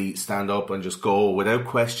obediently stand up and just go without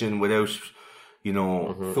question, without, you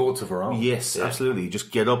know, thoughts of her own. Yes, absolutely.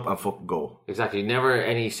 Just get up and fucking go. Exactly. Never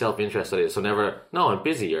any self-interest in it. So never, no, I'm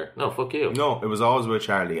busy here. No, fuck you. No, it was always about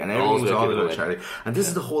Charlie, and everything was always about away. Charlie. And this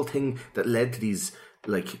is the whole thing that led to these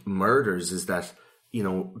like murders, is that, you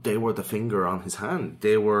know, they were the finger on his hand.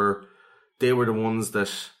 They were the ones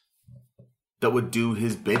that would do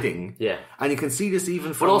his bidding. Yeah. And you can see this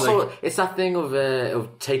even from But also, like, it's that thing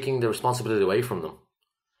of taking the responsibility away from them.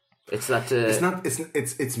 It's that.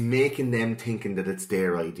 it's making them thinking that it's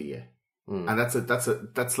their idea. And that's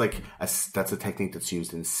a technique that's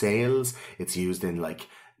used in sales. It's used in like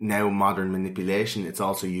now modern manipulation. It's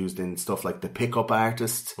also used in stuff like The Pickup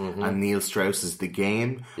Artist and Neil Strauss's The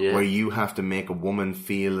Game, where you have to make a woman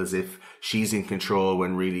feel as if she's in control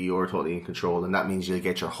when really you're totally in control, and that means you'll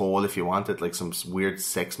get your hole if you want it, like some weird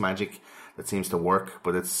sex magic that seems to work,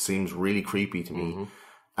 but it seems really creepy to me.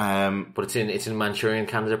 But it's in Manchurian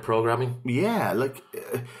candidate programming. Yeah, like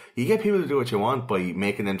you get people to do what you want by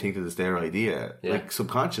making them think that it's their idea, like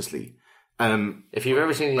subconsciously. If you've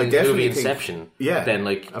ever seen the definitely movie think- Inception, yeah, then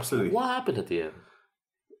like, absolutely. what happened at the end?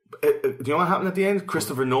 Do you know what happened at the end?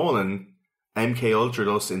 Christopher Nolan MK Ultra'd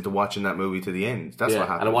us into watching that movie to the end. That's what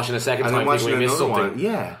happened. And watching a second and time, then thinking we missed another something.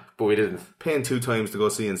 one. Yeah. But we didn't. Paying 2 times to go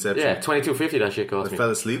see Inception. Yeah, $22.50 that shit cost I me. fell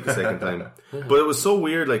asleep the second time. But it was so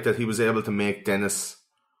weird, like, that he was able to make Dennis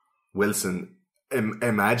Wilson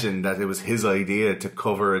imagine that it was his idea to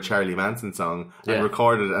cover a Charlie Manson song and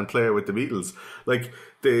record it and play it with the Beatles. Like,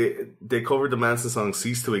 they covered the Manson song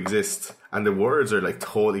Cease to Exist, and the words are like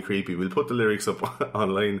totally creepy. We'll put the lyrics up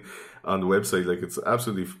online on the website. Like, it's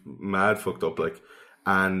absolutely mad fucked up, like.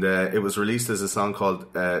 And it was released as a song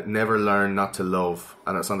called Never Learn Not to Love,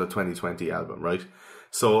 and it's on the 2020 album, right?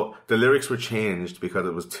 So the lyrics were changed because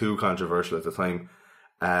it was too controversial at the time.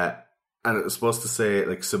 And it was supposed to say,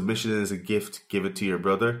 like, submission is a gift, give it to your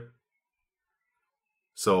brother.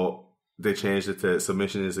 So they changed it to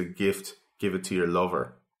submission is a gift, give it to your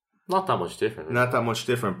lover. Not that much different. Really. Not that much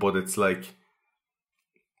different, but it's like,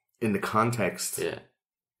 in the context. Yeah.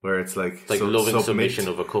 Where it's like... It's like loving submission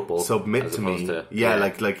of a couple. Submit to me.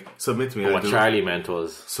 Like, submit to me. But what Charlie meant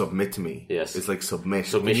was... Submit to me. Yes. It's like submit.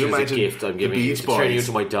 Submission is a gift I'm giving you. Turning you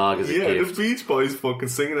to my dog as a gift. Yeah, the Beach Boys fucking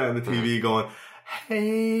singing that on the TV going...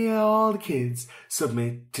 Hey, all the kids,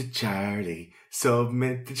 submit to Charlie.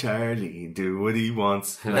 Submit to Charlie. Do what he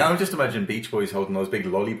wants. Now I'm just imagining Beach Boys holding those big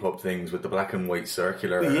lollipop things with the black and white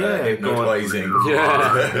circular hypnotising.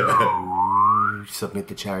 Submit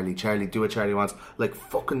to Charlie. Charlie, do what Charlie wants. Like,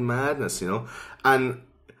 fucking madness, you know? And,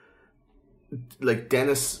 like,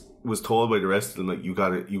 Dennis was told by the rest of them, like, you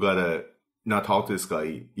gotta not talk to this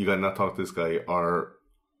guy. You gotta not talk to this guy or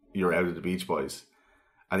you're out of the Beach Boys.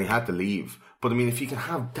 And he had to leave. But I mean, if you can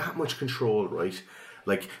have that much control, right?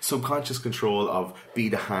 Like, subconscious control of be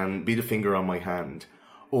the finger on my hand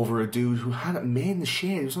over a dude who had it made in the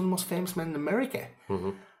shade. He was one of the most famous men in America.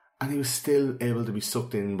 Mm-hmm. And he was still able to be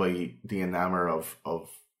sucked in by the enamor of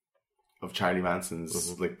Charlie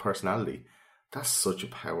Manson's like personality. That's such a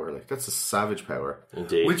power. Like, that's a savage power.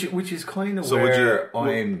 Indeed. Which is kind of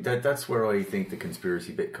that's where I think the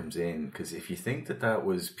conspiracy bit comes in, because if you think that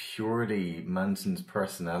was purely Manson's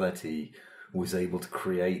personality was able to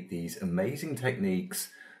create these amazing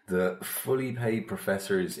techniques that fully paid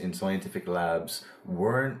professors in scientific labs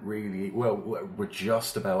were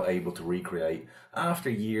just about able to recreate after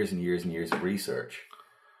years and years and years of research.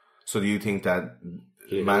 So do you think that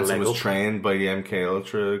Manson was trained by the MK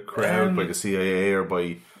Ultra crowd, by the CIA, or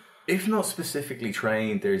by... If not specifically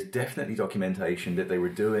trained, there's definitely documentation that they were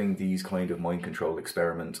doing these kind of mind control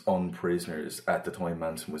experiments on prisoners at the time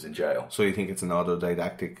Manson was in jail. So you think it's an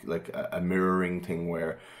autodidactic, like a mirroring thing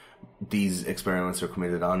where these experiments are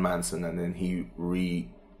committed on Manson and then he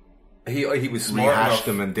was smart enough,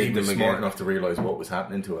 them and did he them was again. Smart enough to realise what was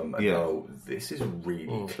happening to him and go, this is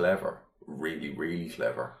really clever. Really, really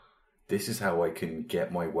clever. This is how I can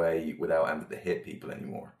get my way without having to hit people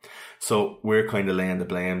anymore. So we're kind of laying the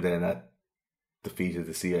blame then at the feet of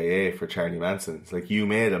the CIA for Charlie Manson. It's like, you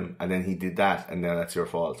made him and then he did that and now that's your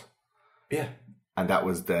fault. Yeah. And that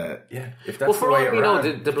was the... Yeah. If that's for all we know,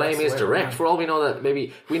 the blame is direct. For all we know that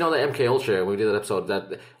we know that MK Ultra, when we did that episode,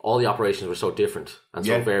 that all the operations were so different and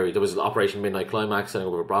so varied. There was Operation Midnight Climax, setting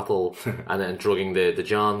up a brothel and then drugging the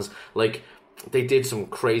Johns. Like... They did some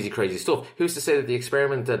crazy stuff. Who's to say that the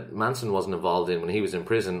experiment that Manson wasn't involved in when he was in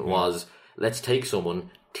prison was, let's take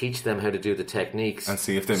someone, teach them how to do the techniques, And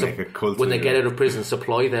see if they make a cult when they of get it. out of prison.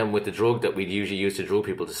 Supply them with the drug that we'd usually use to drug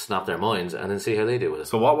people to snap their minds, and then see how they do with it.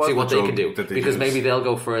 So what was see the what they drug can do, that they because used? maybe they'll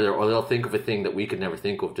go further, or they'll think of a thing that we could never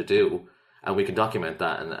think of to do, and we can document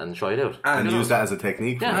that and try it out. And use that as a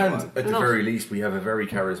technique. Yeah. for And them. at the very least, we have a very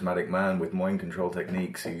charismatic man with mind control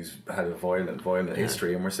techniques who's had a violent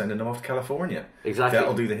history, and we're sending him off to California. Exactly.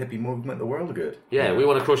 That'll do the hippie movement the world of good. Yeah, we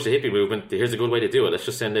want to crush the hippie movement. Here's a good way to do it. Let's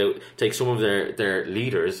just take some of their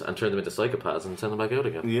leaders and turn them into psychopaths and send them back out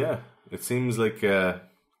again. Yeah, it seems like a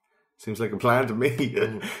plan to me.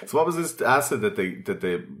 So what was this acid that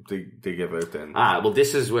they give out then? Well,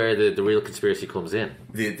 this is where the real conspiracy comes in.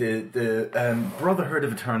 The Brotherhood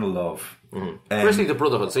of Eternal Love. Firstly, the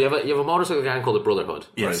Brotherhood. So you have a motorcycle gang called the Brotherhood.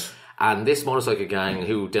 Yes. And this motorcycle gang,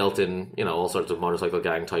 who dealt in all sorts of motorcycle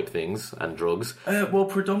gang type things and drugs. Well,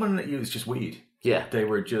 predominantly it was just weed. Yeah. They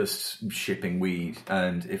were just shipping weed,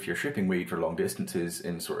 and if you're shipping weed for long distances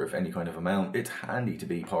in sort of any kind of amount, it's handy to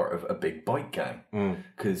be part of a big bike gang,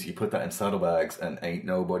 because you put that in saddlebags and ain't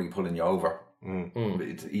nobody pulling you over.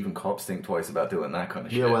 Even cops think twice about doing that kind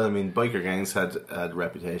of shit. Yeah, well, I mean, biker gangs had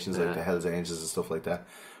reputations like the Hells Angels and stuff like that.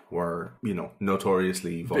 Were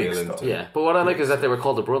notoriously violent. stuff. Yeah, but what I like is that they were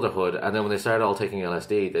called the Brotherhood, and then when they started all taking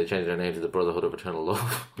LSD, they changed their name to the Brotherhood of Eternal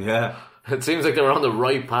Love. Yeah, It seems like they were on the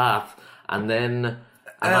right path, and then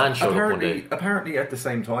a man showed up one day. Apparently, at the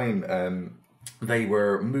same time, they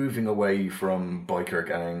were moving away from biker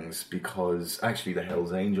gangs because actually the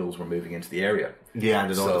Hells Angels were moving into the area. yeah, and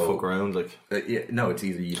they don't have to So- fuck around. Like, No, it's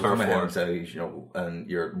either you Turf become a war. Hells Angel and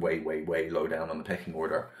you're way, way, way low down on the pecking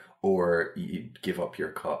order, or you give up your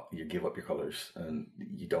colours and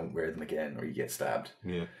you don't wear them again, or you get stabbed.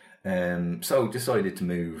 yeah, So decided to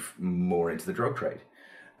move more into the drug trade.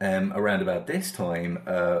 Around about this time,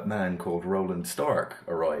 a man called Roland Stark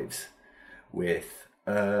arrives with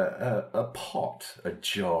a pot, a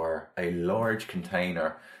jar, a large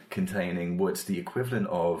container containing what's the equivalent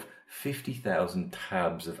of 50,000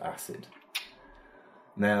 tabs of acid.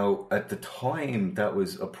 Now, at the time, that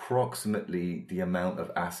was approximately the amount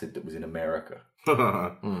of acid that was in America.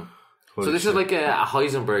 So this is like a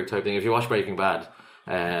Heisenberg type thing. If you watch Breaking Bad,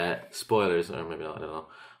 spoilers, or maybe not, I don't know.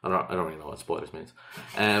 I don't really know what spoilers means.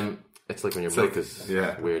 It's like when your milk is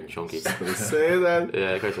weird and chunky. say that.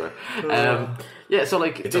 Yeah, quite sure. So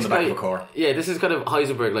like It's this on the back guy, of a car. yeah, this is kind of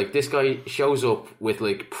Heisenberg. Like this guy shows up with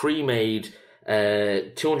like pre-made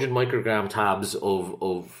 200 microgram tabs of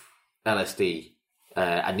LSD.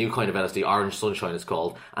 A new kind of LSD, Orange Sunshine is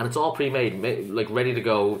called, and it's all pre-made, like ready to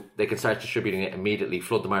go. They can start distributing it immediately,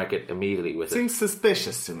 flood the market immediately with it. Seems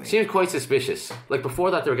suspicious to me. Seems quite suspicious. Like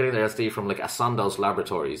before that, they were getting their LSD from like Sandoz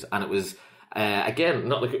Laboratories, and it was again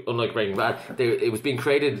not like unlike Breaking Bad. It was being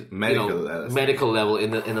created Medical LSD. medical level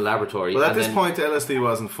in the laboratory. Well, at and this then- point, LSD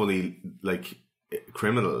wasn't fully like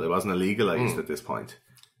criminal. It wasn't illegalized at this point.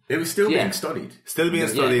 It was still Yeah. being studied. Still being Yeah,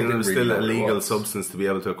 studied, yeah, and it was didn't still really a know what it legal was. substance to be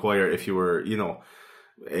able to acquire if you were,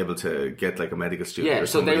 able to get like a medical student. Yeah, or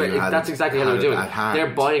so somebody who had that's exactly how had they're it doing at it. hand.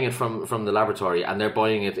 They're buying it from the laboratory, and they're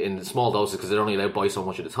buying it in small doses because they're only allowed to buy so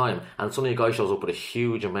much at a time. And suddenly a guy shows up with a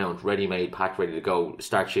huge amount, ready-made, packed, ready to go,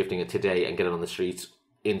 start shifting it today and get it on the streets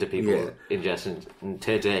into people's ingestion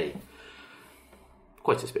today.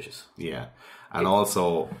 Quite suspicious. Yeah, and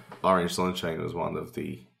also Orange Sunshine was one of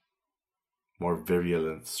the more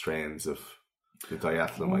virulent strains of the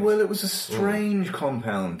diethylamide. Well, it was a strange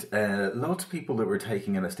compound. Lots of people that were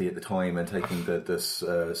taking LSD at the time and taking this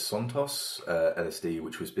Santos LSD,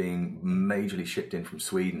 which was being majorly shipped in from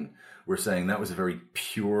Sweden, were saying that was a very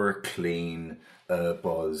pure, clean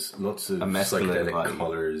buzz. Lots of mescaline psychedelic high.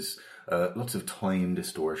 colours. Lots of time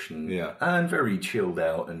distortion, Yeah. and very chilled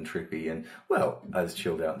out and trippy, and well, as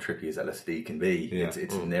chilled out and trippy as LSD can be, Yeah.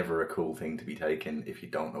 it's never a cool thing to be taken if you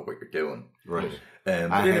don't know what you're doing. Right. But And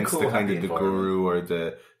in a hence cool, the kind happy of the environment. guru or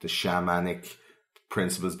the shamanic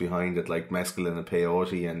principles behind it, like mescaline and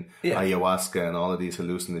peyote and Yeah. ayahuasca and all of these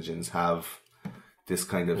hallucinogens have this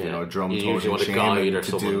kind of drum You toting usually want a shaman guide or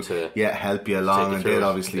to someone do to help you along, you and through they'll it.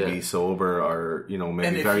 obviously Yeah. be sober or maybe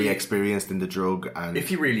And if very you- experienced in the drug. And If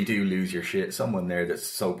you really do lose your shit, someone there that's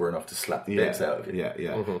sober enough to slap the bits out of you.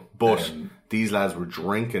 yeah. But these lads were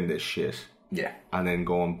drinking this shit Yeah. and then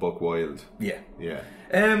going buck wild. Yeah. Yeah.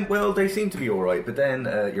 Well, they seem to be alright, but then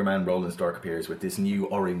your man Roland Stark appears with this new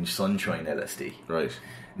Orange Sunshine LSD. Right.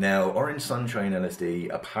 Now, Orange Sunshine LSD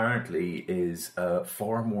apparently is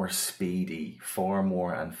far more speedy, far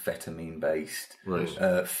more amphetamine-based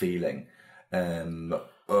feeling.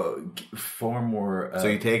 Far more... So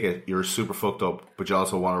you take it, you're super fucked up, but you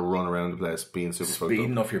also want to run around the place being super fucked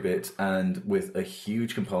speeding up. off your bits, and with a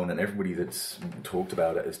huge component. Everybody that's talked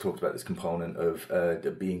about it has talked about this component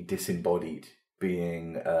of being disembodied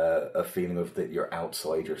being a feeling of that you're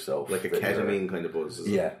outside yourself, like a that ketamine kind of buzz.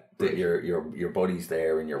 Yeah, that your body's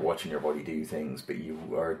there and you're watching your body do things, but you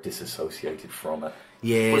are disassociated from it.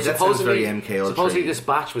 Yeah, Well, that sounds very MK Ultra. Supposedly, this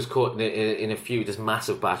batch was cut this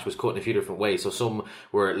massive batch was cut in a few different ways. So some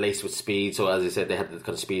were laced with speed. So as I said, they had the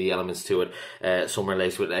kind of speedy elements to it. Some were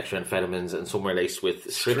laced with extra amphetamines, and some were laced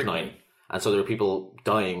with strychnine. And so there were people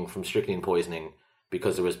dying from strychnine poisoning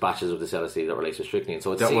because there was batches of this LSD that were laced with strychnine.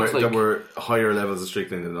 So it seems like there were higher levels of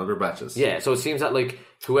strychnine than other batches. Yeah, so it seems that like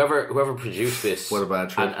whoever produced this What a bad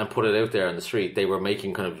trip. and put it out there on the street, they were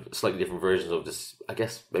making kind of slightly different versions of this. I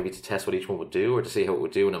guess maybe to test what each one would do, or to see how it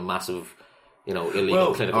would do in a massive,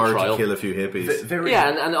 illegal clinical or trial. to kill a few hippies.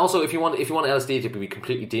 And also if you want LSD to be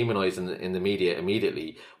completely demonized in the media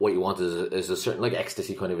immediately, what you want is a certain, like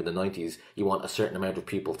ecstasy kind of in the 90s, you want a certain amount of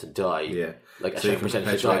people to die. Yeah. Like a So you certain can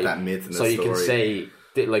percentage to perpetuate die. that myth in so the you can story. say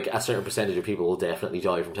that, like, a certain percentage of people will definitely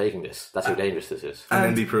die from taking this. That's how dangerous this is. And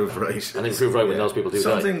then be proved right. And then prove right when those people do die.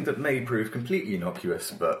 Something that may prove completely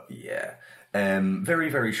innocuous, but yeah. Very,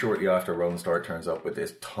 very shortly after, Rolling Star turns up with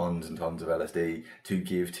this tons and tons of LSD to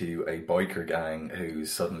give to a biker gang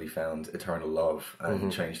who's suddenly found eternal love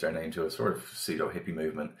and changed their name to a sort of pseudo-hippie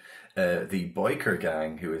movement. The biker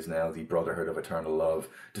gang, who is now the Brotherhood of Eternal Love,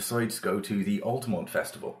 decides to go to the Altamont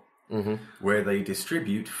Festival, where they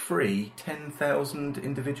distribute free 10,000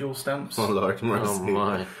 individual stamps Oh, Lord mercy. Oh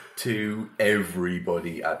my. to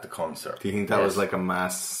everybody at the concert. Do you think that was like a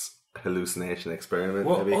mass hallucination experiment?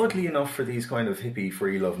 Well, maybe? oddly enough, for these kind of hippie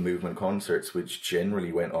free love movement concerts, which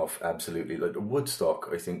generally went off absolutely, like Woodstock,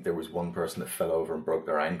 I think there was one person that fell over and broke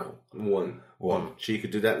their ankle. One. So you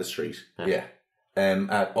could do that in the street. Yeah.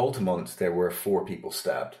 At Altamont, there were 4 people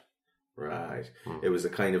stabbed. Right. It was a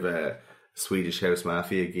kind of a Swedish House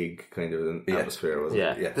Mafia gig kind of an atmosphere, wasn't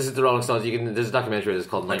it? Yeah, this is the Rolling Stones. There's a documentary that's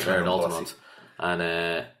called Nightmare at Clown Altamont,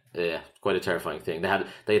 and quite a terrifying thing.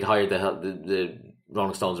 They'd hired the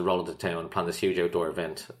Rolling Stones to roll into town and plan this huge outdoor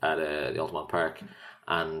event at the Altamont Park,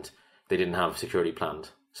 and they didn't have security planned.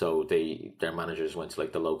 So their managers went to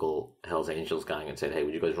like the local Hells Angels gang and said, "Hey,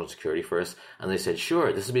 would you guys run security for us?" And they said,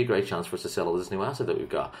 "Sure, this would be a great chance for us to sell all this new acid that we've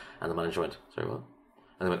got." And the manager went, "Sorry, what?"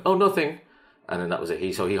 And they went, "Oh, nothing." And then that was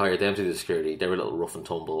it. So he hired them to do the security. They were a little rough and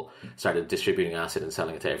tumble, started distributing acid and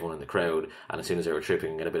selling it to everyone in the crowd. And as soon as they were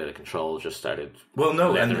tripping and get a bit out of control, just started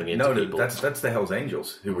leathering into people. That's the Hells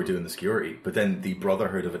Angels who were doing the security. But then the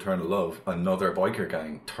Brotherhood of Eternal Love, another biker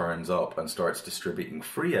gang, turns up and starts distributing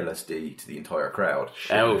free LSD to the entire crowd.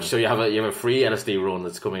 Oh, so you have a free LSD run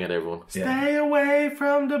that's coming at everyone. Stay away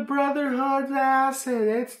from the Brotherhood acid.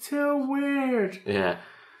 It's too weird. Yeah.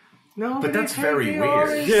 But that's very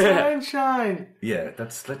weird. Sunshine. Yeah,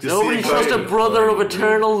 let's just Nobody see trusts a brother of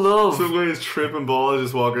eternal love. Some guy is tripping balls,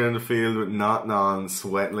 just walking around the field with nothing on,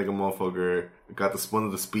 sweating like a motherfucker. Got one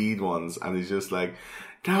of the speed ones, and he's just like,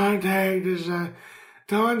 "Don't take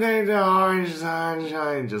the orange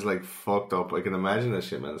sunshine." Just like fucked up. I can imagine that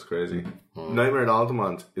shit, man. It's crazy. Nightmare at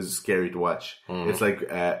Altamont is scary to watch. It's like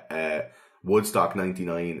Woodstock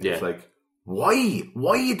 '99. Yeah. It's like, why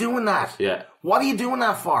are you doing that? Yeah. What are you doing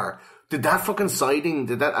that for? Did that fucking siding,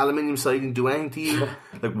 did that aluminium siding do anything to you?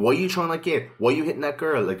 Like, why are you trying to get? Why are you hitting that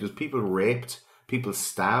girl? Like, there's people raped, people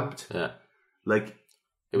stabbed. Yeah. Like,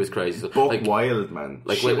 It was crazy. buck wild, man.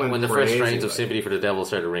 Like Shit when went the first crazy, strains of like. Sympathy for the Devil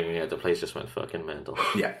started ringing out, the place just went fucking mental.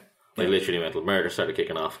 Yeah. Like literally mental. Murder started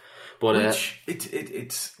kicking off. But Which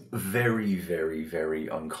it's very, very, very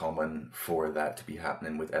uncommon for that to be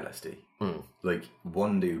happening with LSD. Like,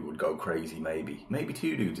 one dude would go crazy, maybe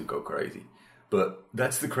 2 dudes would go crazy. But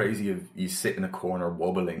that's the crazy of you sit in a corner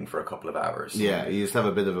wobbling for a couple of hours. Yeah, you just have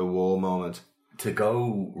a bit of a whoa moment. To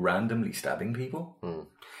go randomly stabbing people?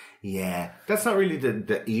 Yeah. That's not really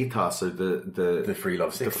the ethos or the free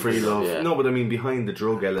love The 60s. free love. Yeah. No, but I mean behind the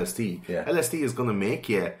drug LSD. Yeah. LSD is going to make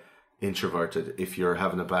you introverted if you're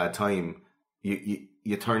having a bad time.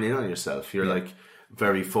 You turn in on yourself. You're like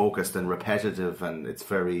very focused and repetitive, and it's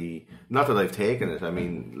very, not that I've taken it. I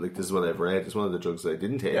mean, like, this is what I've read. It's one of the drugs that I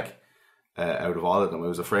didn't take out of all of them. I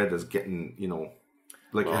was afraid of getting,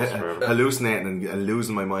 like hallucinating and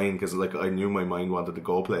losing my mind, because like I knew my mind wanted to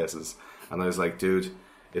go places, and I was like, dude,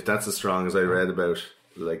 if that's as strong as I read about,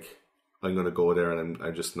 like, I'm going to go there, and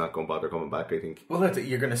I'm just not going to bother coming back, I think. Well,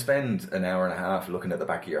 you're going to spend an hour and a half looking at the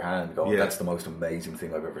back of your hand going, that's the most amazing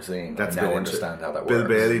thing I've ever seen. That's I now understand how that works. Bill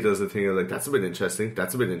Bailey does the thing of like, that's a bit interesting,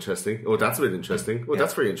 that's a bit interesting, oh, that's a bit interesting, oh,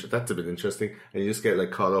 that's very interesting, that's a bit interesting, and you just get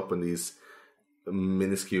like caught up in these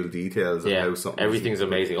minuscule details of how something everything's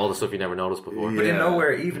amazing. All the stuff you never noticed before. But in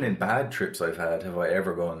nowhere, even in bad trips I've had, have I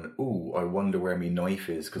ever gone, ooh, I wonder where my knife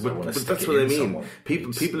is because I want to But stick that's it what I in mean. someone.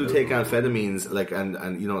 People who take amphetamines, like,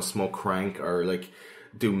 and smoke crank, or like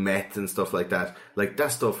do meth and stuff like that. Like,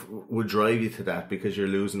 that stuff would drive you to that because you're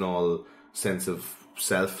losing all sense of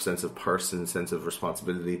self, sense of person, sense of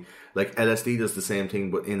responsibility. Like, LSD does the same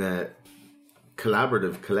thing, but in a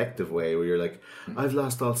collaborative, collective way, where you're like, I've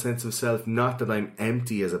lost all sense of self, not that I'm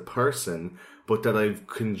empty as a person, but that I've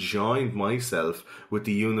conjoined myself with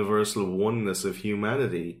the universal oneness of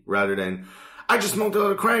humanity, rather than, I just smoked a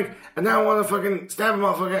lot of crank, and now I want to fucking stab a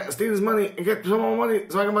motherfucker and steal his money and get some more money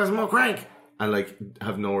so I can buy some more crank. And, like,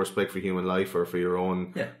 have no respect for human life or for your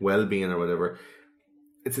own well-being or whatever.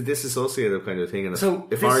 It's a disassociative kind of thing. And So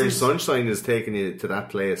if this Orange is- Sunshine is taking you to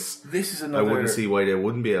that place, This is I another. wouldn't see why they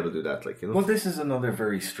wouldn't be able to do that. Like, you know? Well, this is another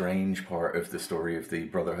very strange part of the story of the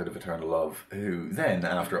Brotherhood of Eternal Love, who then,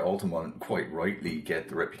 after Altamont, quite rightly get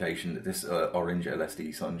the reputation that this orange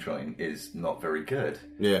LSD sunshine is not very good.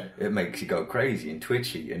 Yeah. It makes you go crazy and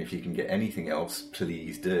twitchy, and if you can get anything else,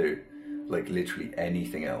 please do. Like, literally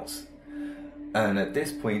anything else. And at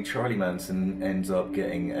this point, Charlie Manson ends up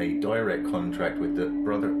getting a direct contract with the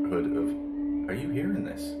Brotherhood of... Are you hearing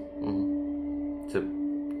this? It's a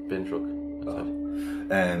bin truck.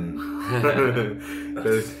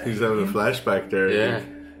 He's having a flashback there.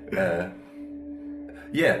 Yeah.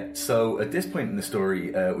 Yeah, so at this point in the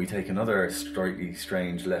story, we take another slightly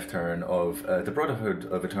strange left turn of the Brotherhood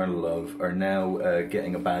of Eternal Love are now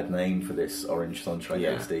getting a bad name for this Orange Sunshine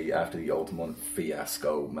LSD after the Altamont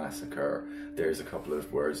fiasco massacre. There's a couple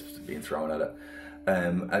of words being thrown at it.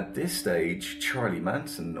 At this stage, Charlie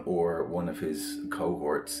Manson, or one of his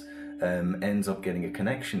cohorts, ends up getting a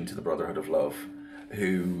connection to the Brotherhood of Love,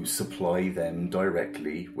 who supply them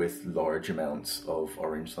directly with large amounts of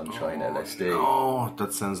Orange Sunshine LSD. Oh,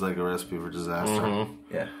 that sounds like a recipe for disaster.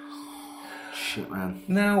 Yeah. Shit, man.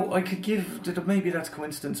 Now, I could give... Maybe that's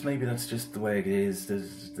coincidence, maybe that's just the way it is.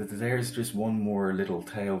 There's just one more little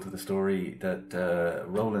tale to the story that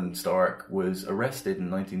Roland Stark was arrested in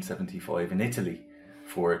 1975 in Italy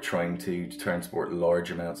for trying to transport large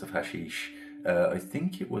amounts of hashish. I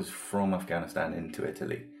think it was from Afghanistan into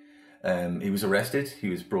Italy. He was arrested, he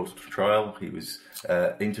was brought to trial, he was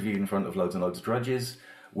interviewed in front of loads and loads of judges,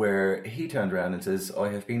 where he turned around and says, I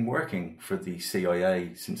have been working for the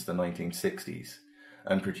CIA since the 1960s,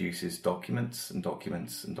 and produces documents and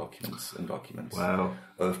documents and documents and documents Wow.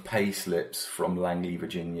 of pay slips from Langley,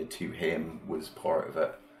 Virginia to him was part of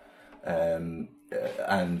it.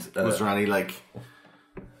 Was there any, like,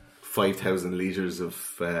 5,000 litres of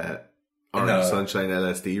Orange Sunshine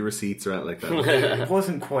LSD receipts or anything like that? It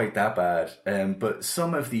wasn't quite that bad, but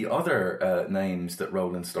some of the other names that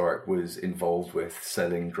Roland Stark was involved with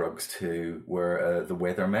selling drugs to were the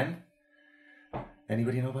Weathermen.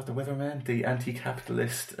 Anybody know about the Weathermen? The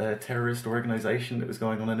anti-capitalist terrorist organisation that was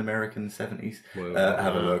going on in America in the 70s.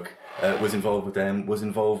 Have a look. Was involved with them. Was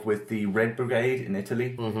involved with the Red Brigade in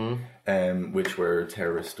Italy, which were a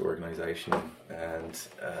terrorist organisation. And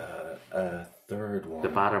a third one. The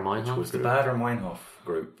Baader Meinhof was the group? Baader Meinhof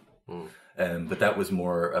group. But that was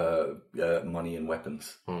more money and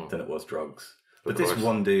weapons than it was drugs. But this course.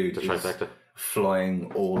 one dude The is trifecta.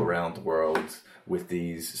 flying all around the world with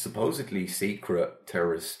these supposedly secret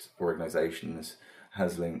terrorist organizations,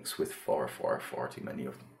 has links with far too many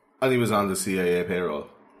of them. And he was on the CIA payroll.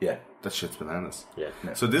 Yeah. That shit's bananas. Yeah.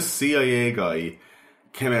 So this CIA guy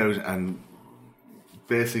came out and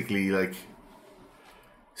basically, like,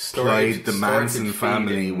 supplied the Manson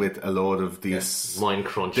family with a load of these Mind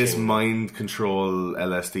crunching. this mind control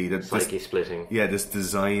LSD that Psyche splitting. this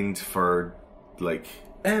designed for, like,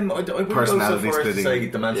 I wouldn't go so Personality far as to splitting. say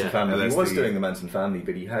the Manson Yeah. family. He was LSD. doing the Manson family,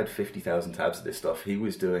 but he had 50,000 tabs of this stuff. He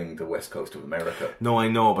was doing the West Coast of America. no, I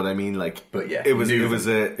know, but I mean, like, But yeah, it was knew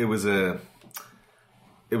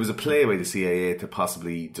a play by the CIA to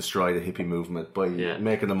possibly destroy the hippie movement by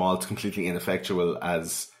making them all completely ineffectual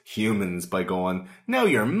as humans by going, now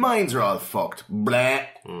your minds are all fucked, blah.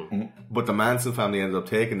 But the Manson family ended up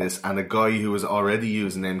taking this, and a guy who was already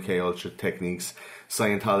using MK Ultra techniques,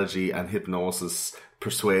 Scientology and hypnosis,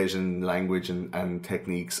 persuasion, language and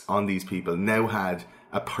techniques on these people now had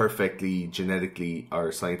a perfectly genetically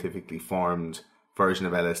or scientifically formed version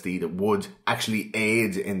of LSD that would actually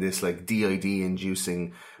aid in this, like, DID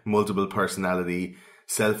inducing multiple personality,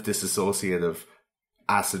 self-disassociative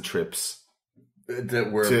acid trips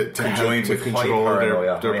that were to conjoined help to with high control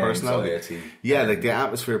paranoia, their high personality. anxiety. Yeah, like, the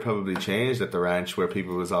atmosphere probably changed at the ranch where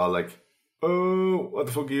people was all like, oh, what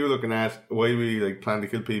the fuck are you looking at? Why are we, like, planning to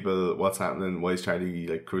kill people? What's happening? Why is Charlie,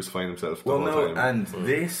 like, crucifying himself the Well, whole no, time? and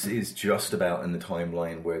this is just about in the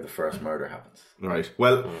timeline where the first murder happens. Right.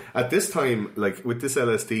 Well, at this time, like, with this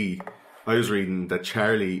LSD, I was reading that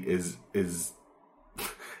Charlie is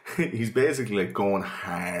he's basically, like, going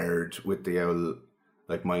hard with the old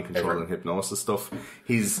like mind control and hypnosis stuff.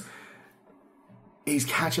 He's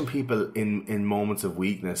catching people in moments of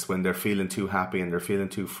weakness when they're feeling too happy and they're feeling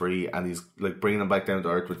too free, and he's like bringing them back down to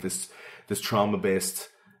earth with this trauma based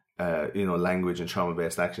language and trauma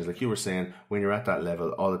based actions. Like you were saying, when you're at that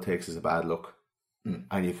level, all it takes is a bad look,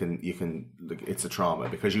 and you can like, it's a trauma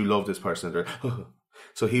because you love this person. And they're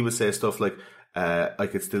so he would say stuff like, "I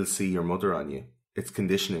could still see your mother on you. It's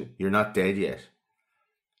conditioning. You're not dead yet."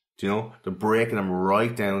 Do you know? They're breaking them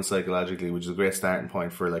right down psychologically, which is a great starting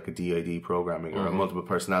point for like a DID programming or a multiple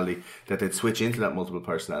personality, that they'd switch into that multiple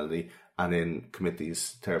personality and then commit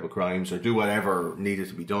these terrible crimes or do whatever needed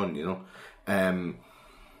to be done, you know?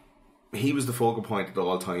 He was the focal point at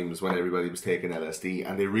all times when everybody was taking LSD,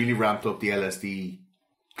 and they really ramped up the LSD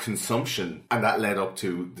consumption, and that led up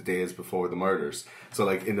to the days before the murders. So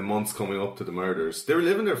like in the months coming up to the murders, they were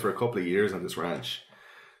living there for a couple of years on this ranch.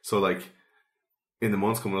 So like in the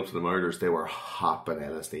months coming up to the murders, they were hopping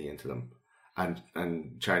LSD into them.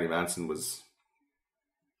 And Charlie Manson was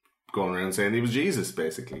going around saying he was Jesus,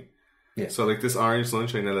 basically. Yeah. So like this Orange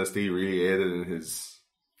Sunshine LSD really aided in his...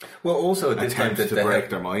 Well, also at this time that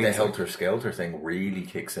the Helter Skelter thing really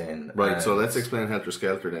kicks in. Right, so let's explain Helter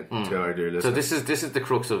Skelter then to our dear listeners. So this is the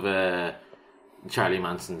crux of Charlie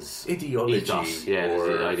Manson's ideology,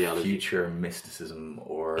 or ideology, future mysticism,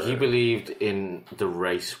 or he believed in the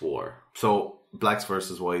race war. So blacks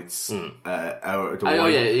versus whites,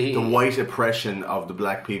 the white oppression of the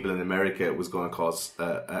black people in America was going to cause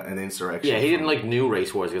an insurrection. Yeah, he didn't like new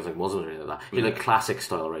race wars against like Muslims or anything like that. He had like classic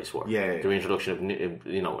style race war. Yeah. The reintroduction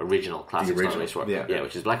of original classic style race war. Yeah,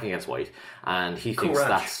 which is black against white, and he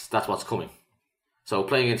thinks that's what's coming. So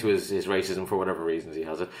playing into his racism for whatever reasons he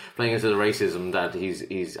has it, playing into the racism that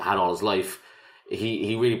he's had all his life,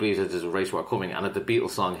 he really believes that there's a race war coming, and that the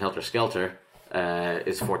Beatles song Helter Skelter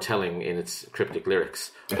is foretelling in its cryptic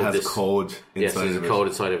lyrics. It has a code inside there's of a code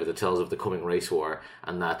inside of it that tells of the coming race war,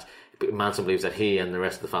 and that Manson believes that he and the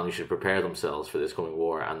rest of the family should prepare themselves for this coming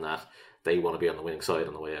war, and that they want to be on the winning side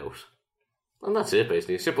on the way out. And that's it,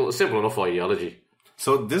 basically. Simple enough ideology.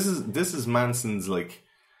 So this is Manson's like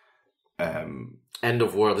end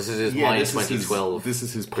of world. This is his Mind 2012. This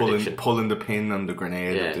is his pulling the pin on the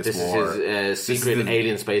grenade of this war. This is his secret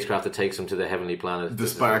alien spacecraft that takes him to the heavenly planet. The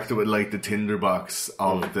spark that would light the tinderbox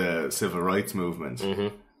of the civil rights movement.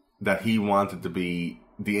 That he wanted to be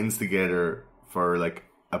the instigator for like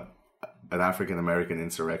an African American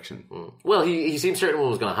insurrection. Well, he seemed certain what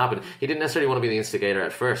was going to happen. He didn't necessarily want to be the instigator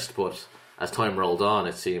at first, but as time rolled on,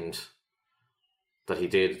 it seemed that he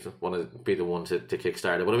did want to be the one to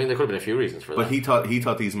kickstart it. But I mean, there could have been a few reasons for that. But he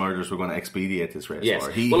thought these murders were going to expedite this race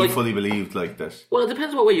war. He fully believed like that. Well, it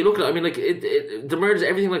depends what way you look at it. I mean, like the murders,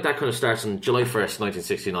 everything like that kind of starts on July 1st,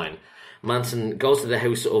 1969. Manson goes to the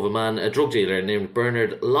house of a drug dealer named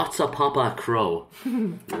Bernard Lots of Papa Crow.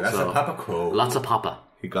 Lots of Papa.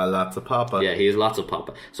 He got lots of papa. Yeah, he has lots of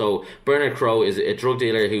papa. So Bernard Crow is a drug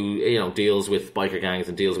dealer who deals with biker gangs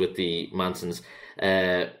and deals with the Mansons.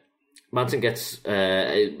 Manson gets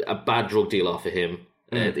a bad drug deal off of him.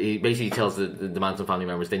 He basically tells the Manson family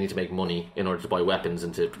members they need to make money in order to buy weapons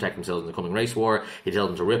and to protect themselves in the coming race war. He tells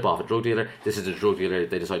them to rip off a drug dealer. This is the drug dealer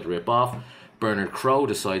they decide to rip off. Bernard Crow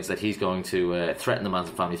decides that he's going to threaten the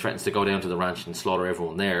Manson family, threatens to go down to the ranch and slaughter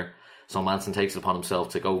everyone there. So Manson takes it upon himself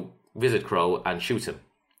to go visit Crow and shoots him.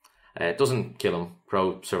 It doesn't kill him.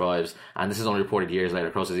 Crow survives, and this is only reported years later.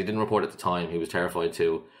 Crow says he didn't report at the time. He was terrified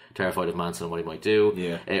of Manson and what he might do.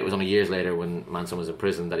 Yeah. It was only years later when Manson was in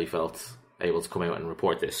prison that he felt able to come out and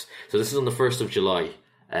report this. So this is on the 1st of July.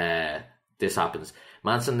 This happens.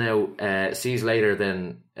 Manson now sees later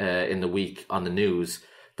then in the week on the news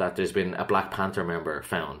that there's been a Black Panther member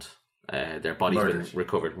found. Their body's been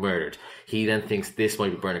recovered, murdered. He then thinks this might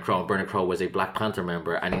be Bernard Crow. Bernard Crow was a Black Panther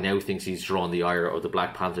member, and he now thinks he's drawn the ire of the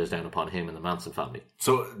Black Panthers down upon him and the Manson family.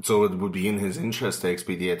 So it would be in his interest to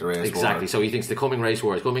expedite the race war. Exactly. So he thinks the coming race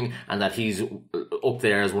war is coming, and that he's up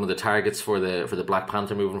there as one of the targets for the Black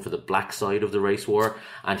Panther movement, for the black side of the race war,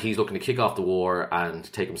 and he's looking to kick off the war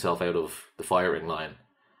and take himself out of the firing line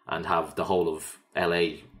and have the whole of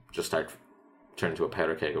LA just start turn into a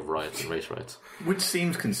powder keg of riots and race riots. Which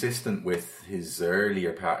seems consistent with his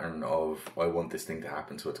earlier pattern of, I want this thing to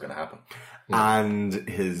happen, so it's going to happen. And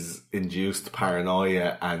his induced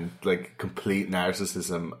paranoia and like complete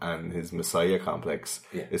narcissism and his messiah complex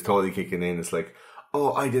is totally kicking in. It's like,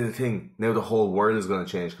 oh, I did a thing. Now the whole world is going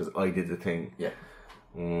to change because I did the thing. Yeah.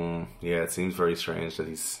 It seems very strange that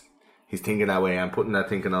he's thinking that way and putting that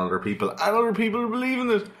thinking on other people, and other people are believing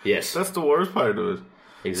it. Yes. That's the worst part of it.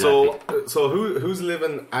 Exactly. So who's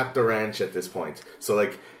living at the ranch at this point? So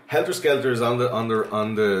like Helter Skelter is on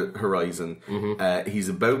the horizon. He's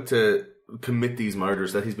about to commit these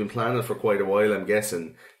murders that he's been planning for quite a while, I'm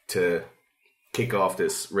guessing, to kick off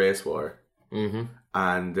this race war. Mm-hmm.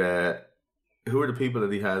 And who are the people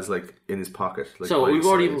that he has like in his pocket? Like, so we've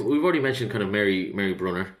already mentioned kind of Mary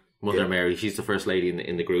Brunner, Mother Mary. She's the first lady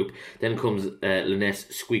in the group. Then comes Lynette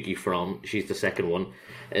Squeaky Fromm. She's the second one.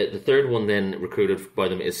 The third one then recruited by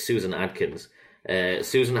them is Susan Atkins.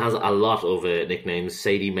 Susan has a lot of nicknames.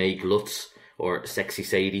 Sadie Mae Glutz or Sexy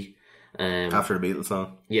Sadie. After the Beatles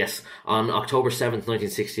song. Yes. On October 7th,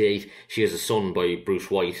 1968, she has a son by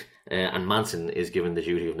Bruce White. And Manson is given the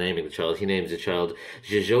duty of naming the child. He names the child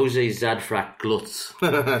Jose Zadfrak Glutz.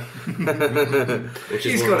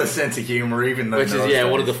 He's got a sense of humour, even though... Which is,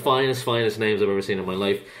 one of the finest names I've ever seen in my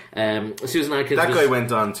life. Susan Atkins... That guy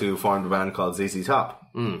went on to form a band called ZZ Top.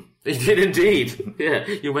 He did indeed. Yeah,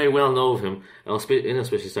 you may well know of him.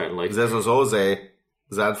 Especially starting life. Jose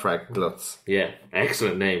Zadfrak Glutz. Yeah,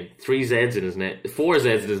 excellent name. 3 Z's in his name. 4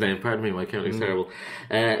 Z's in his name. Pardon me, my counting's terrible.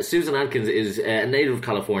 Susan Atkins is a native of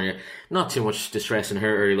California. Not too much distress in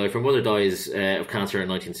her early life. Her mother dies of cancer in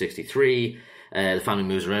 1963. The family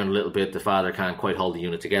moves around a little bit. The father can't quite hold the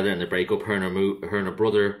unit together, and they break up. Her and her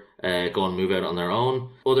brother go and move out on their own.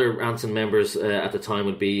 Other Manson members at the time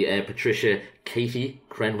would be Patricia Katie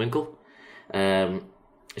Krenwinkel.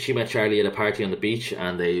 She met Charlie at a party on the beach,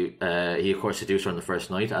 and he of course seduced her on the first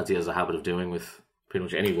night, as he has a habit of doing with pretty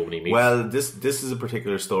much any woman he meets. Well, this is a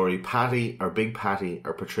particular story. Patty, or Big Patty,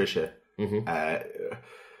 or Patricia,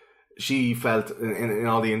 she felt in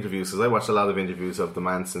all the interviews, because I watched a lot of interviews of the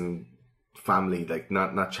Manson family, like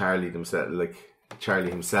not Charlie themselves, like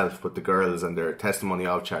Charlie himself, but the girls and their testimony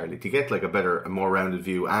of Charlie, to get like a more rounded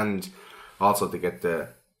view, and also to get the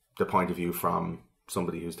point of view from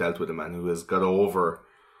somebody who's dealt with him and who has got over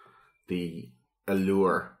the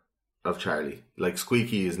allure of Charlie. Like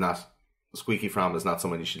Squeaky Fromm is not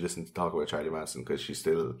someone you should listen to talk about Charlie Manson, because she's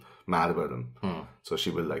still mad about him. So she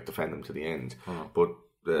will like defend him to the end. But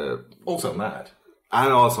also mad.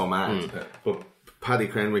 But Patty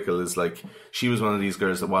Krenwinkel is like, she was one of these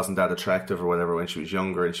girls that wasn't that attractive or whatever when she was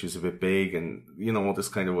younger, and she was a bit big and this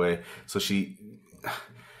kind of way. So she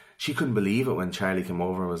couldn't believe it when Charlie came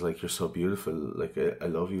over and was like, "You're so beautiful, like I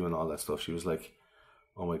love you," and all that stuff. She was like,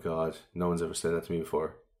 "Oh my god, no one's ever said that to me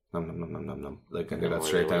before." Nom nom nom nom nom nom. Like, and they got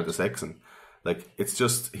straight down to sex, and like, it's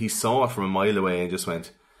just, he saw it from a mile away and just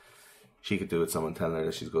went, "She could do with someone telling her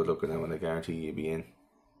that she's good looking now, and I guarantee you'll be in."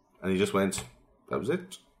 And he just went, that was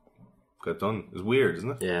it. Got done. It's weird,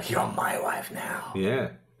 isn't it? Yeah. You're my wife now. Yeah,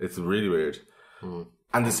 it's really weird.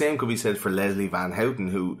 And the same could be said for Leslie Van Houten,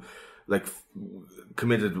 who like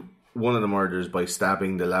committed one of the murders by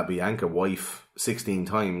stabbing the LaBianca wife 16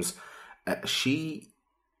 times. She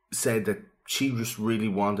said that she just really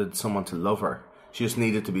wanted someone to love her. She just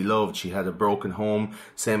needed to be loved. She had a broken home,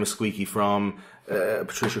 same as Squeaky Fromm,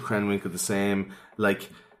 Patricia Krenwinkel the same. Like,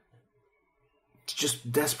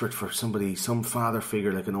 just desperate for somebody, some father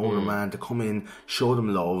figure, like an older man, to come in, show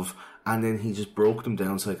them love, and then he just broke them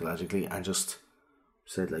down psychologically and just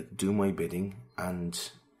said, like, do my bidding, and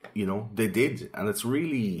they did. And it's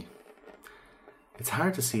really, it's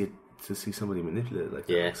hard to see somebody manipulated like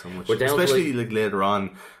that, like, so much, especially like later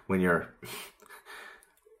on when you're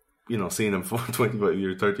seeing them 25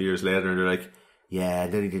 years, 30 years later, and they're like, yeah,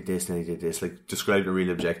 then he did this, then he did this, like, described it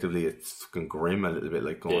really objectively. It's fucking grim a little bit,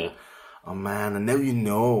 like going, oh man, and now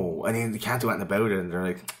and then they can't do anything about it, and they're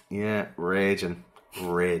like, yeah, raging.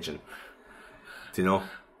 Do you know?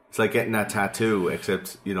 It's like getting that tattoo,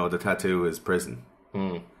 except the tattoo is prison.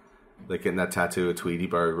 Like getting that tattoo of Tweety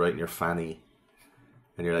Bird right in your fanny,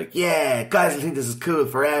 and you're like, yeah, guys will think this is cool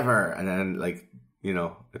forever, and then like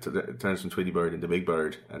it turns from Tweety Bird into Big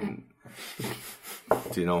Bird, and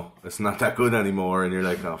it's not that good anymore, and you're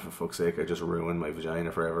like, oh, for fuck's sake, I just ruined my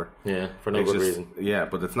vagina forever. Yeah, for no good reason. Yeah,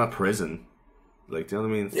 but it's not prison. Like, do you know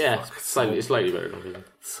what I mean? Yeah, it's slightly better.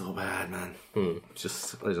 So bad, man.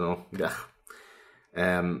 Just, I don't know. Yeah.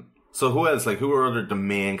 So who else? Like, who are the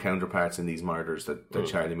main counterparts in these murders that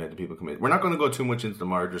Charlie made the people commit? We're not going to go too much into the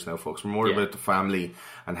murders now, folks. We're more about the family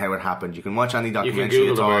and how it happened. You can watch any documentary. You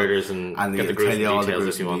can Google the murders and get the tell you all the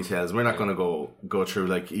gruesome details. We're not going to go through,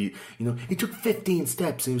 like, he took 15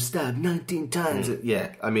 steps and he was stabbed 19 times.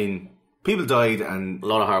 Yeah, I mean, people died and a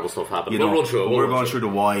lot of horrible stuff happened. We'll run through it. We're going through the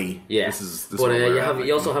why. Yeah. This is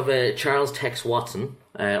you also have Charles Tex Watson.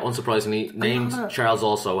 Unsurprisingly, named Charles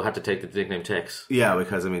also had to take the nickname Tex. Yeah,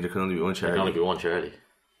 because there can only be one Charlie. There can only be one Charlie.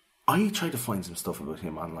 I tried to find some stuff about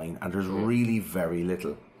him online, and there's really very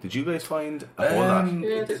little. Did you guys find a whole lot?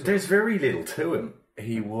 There's very little to him.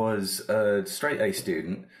 He was a straight A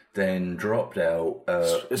student, then dropped out.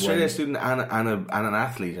 A straight A student and an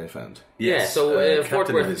athlete, I found. Yes, so captain Fort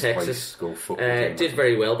of Worth, his high Texas, school football team. did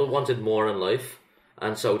very well, but wanted more in life.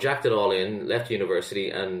 And so jacked it all in, left university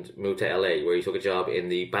and moved to LA, where he took a job in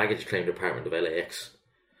the baggage claim department of LAX.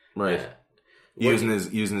 Right. Using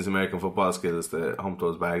his American football skills to hump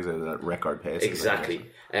those bags out of that record pace. Exactly.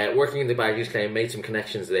 Working in the baggage claim, made some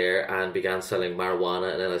connections there and began selling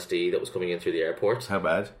marijuana and LSD that was coming in through the airport. How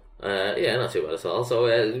bad? Yeah, not too bad at all. So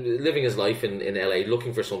living his life in LA,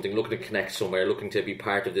 looking for something, looking to connect somewhere, looking to be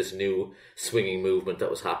part of this new swinging movement that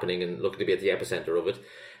was happening and looking to be at the epicenter of it.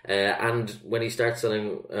 And when he starts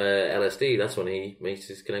selling LSD, that's when he makes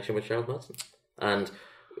his connection with Charles Manson. And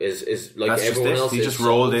is like That's everyone else. He just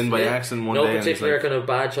rolled in by accident one day. No particular and kind of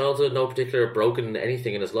bad childhood, no particular broken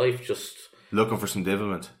anything in his life, just looking for some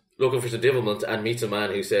divilment. And meets a man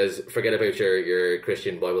who says, forget about your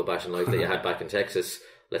Christian Bible bashing life that you had back in Texas,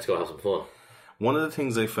 let's go have some fun. One of the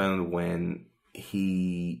things I found when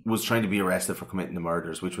he was trying to be arrested for committing the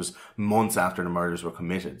murders, which was months after the murders were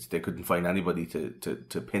committed, they couldn't find anybody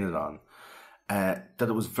to pin it on, that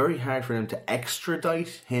it was very hard for them to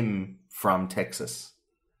extradite him from Texas.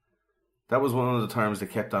 That was one of the terms that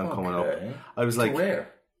kept on coming up. I was like,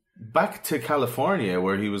 where? Back to California,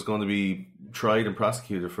 where he was going to be tried and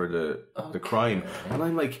prosecuted for the crime. And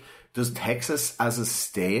I'm like, does Texas as a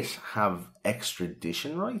state have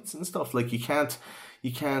extradition rights and stuff? Like, you can't,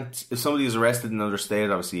 if somebody is arrested in another state,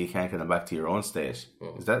 obviously you can't get them back to your own state.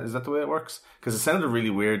 Is that the way it works? Because it sounded really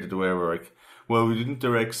weird the way we're like, well, we didn't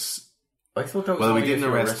arrest... I thought that was well, we only didn't if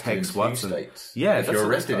you're arrest arrested Tex in two Watson. states. Yeah, if that's you're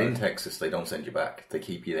what I arrested in thought. Texas, they don't send you back. They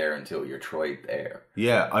keep you there until you're tried there.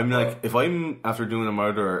 Yeah, I'm like, if I'm after doing a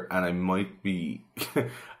murder and I might be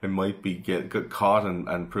get caught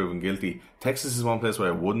and proven guilty, Texas is one place where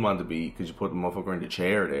I wouldn't want to be because you put the motherfucker in the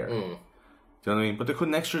chair there. Do you know what I mean? But they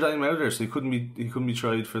couldn't extradite him out there, so he couldn't be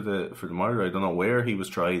tried for the murder. I don't know where he was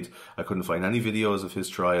tried. I couldn't find any videos of his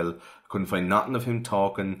trial. I couldn't find nothing of him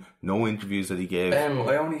talking. No interviews that he gave.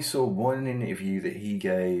 I only saw one interview that he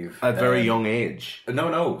gave at very young age.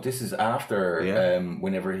 No, this is after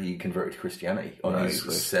whenever he converted to Christianity on his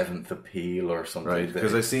seventh appeal or something. Right,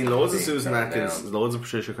 because I've seen loads of Susan Atkins, loads of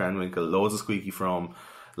Patricia Cranwinkle, loads of Squeaky Fromm.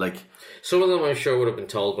 Like, some of them, I'm sure, would have been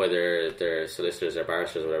told by their solicitors or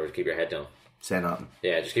barristers or whatever to keep your head down. Say nothing.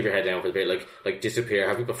 Yeah, just keep your head down for the bit. Like disappear.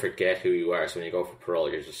 Have people forget who you are. So when you go for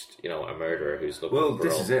parole, you're just a murderer who's looking for parole. Well,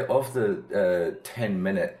 this is it. Of the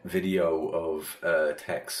 10-minute video of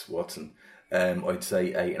Tex Watson, I'd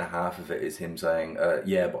say 8.5 of it is him saying,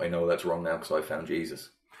 "Yeah, but I know that's wrong now because I found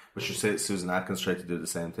Jesus." But she said Susan Atkins tried to do the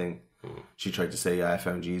same thing. She tried to say, "Yeah, I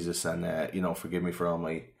found Jesus, and forgive me for all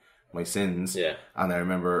my sins." Yeah. And I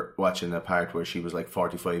remember watching a part where she was like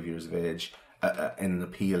 45 years of age in an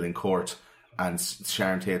appeal in court. And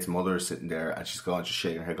Sharon Tate's mother is sitting there, and she's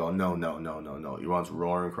shaking her head, going, "No." Everyone's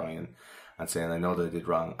roaring, crying, and saying, "I know that I did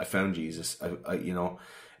wrong. I found Jesus. I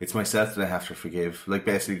it's myself that I have to forgive." Like,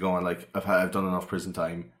 basically going, like, I've done enough prison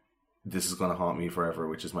time. This is going to haunt me forever,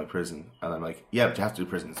 which is my prison. And I'm like, yeah, but you have to do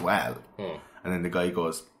prison as well. And then the guy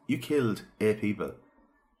goes, "You killed 8 people.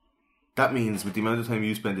 That means with the amount of time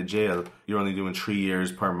you spend in jail, you're only doing 3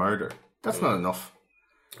 years per murder. That's not enough.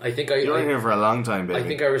 You're in here for a long time, baby." I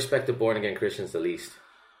think I respect the born again Christians the least.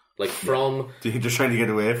 Like, from they're trying to get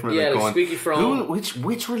away from it. Yeah, like like Squeaky Fromm.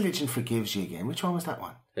 Which religion forgives you again? Which one was that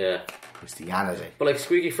one? Yeah, Christianity. But like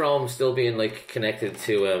Squeaky Fromm still being like connected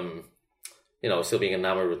to still being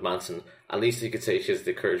enamored with Manson. At least you could say she has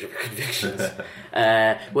the courage of her convictions.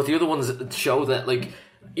 But the other ones show that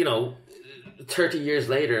 30 years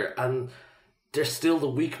later, and they're still the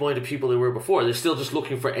weak-minded people they were before. They're still just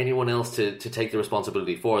looking for anyone else to take the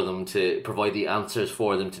responsibility for them, to provide the answers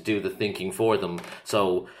for them, to do the thinking for them.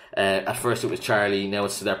 So at first it was Charlie, now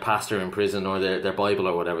it's their pastor in prison or their Bible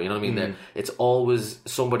or whatever. You know what I mean? It's always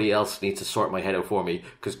somebody else needs to sort my head out for me,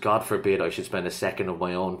 because God forbid I should spend a second of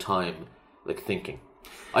my own time thinking.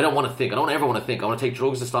 I don't want to think. I don't ever want to think. I want to take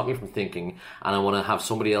drugs to stop me from thinking, and I want to have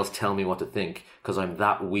somebody else tell me what to think, because I'm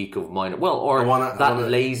that weak of mind. Well, or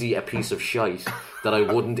lazy a piece of shite that I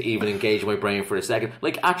wouldn't even engage my brain for a second.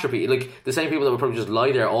 Like atrophy. Like the same people that would probably just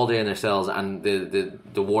lie there all day in their cells, and the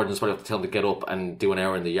wardens probably have to tell them to get up and do an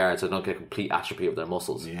hour in the yard so they don't get complete atrophy of their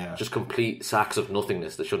muscles. Yeah. Just complete sacks of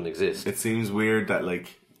nothingness that shouldn't exist. It seems weird that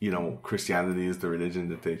Christianity is the religion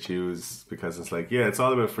that they choose, because it's like, yeah, it's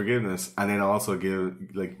all about forgiveness, and then also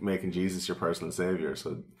making Jesus your personal savior.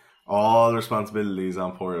 So all responsibilities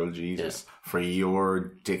on poor old Jesus for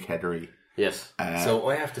your dickheadery. Yes. So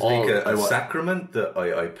I have to take a sacrament that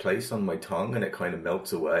I place on my tongue, and it kind of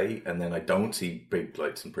melts away, and then I don't see big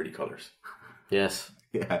lights and pretty colours. Yes.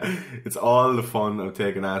 Yeah, it's all the fun of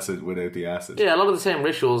taking acid without the acid. Yeah, a lot of the same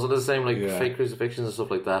rituals, a lot of the same like Yeah. fake crucifixions and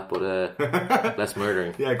stuff like that, but less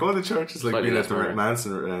murdering Yeah, going to church is like Slightly being less at the murder.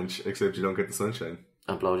 Manson Ranch, except you don't get the sunshine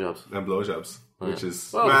and blowjobs. and blowjobs, which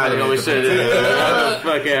is Well, depending on which side.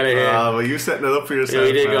 Fuck out of here. well, you setting it up for yourself. Yeah,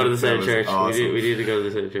 we did man. go to the That same was church. awesome. We did go to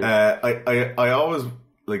the same church. I always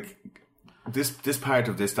like this part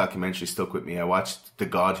of this documentary stuck with me. I watched The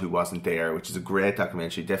God Who Wasn't There, which is a great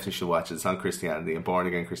documentary. Definitely should watch it. It's on Christianity and born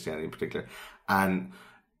again Christianity in particular. And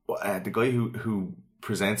the guy who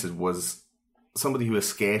presents it was somebody who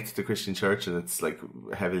escaped the Christian church, and it's like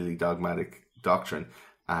heavily dogmatic doctrine.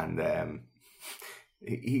 And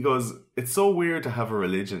he goes, it's so weird to have a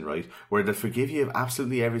religion, right, where they'll forgive you of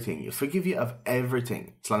absolutely everything. You'll forgive you of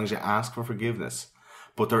everything as long as you ask for forgiveness.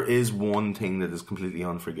 But there is one thing that is completely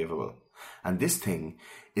unforgivable. And this thing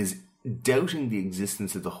is doubting the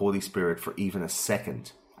existence of the Holy Spirit for even a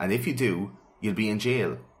second. And if you do, you'll be in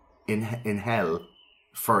jail, in hell,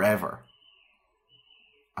 forever.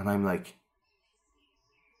 And I'm like,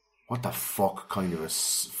 what the fuck kind of a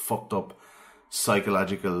fucked up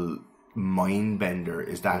psychological mind bender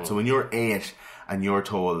is that? So when you're 8 and you're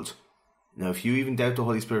told, now if you even doubt the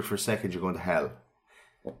Holy Spirit for a second, you're going to hell.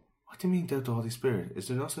 What do you mean doubt the Holy Spirit? Is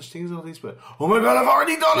there no such thing as the Holy Spirit? Oh my God, I've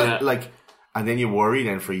already done it! Like, and then you worry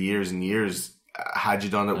then for years and years, had you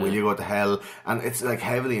done it, will you go to hell? And it's like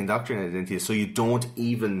heavily indoctrinated into you, so you don't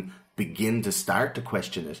even begin to start to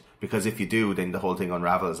question it, because if you do, then the whole thing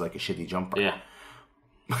unravels like a shitty jumper. Yeah.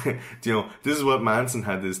 Do you know, this is what Manson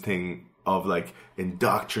had, this thing of like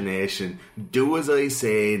indoctrination. Do as I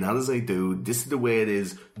say, not as I do. This is the way it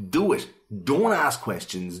is. Do it. Don't ask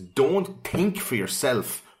questions. Don't think for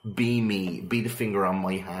yourself. Be me. Be the finger on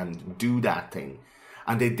my hand. Do that thing.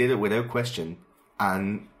 And they did it without question.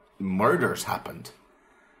 And murders happened.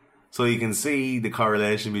 So you can see the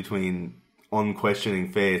correlation between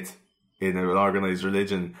unquestioning faith in an organised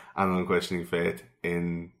religion and unquestioning faith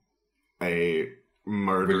in a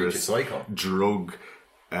murderous, Religious icon. drug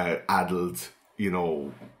addled,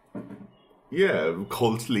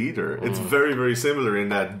 cult leader. It's very, very similar in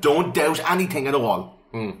that don't doubt anything at all.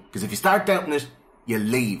 Because if you start doubting it, you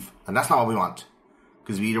leave. And that's not what we want.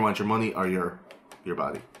 Because we either want your money or your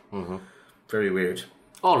body. Very weird.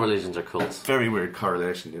 All religions are cults. Very weird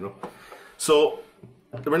correlation, So,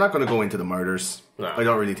 we're not going to go into the murders. No. I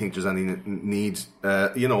don't really think there's any need.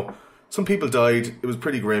 Some people died. It was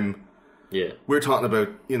pretty grim. Yeah. We're talking about,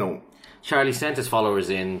 Charlie sent his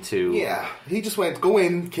followers in to... Yeah, he just went, go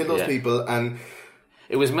in, kill those Yeah. people, and...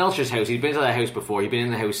 It was Melcher's house. He'd been to that house before. He'd been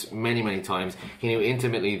in the house many, many times. He knew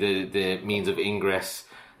intimately the means of ingress.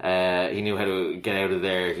 He knew how to get out of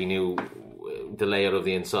there. He knew the layout of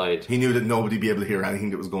the inside. He knew that nobody would be able to hear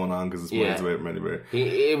anything that was going on because it's miles away from anywhere.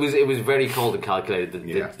 It was very cold and calculated.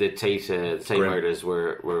 The Tate grim. murders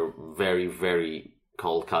were very, very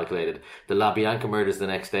cold, calculated. The LaBianca murders the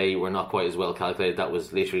next day were not quite as well calculated. That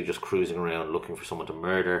was literally just cruising around looking for someone to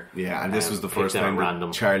murder. Yeah, and this was the first picked out time that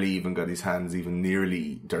random. Charlie even got his hands even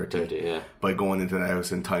nearly dirty, yeah. by going into the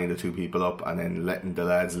house and tying the two people up and then letting the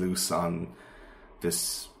lads loose on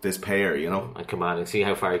this pair, And commanding. See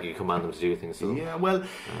how far you can command them to do things. So. Yeah, well,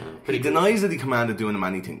 pretty he denies that he commanded doing them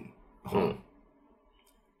anything.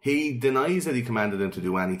 He denies that he commanded them to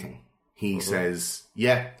do anything. He says,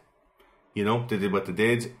 they did what they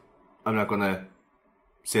did. I'm not going to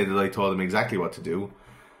say that I told them exactly what to do,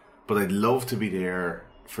 but I'd love to be there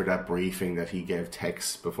for that briefing that he gave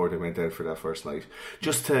Tex before they went out for that first night.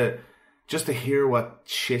 Just to hear what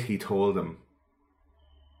shit he told them,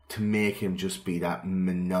 to make him just be that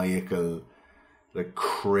maniacal, like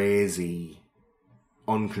crazy,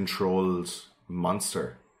 uncontrolled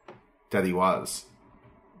monster that he was.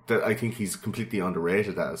 That I think he's completely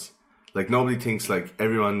underrated as. Like, nobody thinks, like,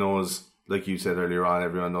 everyone knows, like you said earlier on,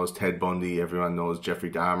 everyone knows Ted Bundy, everyone knows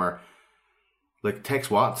Jeffrey Dahmer. Like,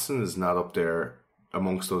 Tex Watson is not up there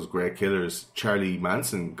amongst those great killers. Charlie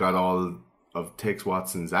Manson got all of Tex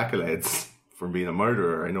Watson's accolades for being a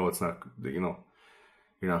murderer. I know it's not, you're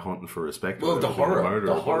not hunting for respect. Well, the for being a horror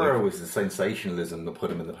murderer, but, was the sensationalism that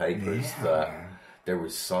put him in the papers. That there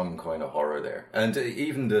was some kind of horror there, and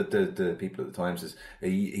even the people at the time says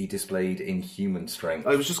he displayed inhuman strength.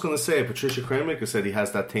 I was just going to say, Patricia Krenwinkel said he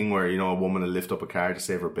has that thing where, a woman will lift up a car to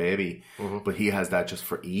save her baby, but he has that just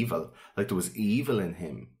for evil. Like, there was evil in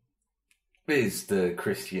him. Is the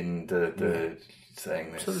Christian the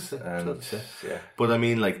saying this? So to say. Yeah. But I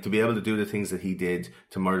mean, like, to be able to do the things that he did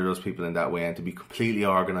to murder those people in that way and to be completely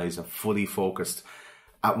organised and fully focused.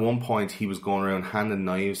 At one point, he was going around handing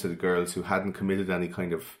knives to the girls who hadn't committed any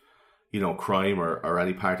kind of, crime or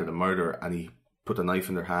any part of the murder, and he put the knife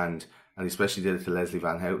in their hand And he especially did it to Leslie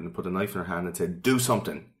Van Houten and put a knife in her hand and said, "Do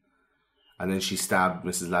something." And then she stabbed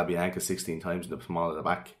Mrs. LaBianca 16 times in the small of the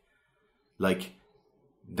back. Like,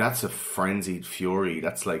 that's a frenzied fury.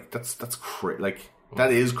 That's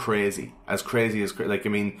that is crazy. As crazy as, like, I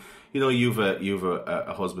mean, you know, you've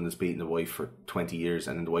a husband that's beaten the wife for 20 years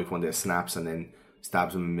and then the wife one day snaps and then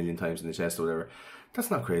stabs him a million times in the chest or whatever.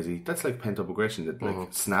 That's not crazy. That's like pent up aggression that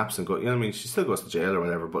like snaps and go, you know what I mean? She still goes to jail or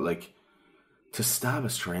whatever, but like to stab a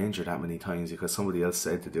stranger that many times because somebody else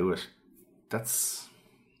said to do it, that's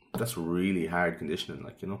really hard conditioning,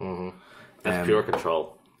 like, you know. That's pure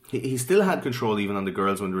control. He still had control even on the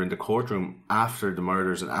girls when they were in the courtroom after the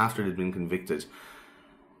murders and after they'd been convicted.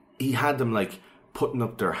 He had them like putting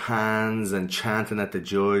up their hands and chanting at the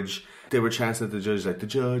judge. They were chanting at the judge like, "The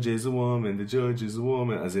judge is a woman, the judge is a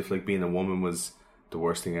woman," as if like being a woman was the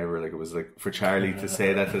worst thing ever. Like, it was like for Charlie to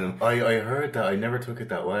say that to them. I heard that. I never took it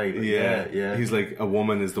that way. But yeah. He's like, a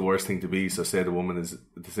woman is the worst thing to be, so say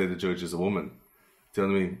the judge is a woman. Do you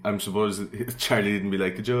know what I mean? I'm supposed Charlie didn't be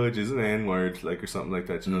like, "The judge is an N-word," like, or something like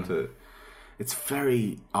that, you know. It's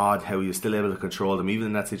very odd how you're still able to control them, even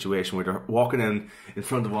in that situation where they're walking in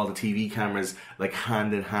front of all the TV cameras, like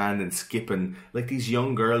hand in hand and skipping. Like, these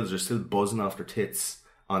young girls are still buzzing off their tits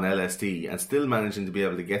on LSD and still managing to be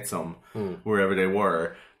able to get some wherever they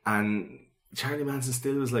were. And Charlie Manson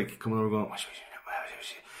still was like coming over going,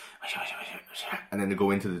 and then they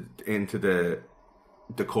go into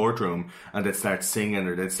the courtroom and they'd start singing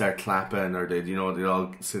or they'd start clapping or they'd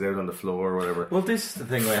all sit out on the floor or whatever. Well, this is the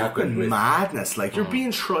thing I happened with madness. Like, you're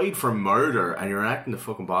being tried for murder and you're acting the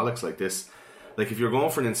fucking bollocks like this. Like, if you're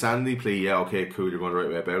going for an insanity plea, yeah, okay, cool, you're going the right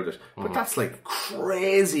way about it. But that's like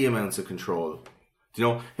crazy amounts of control. Do you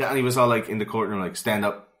know? Yeah, and he was all like in the courtroom, like, stand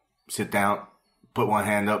up, sit down, put one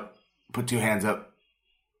hand up, put two hands up,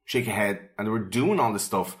 shake your head. And they were doing all this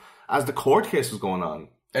stuff as the court case was going on.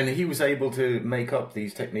 And he was able to make up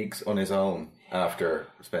these techniques on his own after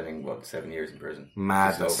spending, 7 years in prison.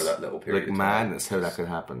 Madness. Just over that little period. Like, madness, how that could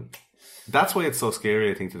happen. That's why it's so scary,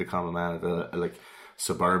 I think, to the common man. Like,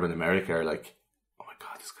 suburban America are like, oh my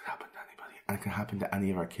God, this could happen to anybody. And it could happen to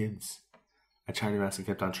any of our kids. And Charlie Manson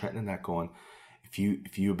kept on threatening that, going, if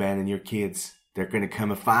you abandon your kids, they're going to come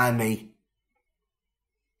and find me.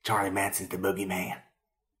 Charlie Manson's the boogeyman.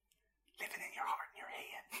 Living in your heart and your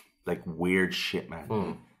head. Like, weird shit, man.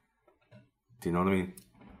 Do you know what I mean?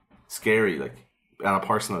 Scary, like, on a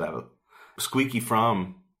personal level. Squeaky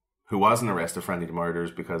Fromm, who wasn't arrested for any of the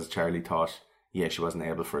murders because Charlie thought, she wasn't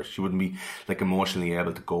able for it. She wouldn't be, like, emotionally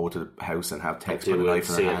able to go to the house and have Tex put a knife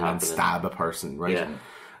in her hand and stab a person, right? Yeah.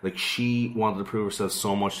 Like, she wanted to prove herself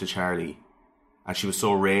so much to Charlie, and she was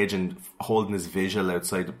so raging, holding this visual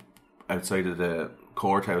outside of the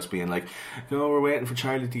courthouse, being like, "No, we're waiting for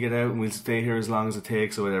Charlie to get out and we'll stay here as long as it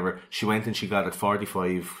takes," or whatever. She went and she got a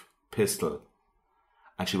 .45 pistol,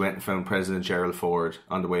 and she went and found President Gerald Ford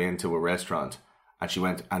on the way into a restaurant, and she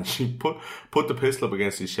went and she put the pistol up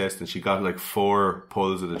against his chest, and she got like 4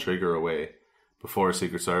 pulls of the trigger away before a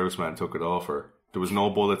Secret Service man took it off her. There was no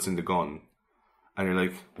bullets in the gun. And you're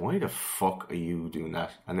like, why the fuck are you doing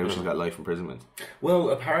that? And now she's got life imprisonment. Well,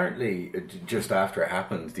 apparently, just after it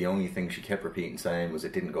happened, the only thing she kept repeating saying was,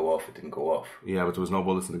 "It didn't go off, it didn't go off." Yeah, but there was no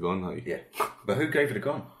bullets in the gun. Like. Yeah. But who gave her the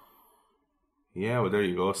gun? Yeah, well, there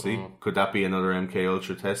you go. See? Could that be another MK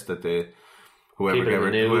Ultra test that they... Keep it in the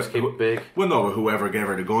news, keep it big. Well, no, whoever gave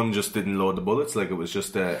her the gun just didn't load the bullets. Like, it was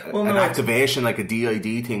just an activation, like a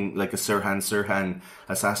DID thing, like a Sirhan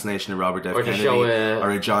assassination of Robert F. Kennedy, or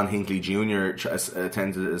a John Hinckley Jr.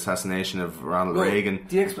 attempted assassination of Ronald Reagan.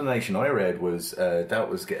 The explanation I read was that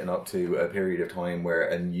was getting up to a period of time where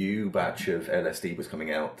a new batch of LSD was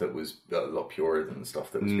coming out that was a lot purer than the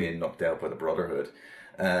stuff that was being knocked out by the Brotherhood,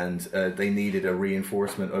 and they needed a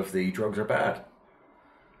reinforcement of the drugs are bad.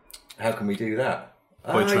 How can we do that?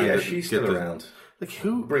 She's still around. Like,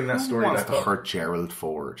 who bring that story wants back to up? hurt Gerald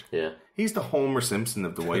Ford? Yeah, he's the Homer Simpson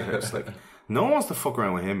of the White House. Like, no one wants to fuck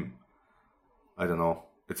around with him. I don't know.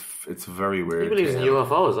 It's very weird. He believes in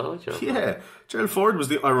UFOs, isn't it, Gerald? Yeah, Gerald Ford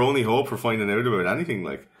was our only hope for finding out about anything.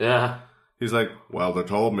 Like, yeah, he's like, well, they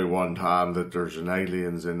told me one time that there's an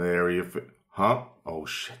aliens in the area. Huh? Oh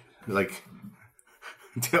shit! Like.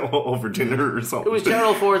 Over dinner or something. It was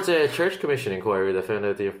Gerald Ford's Church Commission inquiry that found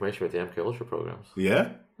out the information about the MK Ultra programs. Yeah?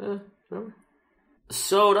 Remember?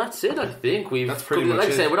 So that's it, I think. That's pretty much like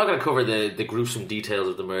I it. said, we're not going to cover the gruesome details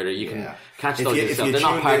of the murder. You can catch those yourself. They're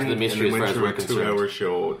not part of the mystery as far as we're concerned. A 2-hour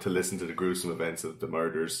show to listen to the gruesome events of the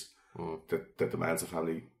murders that the Manson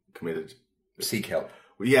family committed. Seek help.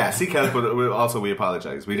 Yeah, seek help, but also we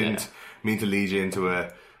apologise. We didn't mean to lead you into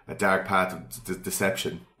a a dark path of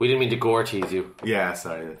deception. We didn't mean to gore tease you, Yeah,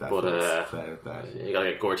 sorry about that. but folks. Sorry about that. you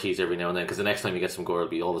gotta get gore teased every now and then, because the next time you get some gore, it'll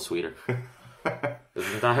be all the sweeter.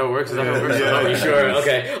 Isn't that how it works? Is that how it works? Yeah. Are you sure?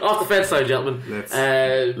 Okay, off the fence side, gentlemen.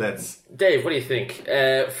 Let's. Dave, what do you think?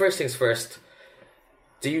 First things first,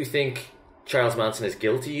 do you think Charles Manson is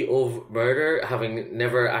guilty of murder, having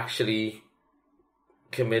never actually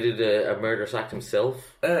committed a murderous act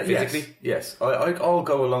himself, physically? Yes. I'll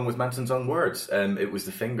go along with Manson's own words. It was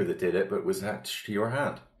the finger that did it, but it was attached to your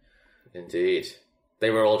hand. Indeed.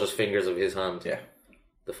 They were all just fingers of his hand. Yeah.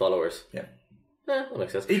 The followers. Yeah. That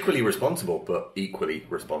makes sense. Equally responsible, but equally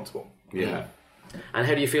responsible. Yeah. And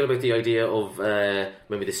how do you feel about the idea of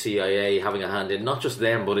maybe the CIA having a hand in, not just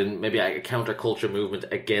them, but in maybe a counterculture movement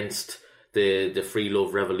against the free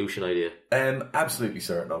love revolution idea? Absolutely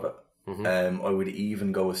certain of it. I would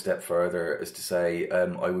even go a step further as to say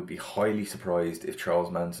I would be highly surprised if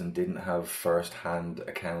Charles Manson didn't have first-hand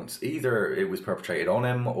accounts. Either it was perpetrated on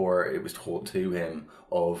him or it was taught to him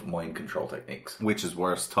of mind control techniques. Which is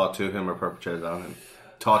worse, taught to him or perpetrated on him?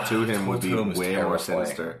 Taught to him would be way more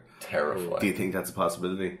sinister. Terrifying. Do you think that's a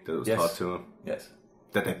possibility, that it was taught to him? Yes.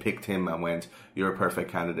 That they picked him and went, you're a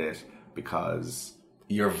perfect candidate because...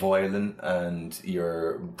 You're violent and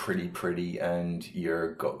you're pretty and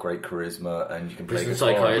you've got great charisma and you can play Prison guitar.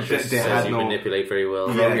 psychiatrist They says had you no- manipulate very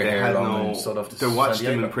well. Yeah, your they hair had long no... and sort of to They watched San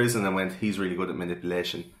him in Diego. prison and went, he's really good at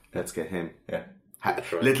manipulation. Let's get him. Yeah.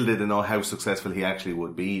 Little did they know how successful he actually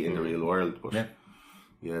would be in the real world. But yeah,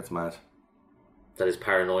 it's mad. That his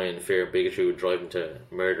paranoia and fear of bigotry would drive him to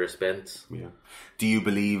murderous bents. Yeah. Do you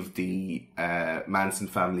believe the Manson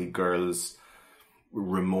family girls'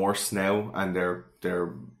 remorse now and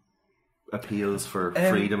their appeals for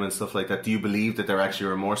freedom and stuff like that? Do you believe that they're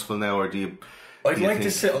actually remorseful now, or do you? I'd like to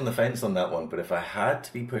sit on the fence on that one, but if I had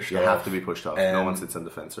to be pushed off... You have to be pushed off. No one sits on the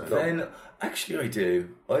fence, right? Then, actually I do.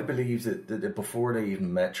 I believe that before they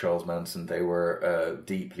even met Charles Manson, they were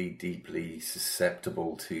deeply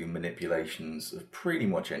susceptible to manipulations of pretty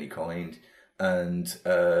much any kind. And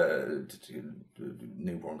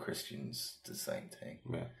newborn Christians, the same thing.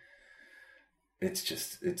 Yeah. It's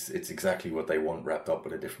just, it's exactly what they want wrapped up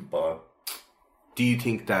with a different bow. Do you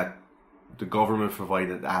think that the government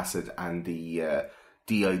provided acid and the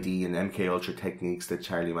DID and MK Ultra techniques that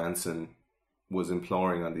Charlie Manson was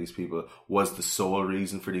imploring on these people was the sole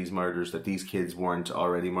reason for these murders, that these kids weren't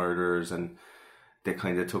already murderers and they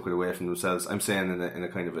kind of took it away from themselves? I'm saying in a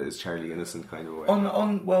kind of a is Charlie innocent kind of way.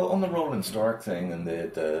 On the Roland Stark thing and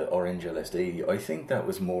the orange LSD, I think that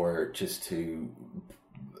was more just to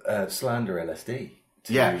slander LSD.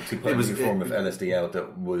 To put a new form of LSD out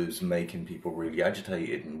that was making people really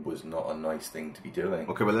agitated and was not a nice thing to be doing.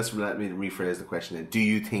 Okay, well let me rephrase the question then. Do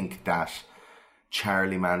you think that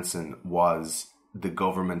Charlie Manson was the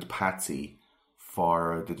government patsy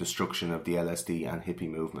for the destruction of the LSD and hippie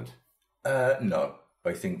movement? No,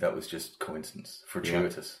 I think that was just coincidence,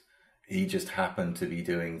 fortuitous. He just happened to be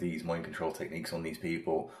doing these mind control techniques on these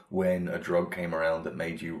people when a drug came around that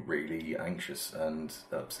made you really anxious and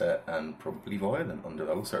upset and probably violent under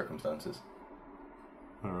those circumstances.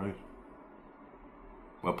 All right.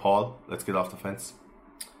 Well, Paul, let's get off the fence.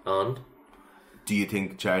 And? Do you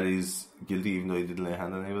think Charlie's guilty even though he didn't lay a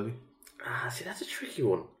hand on anybody? See, that's a tricky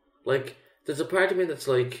one. Like, there's a part of me that's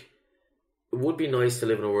like, it would be nice to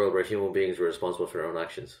live in a world where human beings were responsible for their own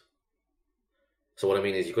actions. So what I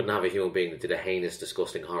mean is you couldn't have a human being that did a heinous,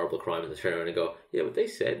 disgusting, horrible crime and then turn around and go, yeah, but they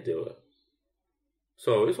said do it,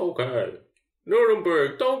 so it's okay.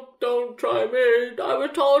 Nuremberg, don't try me. I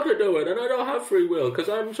was told to do it and I don't have free will because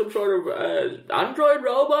I'm some sort of android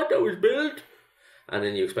robot that was built. And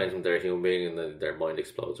then you explain to them they're a human being and then their mind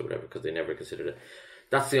explodes or whatever because they never considered it.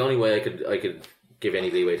 That's the only way I could give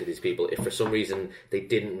any leeway to these people. If for some reason they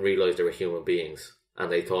didn't realise they were human beings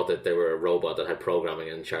and they thought that they were a robot that had programming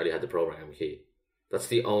and Charlie had the programming key. That's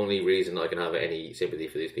the only reason I can have any sympathy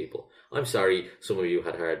for these people. I'm sorry some of you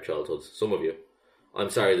had hard childhoods. Some of you. I'm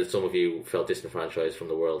sorry that some of you felt disenfranchised from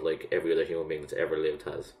the world like every other human being that's ever lived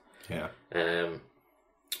has. Yeah.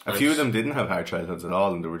 A few of them didn't have hard childhoods at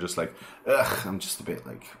all and they were just like, ugh, I'm just a bit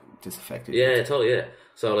like disaffected. Yeah, totally, yeah.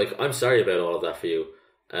 So like, I'm sorry about all of that for you.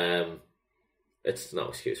 It's no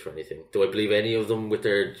excuse for anything. Do I believe any of them with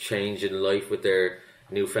their change in life, with their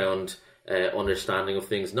newfound understanding of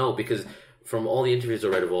things? No, because from all the interviews I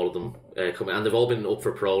read of all of them coming, and they've all been up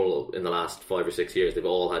for parole in the last 5 or 6 years. They've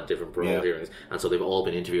all had different parole hearings, and so they've all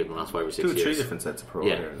been interviewed in the last 5 or 6 years. 3 different sets of parole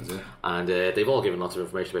hearings, yeah. And they've all given lots of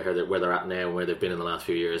information about where they're at now and where they've been in the last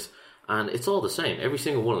few years. And it's all the same. Every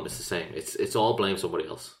single one of them is the same. It's all blame somebody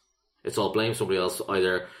else. It's all blame somebody else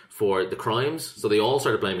either for the crimes. So they all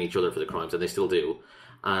started blaming each other for the crimes, and they still do.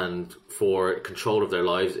 and for control of their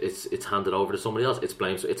lives, it's handed over to somebody else. It's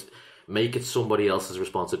blamed. It's make it somebody else's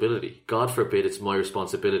responsibility. God forbid it's my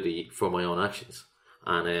responsibility for my own actions.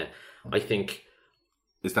 And I think...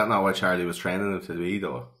 Is that not what Charlie was training them to be,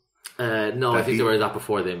 though? No, I think they were that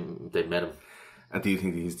before they met him. And do you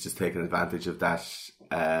think he's just taking advantage of that?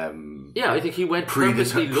 Yeah, I think he went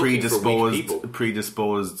purposely looking for weak people.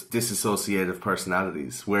 Predisposed dissociative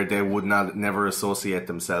personalities, where they would never associate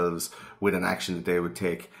themselves with an action that they would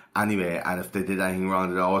take anyway, and if they did anything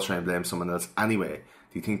wrong, they'd always try and blame someone else anyway.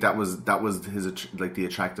 Do you think that was his the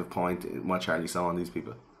attractive point in what Charlie saw in these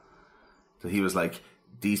people? That he was like,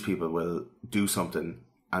 these people will do something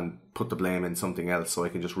and put the blame in something else, so I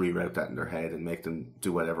can just reroute that in their head and make them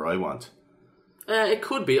do whatever I want. It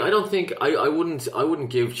could be. I don't think I wouldn't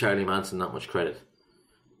give Charlie Manson that much credit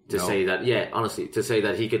to say that. Yeah, honestly, to say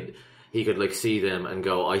that he could like see them and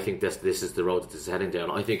go, I think this is the road that this is heading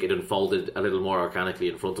down. I think it unfolded a little more organically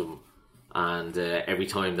in front of him, and every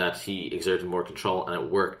time that he exerted more control and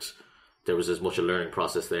it worked, there was as much a learning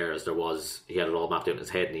process there as there was. He had it all mapped out in his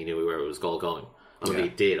head and he knew where it was all going. I don't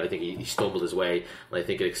think he did. I think he stumbled his way, and I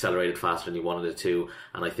think it accelerated faster than he wanted it to.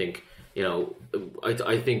 And I think,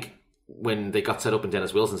 I think when they got set up in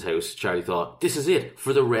Dennis Wilson's house, Charlie thought, this is it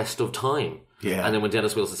for the rest of time. Yeah. And then when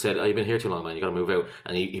Dennis Wilson said, you've been here too long, man, you got to move out,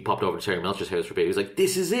 and he popped over to Terry Melcher's house for a bit, he was like,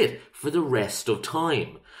 this is it for the rest of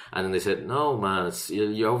time. And then they said, no, man,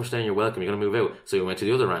 you're overstaying your welcome, you're going to move out. So he went to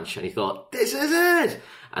the other ranch, and he thought, this is it.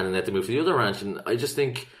 And then they had to move to the other ranch, and I just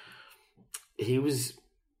think he was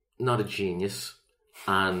not a genius,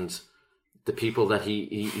 and the people that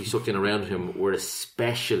he sucked in around him were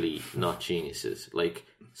especially not geniuses, like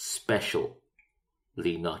specially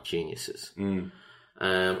not geniuses. And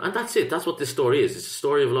that's it. That's what this story is. It's a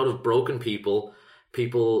story of a lot of broken people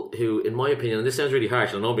who, in my opinion, and this sounds really harsh,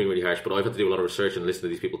 and I know I'm being really harsh, but I've had to do a lot of research and listen to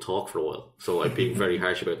these people talk for a while. So I've been very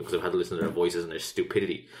harsh about them because I've had to listen to their voices and their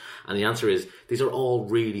stupidity. And the answer is, these are all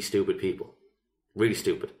really stupid people. Really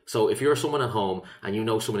stupid. So if you're someone at home and you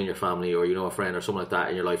know someone in your family or you know a friend or someone like that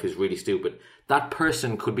in your life who's really stupid, that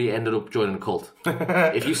person could be ended up joining a cult.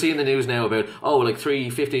 If you see in the news now about, like 3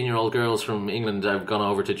 15-year-old girls from England have gone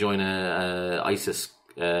over to join ISIS,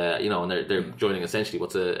 and they're joining essentially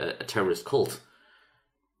what's a terrorist cult,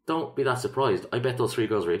 don't be that surprised. I bet those 3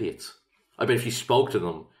 girls are idiots. I bet if you spoke to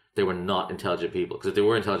them, they were not intelligent people. Because if they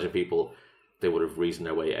were intelligent people, they would have reasoned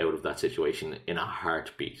their way out of that situation in a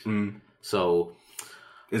heartbeat. So...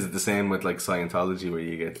 Is it the same with like Scientology where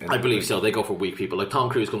you get... I believe so. They go for weak people. Like Tom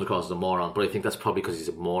Cruise comes across as a moron, but I think that's probably because he's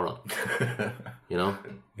a moron. You know?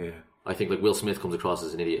 Yeah. I think like Will Smith comes across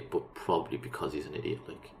as an idiot, but probably because he's an idiot.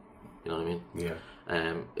 Like, you know what I mean? Yeah.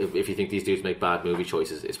 If you think these dudes make bad movie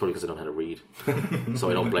choices, it's probably because they don't know how to read. So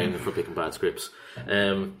I don't blame them for picking bad scripts.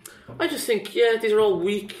 I just think, these are all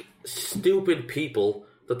weak, stupid people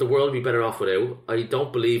that the world would be better off without. I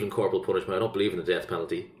don't believe in corporal punishment. I don't believe in the death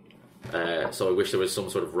penalty. So I wish there was some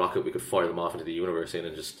sort of rocket we could fire them off into the universe in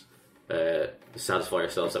and just satisfy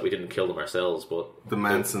ourselves that we didn't kill them ourselves. But the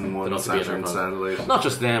Manson one, Saturn satellite. Not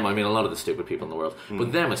just them, I mean a lot of the stupid people in the world,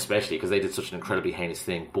 but them especially, because they did such an incredibly heinous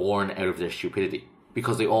thing born out of their stupidity,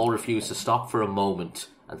 because they all refused to stop for a moment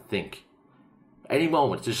and think. Any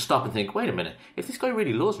moment to just stop and think, wait a minute, if this guy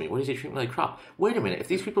really loves me, why does he treat me like crap? Wait a minute, if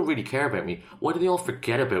these people really care about me, why do they all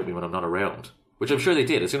forget about me when I'm not around? Which I'm sure they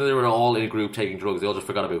did. As soon as they were all in a group taking drugs, they all just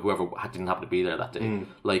forgot about whoever didn't happen to be there that day.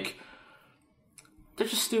 Like, they're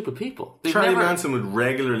just stupid people. Charlie Manson would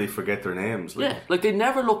regularly forget their names. Like they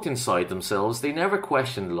never looked inside themselves. They never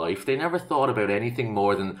questioned life. They never thought about anything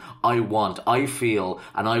more than, I feel,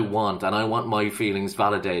 and I want my feelings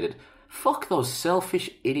validated. Fuck those selfish,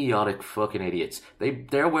 idiotic fucking idiots.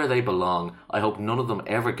 They're where they belong. I hope none of them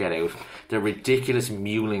ever get out. They're ridiculous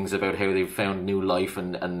mewlings about how they've found new life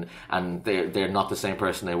and they're not the same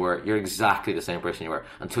person they were. You're exactly the same person you were.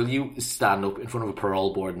 Until you stand up in front of a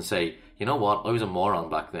parole board and say, you know what, I was a moron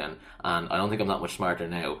back then, and I don't think I'm that much smarter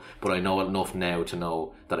now, but I know enough now to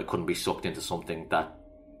know that I couldn't be sucked into something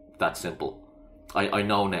that simple. I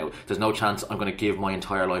know now. There's no chance I'm going to give my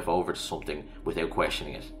entire life over to something without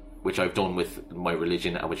questioning it. Which I've done with my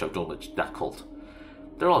religion and which I've done with that cult.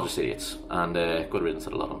 They're all just idiots, and good riddance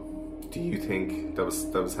to a lot of them. Do you think that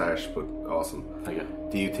was harsh but awesome? Thank you.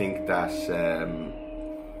 Do you think that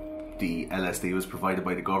the LSD was provided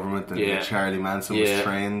by the government and that Charlie Manson was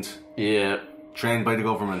trained? Yeah, trained by the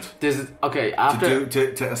government. After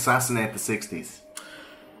to assassinate the 60s.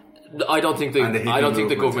 I don't think the and the hippie I don't think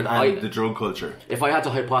the movement government. and the drug culture. If I had to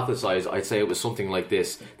hypothesize, I'd say it was something like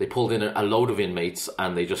this. They pulled in a load of inmates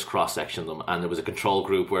and they just cross-sectioned them, and there was a control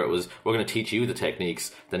group where it was, we're going to teach you the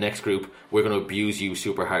techniques. The next group, we're going to abuse you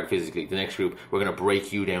super hard physically. The next group, we're going to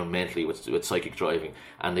break you down mentally with psychic driving.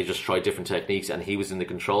 And they just tried different techniques, and he was in the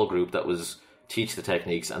control group that was teach the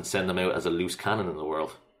techniques and send them out as a loose cannon in the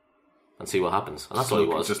world and see what happnes. And that's all he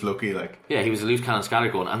was. Just lucky, like. Yeah, he was a loose cannon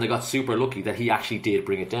scattergun, and they got super lucky that he actually did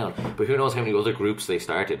bring it down. But who knows how many other groups they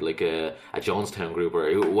started, like a Jonestown group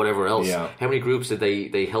or whatever else. Yeah. How many groups did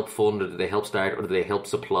they help fund, or did they help start, or did they help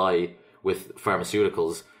supply with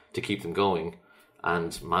pharmaceuticals to keep them going?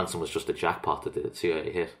 And Manson was just a jackpot that the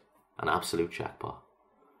CIA hit. An absolute jackpot.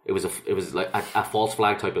 It was like a false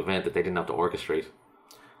flag type event that they didn't have to orchestrate.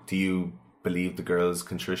 Do you believe the girl's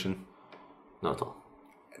contrition? Not at all.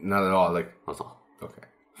 Not at all, like. Not at all. Okay.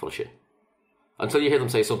 Full of shit. Until you hear them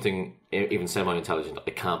say something even semi-intelligent, I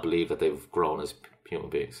can't believe that they've grown as human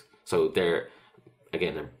beings. So they're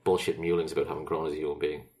bullshit mulings about having grown as a human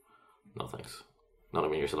being. No thanks. Not I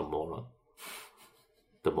mean, you're still a moron.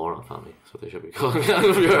 The Moron Family. That's what they should be called.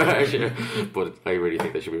 But I really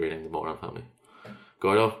think they should be renamed the Moron Family.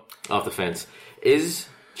 Gordo, off the fence. Is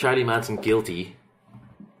Charlie Manson guilty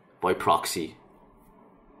by proxy?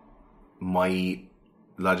 My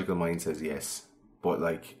logical mind says yes, but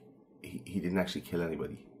like he didn't actually kill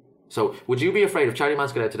anybody. So would you be afraid if Charlie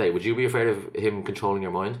Manson got out today? Would you be afraid of him controlling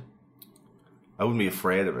your mind? I wouldn't be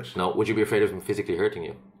afraid of it. No. Would you be afraid of him physically hurting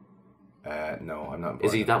you? No, I'm not.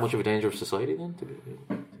 Is he that much of a danger of society then?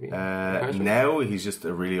 Now he's just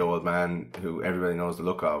a really old man who everybody knows the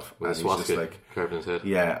look of, with and a he's just swastika like carved in his head.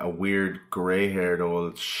 Yeah, a weird grey-haired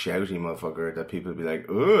old shouty motherfucker that people would be like,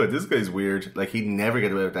 "Oh, this guy's weird." Like he'd never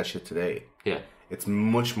get away with that shit today. Yeah. It's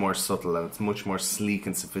much more subtle and it's much more sleek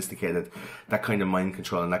and sophisticated. That kind of mind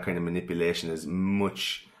control and that kind of manipulation is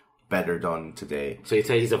much better done today. So you'd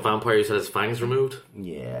say he's a vampire who's had his fangs removed?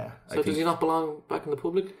 Yeah. So does he not belong back in the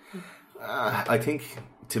public? I think,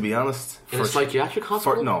 to be honest, in a psychiatric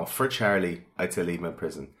hospital? For Charlie, I'd say leave him in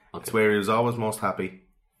prison. Okay. It's where he was always most happy.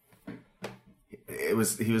 He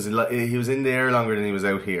was in there longer than he was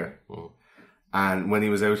out here, and when he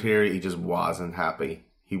was out here, he just wasn't happy.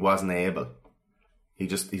 He wasn't able.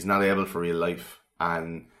 He's not able for real life,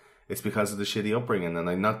 and it's because of the shitty upbringing. And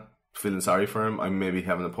I'm not feeling sorry for him. I'm maybe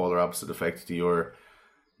having a polar opposite effect to your,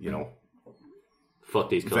 fuck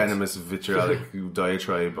these cunts. Venomous, vitriolic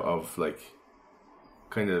diatribe of like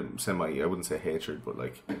kind of I wouldn't say hatred, but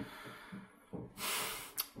like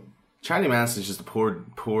Charlie Manson's just a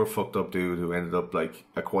poor fucked up dude who ended up like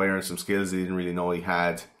acquiring some skills he didn't really know he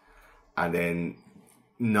had, and then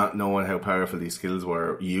not knowing how powerful these skills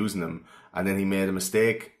were, using them, and then he made a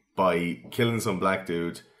mistake by killing some black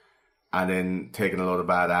dude and then taking a load of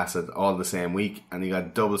bad acid all the same week, and he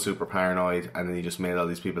got double super paranoid, and then he just made all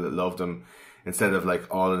these people that loved him, instead of like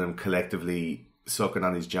all of them collectively sucking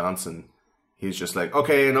on his Johnson, he was just like,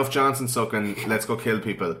 okay, enough Johnson sucking, let's go kill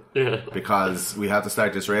people. Yeah. Because we have to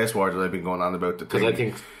start this race war that I've been going on about. Because I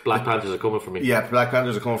think Black Panthers are coming for me. Yeah, Black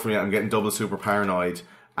Panthers are coming for me. I'm getting double super paranoid,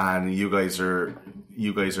 and you guys are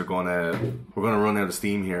we're gonna run out of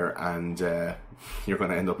steam here, and you're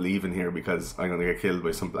gonna end up leaving here because I'm gonna get killed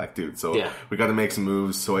by some black dude. So we got to make some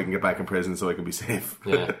moves so I can get back in prison so I can be safe.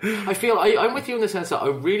 Yeah. I feel I'm with you in the sense that I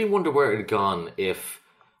really wonder where it had gone if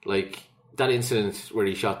like that incident where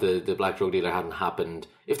he shot the black drug dealer hadn't happened,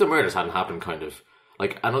 if the murders hadn't happened, kind of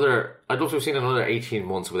like I'd love to have seen another 18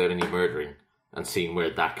 months without any murdering and seen where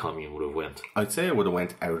that commune would have went. I'd say it would have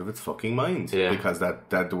went out of its fucking mind. Yeah. Because that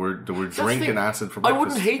they were drinking acid for breakfast. I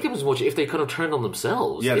wouldn't hate them as much if they could have turned on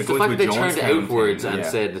themselves. Yeah, it's the fact that they turned outwards and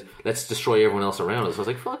said, let's destroy everyone else around us. I was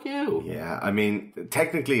like, fuck you. Yeah, I mean,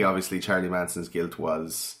 technically, obviously, Charlie Manson's guilt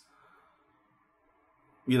was,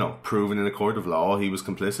 proven in a court of law. He was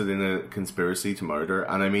complicit in a conspiracy to murder.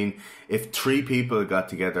 And I mean, if 3 people got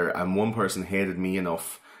together and one person hated me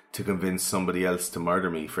enough to convince somebody else to murder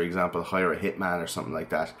me, for example, hire a hitman or something like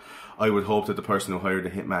that, I would hope that the person who hired the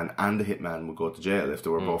hitman and the hitman would go to jail if they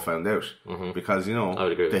were both found out. Mm-hmm. Because, the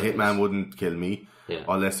hitman wouldn't kill me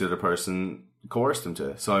unless the other person coerced him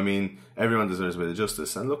to. So, I mean, everyone deserves a bit of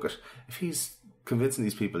justice. And look, if he's convincing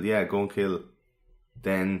these people, go and kill,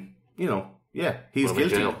 then, he's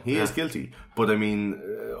guilty. He is guilty. But, I mean,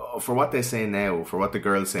 for what they say now, for what the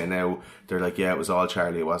girls say now, they're like, it was all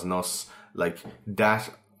Charlie, it wasn't us. Like, that...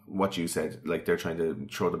 what you said, like they're trying to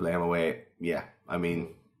throw the blame away. Yeah, I mean,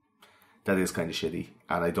 that is kind of shitty,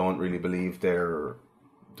 and I don't really believe their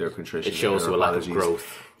contrition. It shows a lack of growth.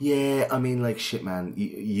 Yeah, I mean, like shit, man.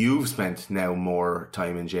 You've spent now more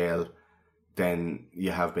time in jail than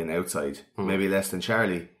you have been outside. Maybe less than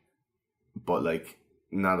Charlie, but like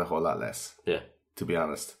not a whole lot less, Yeah. to be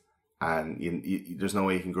honest. And there's no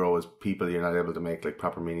way you can grow as people. You're not able to make like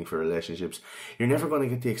proper meaningful relationships. You're never going to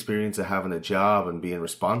get the experience of having a job and being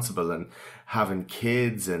responsible and having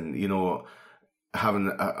kids and, you know,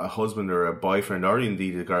 having a husband or a boyfriend or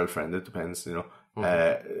indeed a girlfriend. It depends, you know,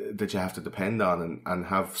 that you have to depend on and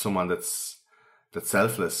have someone that's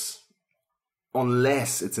selfless.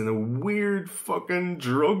 Unless it's in a weird fucking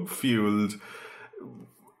drug fueled,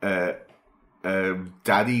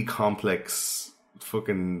 daddy complex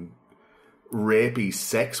fucking rapey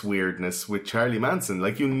sex weirdness with Charlie Manson.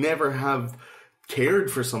 Like, you never have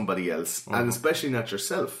cared for somebody else, and especially not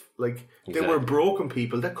yourself. Like, they were broken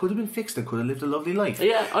people that could have been fixed and could have lived a lovely life.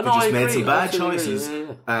 Yeah, I know, they just I made agree. some bad Absolutely,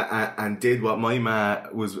 choices and did what my ma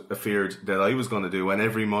was afeared that I was going to do, and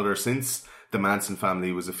every mother since the Manson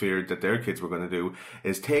family was afeared that their kids were going to do,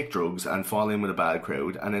 is take drugs and fall in with a bad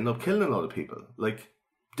crowd and end up killing a lot of people. Like,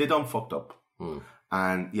 they done fucked up.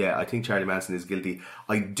 And yeah, I think Charlie Manson is guilty.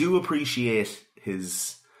 I do appreciate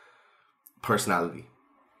his personality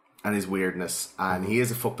and his weirdness, and he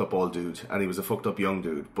is a fucked up old dude, and he was a fucked up young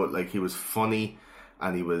dude, but like, he was funny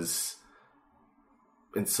and he was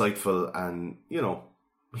insightful, and you know,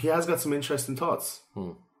 he has got some interesting thoughts.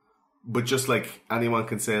 But just like anyone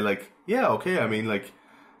can say, like, yeah, okay, I mean, like,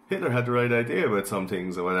 Hitler had the right idea about some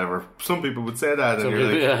things or whatever. Some people would say that,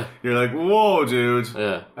 and you're like, whoa, dude.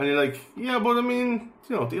 Yeah. And you're like, yeah, but I mean,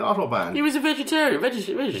 you know, the Autobahn. He was a vegetarian.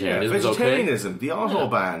 Vegetarianism was okay. Vegetarianism, the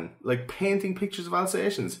Autobahn, like painting pictures of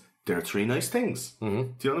Alsatians. They're three nice things. Do you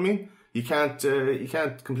know what I mean? You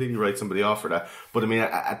can't completely write somebody off for that. But I mean,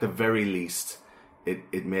 at the very least,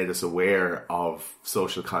 it made us aware of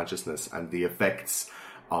social consciousness and the effects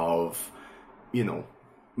of, you know,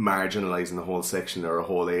 marginalising a whole section or a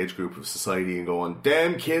whole age group of society and going,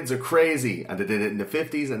 damn kids are crazy, and they did it in the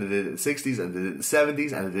 50s and they did it in the 60s and they did it in the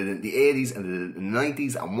 70s and they did it in the 80s and they did it in the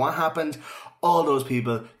 90s, and what happened? All those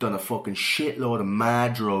people done a fucking shitload of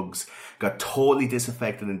mad drugs, got totally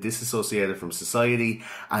disaffected and disassociated from society,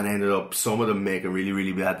 and ended up, some of them making really,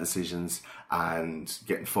 really bad decisions and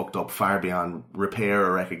getting fucked up far beyond repair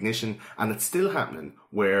or recognition. And it's still happening,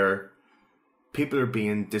 where people are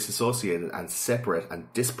being disassociated and separate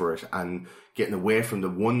and disparate and getting away from the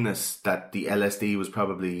oneness that the LSD was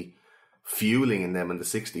probably fueling in them in the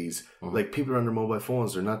 60s. Like, people are on their mobile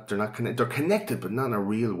phones. They're not connected. They're connected, but not in a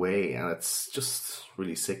real way. And it's just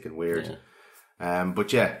really sick and weird.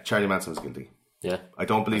 But yeah, Charlie Manson was guilty. Yeah. I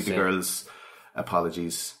don't believe the girl's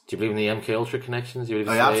apologies. Do you believe in the MK Ultra connections? Do you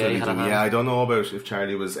believe I CIA absolutely had do. a hand? Yeah, I don't know about if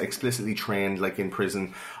Charlie was explicitly trained, like in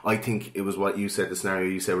prison. I think it was what you said, the scenario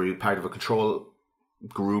you said, where you were part of a control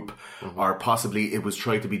group, or possibly it was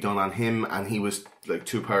tried to be done on him, and he was like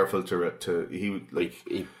too powerful to he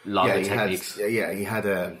learned the techniques. He had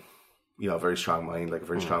a, you know, very strong mind, like a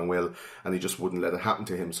very strong will, and he just wouldn't let it happen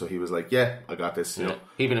to him. So he was like, yeah, I got this. You know,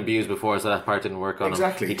 He'd been abused before, so that part didn't work on him.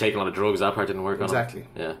 Exactly. He'd taken a lot of drugs, that part didn't work on him. Exactly.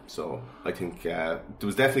 Yeah. So I think there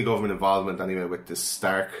was definitely government involvement anyway, with this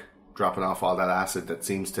Stark dropping off all that acid that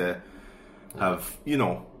seems to have, you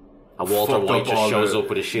know, And Walter fucked White up just all shows the- up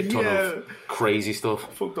with a shit ton of crazy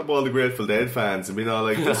stuff. fucked up all the Grateful Dead fans and being all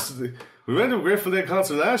like, this. We went to a Grateful Dead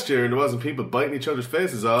concert last year and there wasn't people biting each other's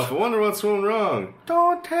faces off. I wonder what's going wrong.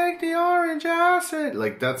 Don't take the orange acid.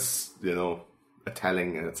 Like, that's, you know, a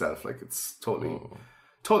telling in itself. Like, it's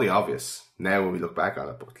totally obvious now when we look back on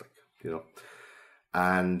it, but like, you know.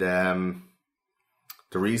 And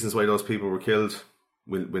the reasons why those people were killed,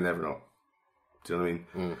 we'll never know. Do you know what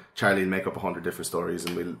I mean? Charlie will make up 100 different stories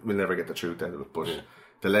and we'll never get the truth out of it. But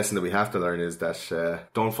the lesson that we have to learn is that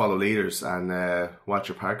don't follow leaders and watch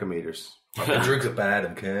your parking meters. Drugs are bad,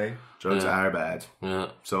 okay? Drugs are bad.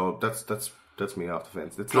 Yeah. So that's me off the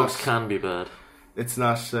fence. It's Drugs not, can be bad. it's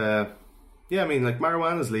not, I mean, like,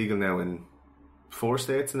 marijuana is legal now in 4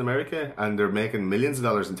 states in America, and they're making millions of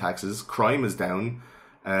dollars in taxes. Crime is down,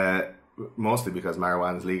 mostly because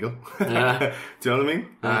marijuana is legal. Yeah. Do you know what I mean?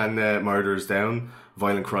 And murder is down,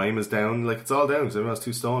 violent crime is down. Like, it's all down. So everyone's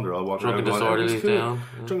too stoned. They're all walking Drunk and around. going, disorderly is "Everything's down."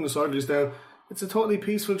 cool." Drunk and disorderly is down. It's a totally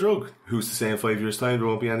peaceful drug. Who's to say in 5 years' time there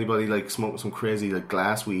won't be anybody like smoking some crazy like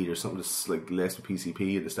glass weed or something that's like laced with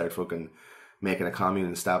PCP and they start fucking making a commune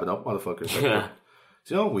and stabbing up motherfuckers. Like, Yeah.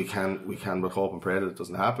 you know, we can but hope and pray that it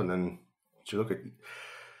doesn't happen. And you look at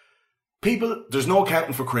people, there's no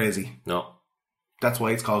accounting for crazy. No. That's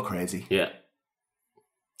why it's called crazy. Yeah.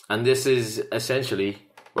 And this is essentially,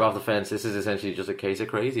 we're off the fence, this is essentially just a case of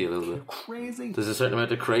crazy a little bit. Crazy. There's a certain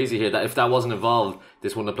amount of crazy here that if that wasn't involved,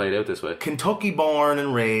 this wouldn't have played out this way. Kentucky born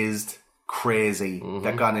and raised crazy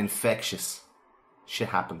that got infectious. Shit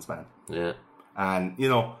happens, man. Yeah. And, you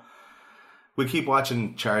know, we'll keep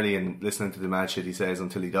watching Charlie and listening to the mad shit he says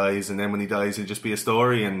until he dies, and then when he dies, he'll just be a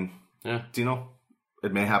story, and you know,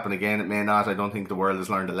 it may happen again, it may not. I don't think the world has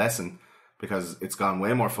learned a lesson because it's gone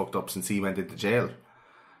way more fucked up since he went into jail.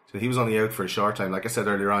 So he was only out for a short time. Like I said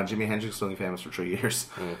earlier on, Jimi Hendrix was only famous for 3 years,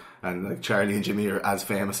 and like Charlie and Jimmy are as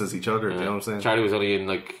famous as each other. Do you know what I'm saying? Charlie was only in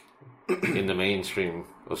in the mainstream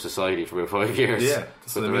of society for about 5 years. Yeah,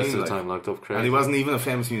 but the rest of the time locked up. Crazy. And he wasn't even a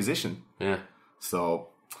famous musician. Yeah. So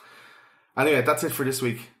anyway, that's it for this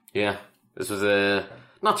week. Yeah, this was a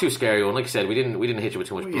not too scary one. Like you said, we didn't hit you with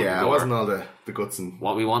too much blood. Yeah, it wasn't all the guts and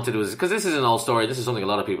what we wanted was, because this is an old story, this is something a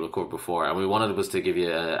lot of people have covered before, and we wanted was to give you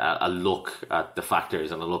a look at the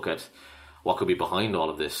factors and a look at what could be behind all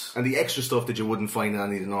of this. And the extra stuff that you wouldn't find in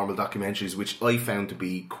any of the normal documentaries, which I found to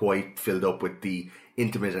be quite filled up with the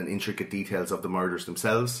intimate and intricate details of the murders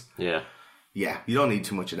themselves. Yeah. Yeah, you don't need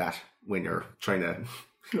too much of that when you're trying to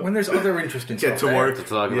when there's other interesting get stuff to work. To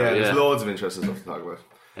talk about, there's loads of interesting stuff to talk about.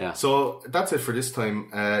 Yeah. So that's it for this time.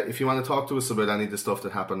 If you want to talk to us about any of the stuff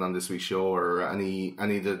that happened on this week's show, or any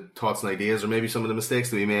of the thoughts and ideas, or maybe some of the mistakes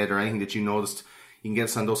that we made, or anything that you noticed, you can get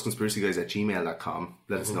us on thosconspiracyguys@gmail.com.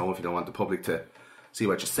 Let us know if you don't want the public to see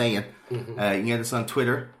what you're saying. You can get us on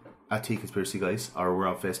Twitter @TConspiracyGuys, or we're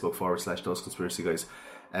on Facebook /ThoseConspiracyGuys.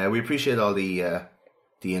 We appreciate all the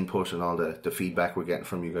input and all the feedback we're getting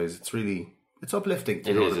from you guys. It's uplifting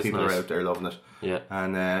to know that people are out there loving it. Yeah.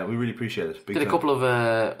 And we really appreciate it. Did a couple of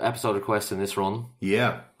episode requests in this run.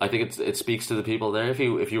 Yeah. I think it speaks to the people there. If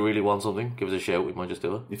you really want something, give us a shout. We might just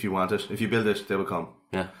do it. If you want it. If you build it, they will come.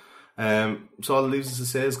 Yeah. So all that leaves us to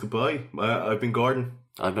say is goodbye. I've been Gordon.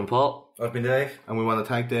 I've been Paul. I've been Dave. And we want to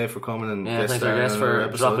thank Dave for coming and thanks our guests for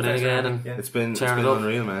dropping in again. And it's been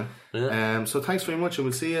unreal, man. Yeah. So thanks very much, and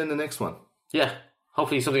we'll see you in the next one. Yeah.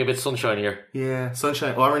 Hopefully something a bit sunshinier. Yeah,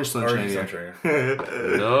 sunshine, orange sunshine.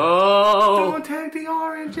 No! Don't take the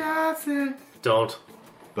orange acid. Don't.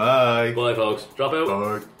 Bye. Bye, folks. Drop out.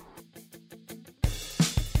 Bye.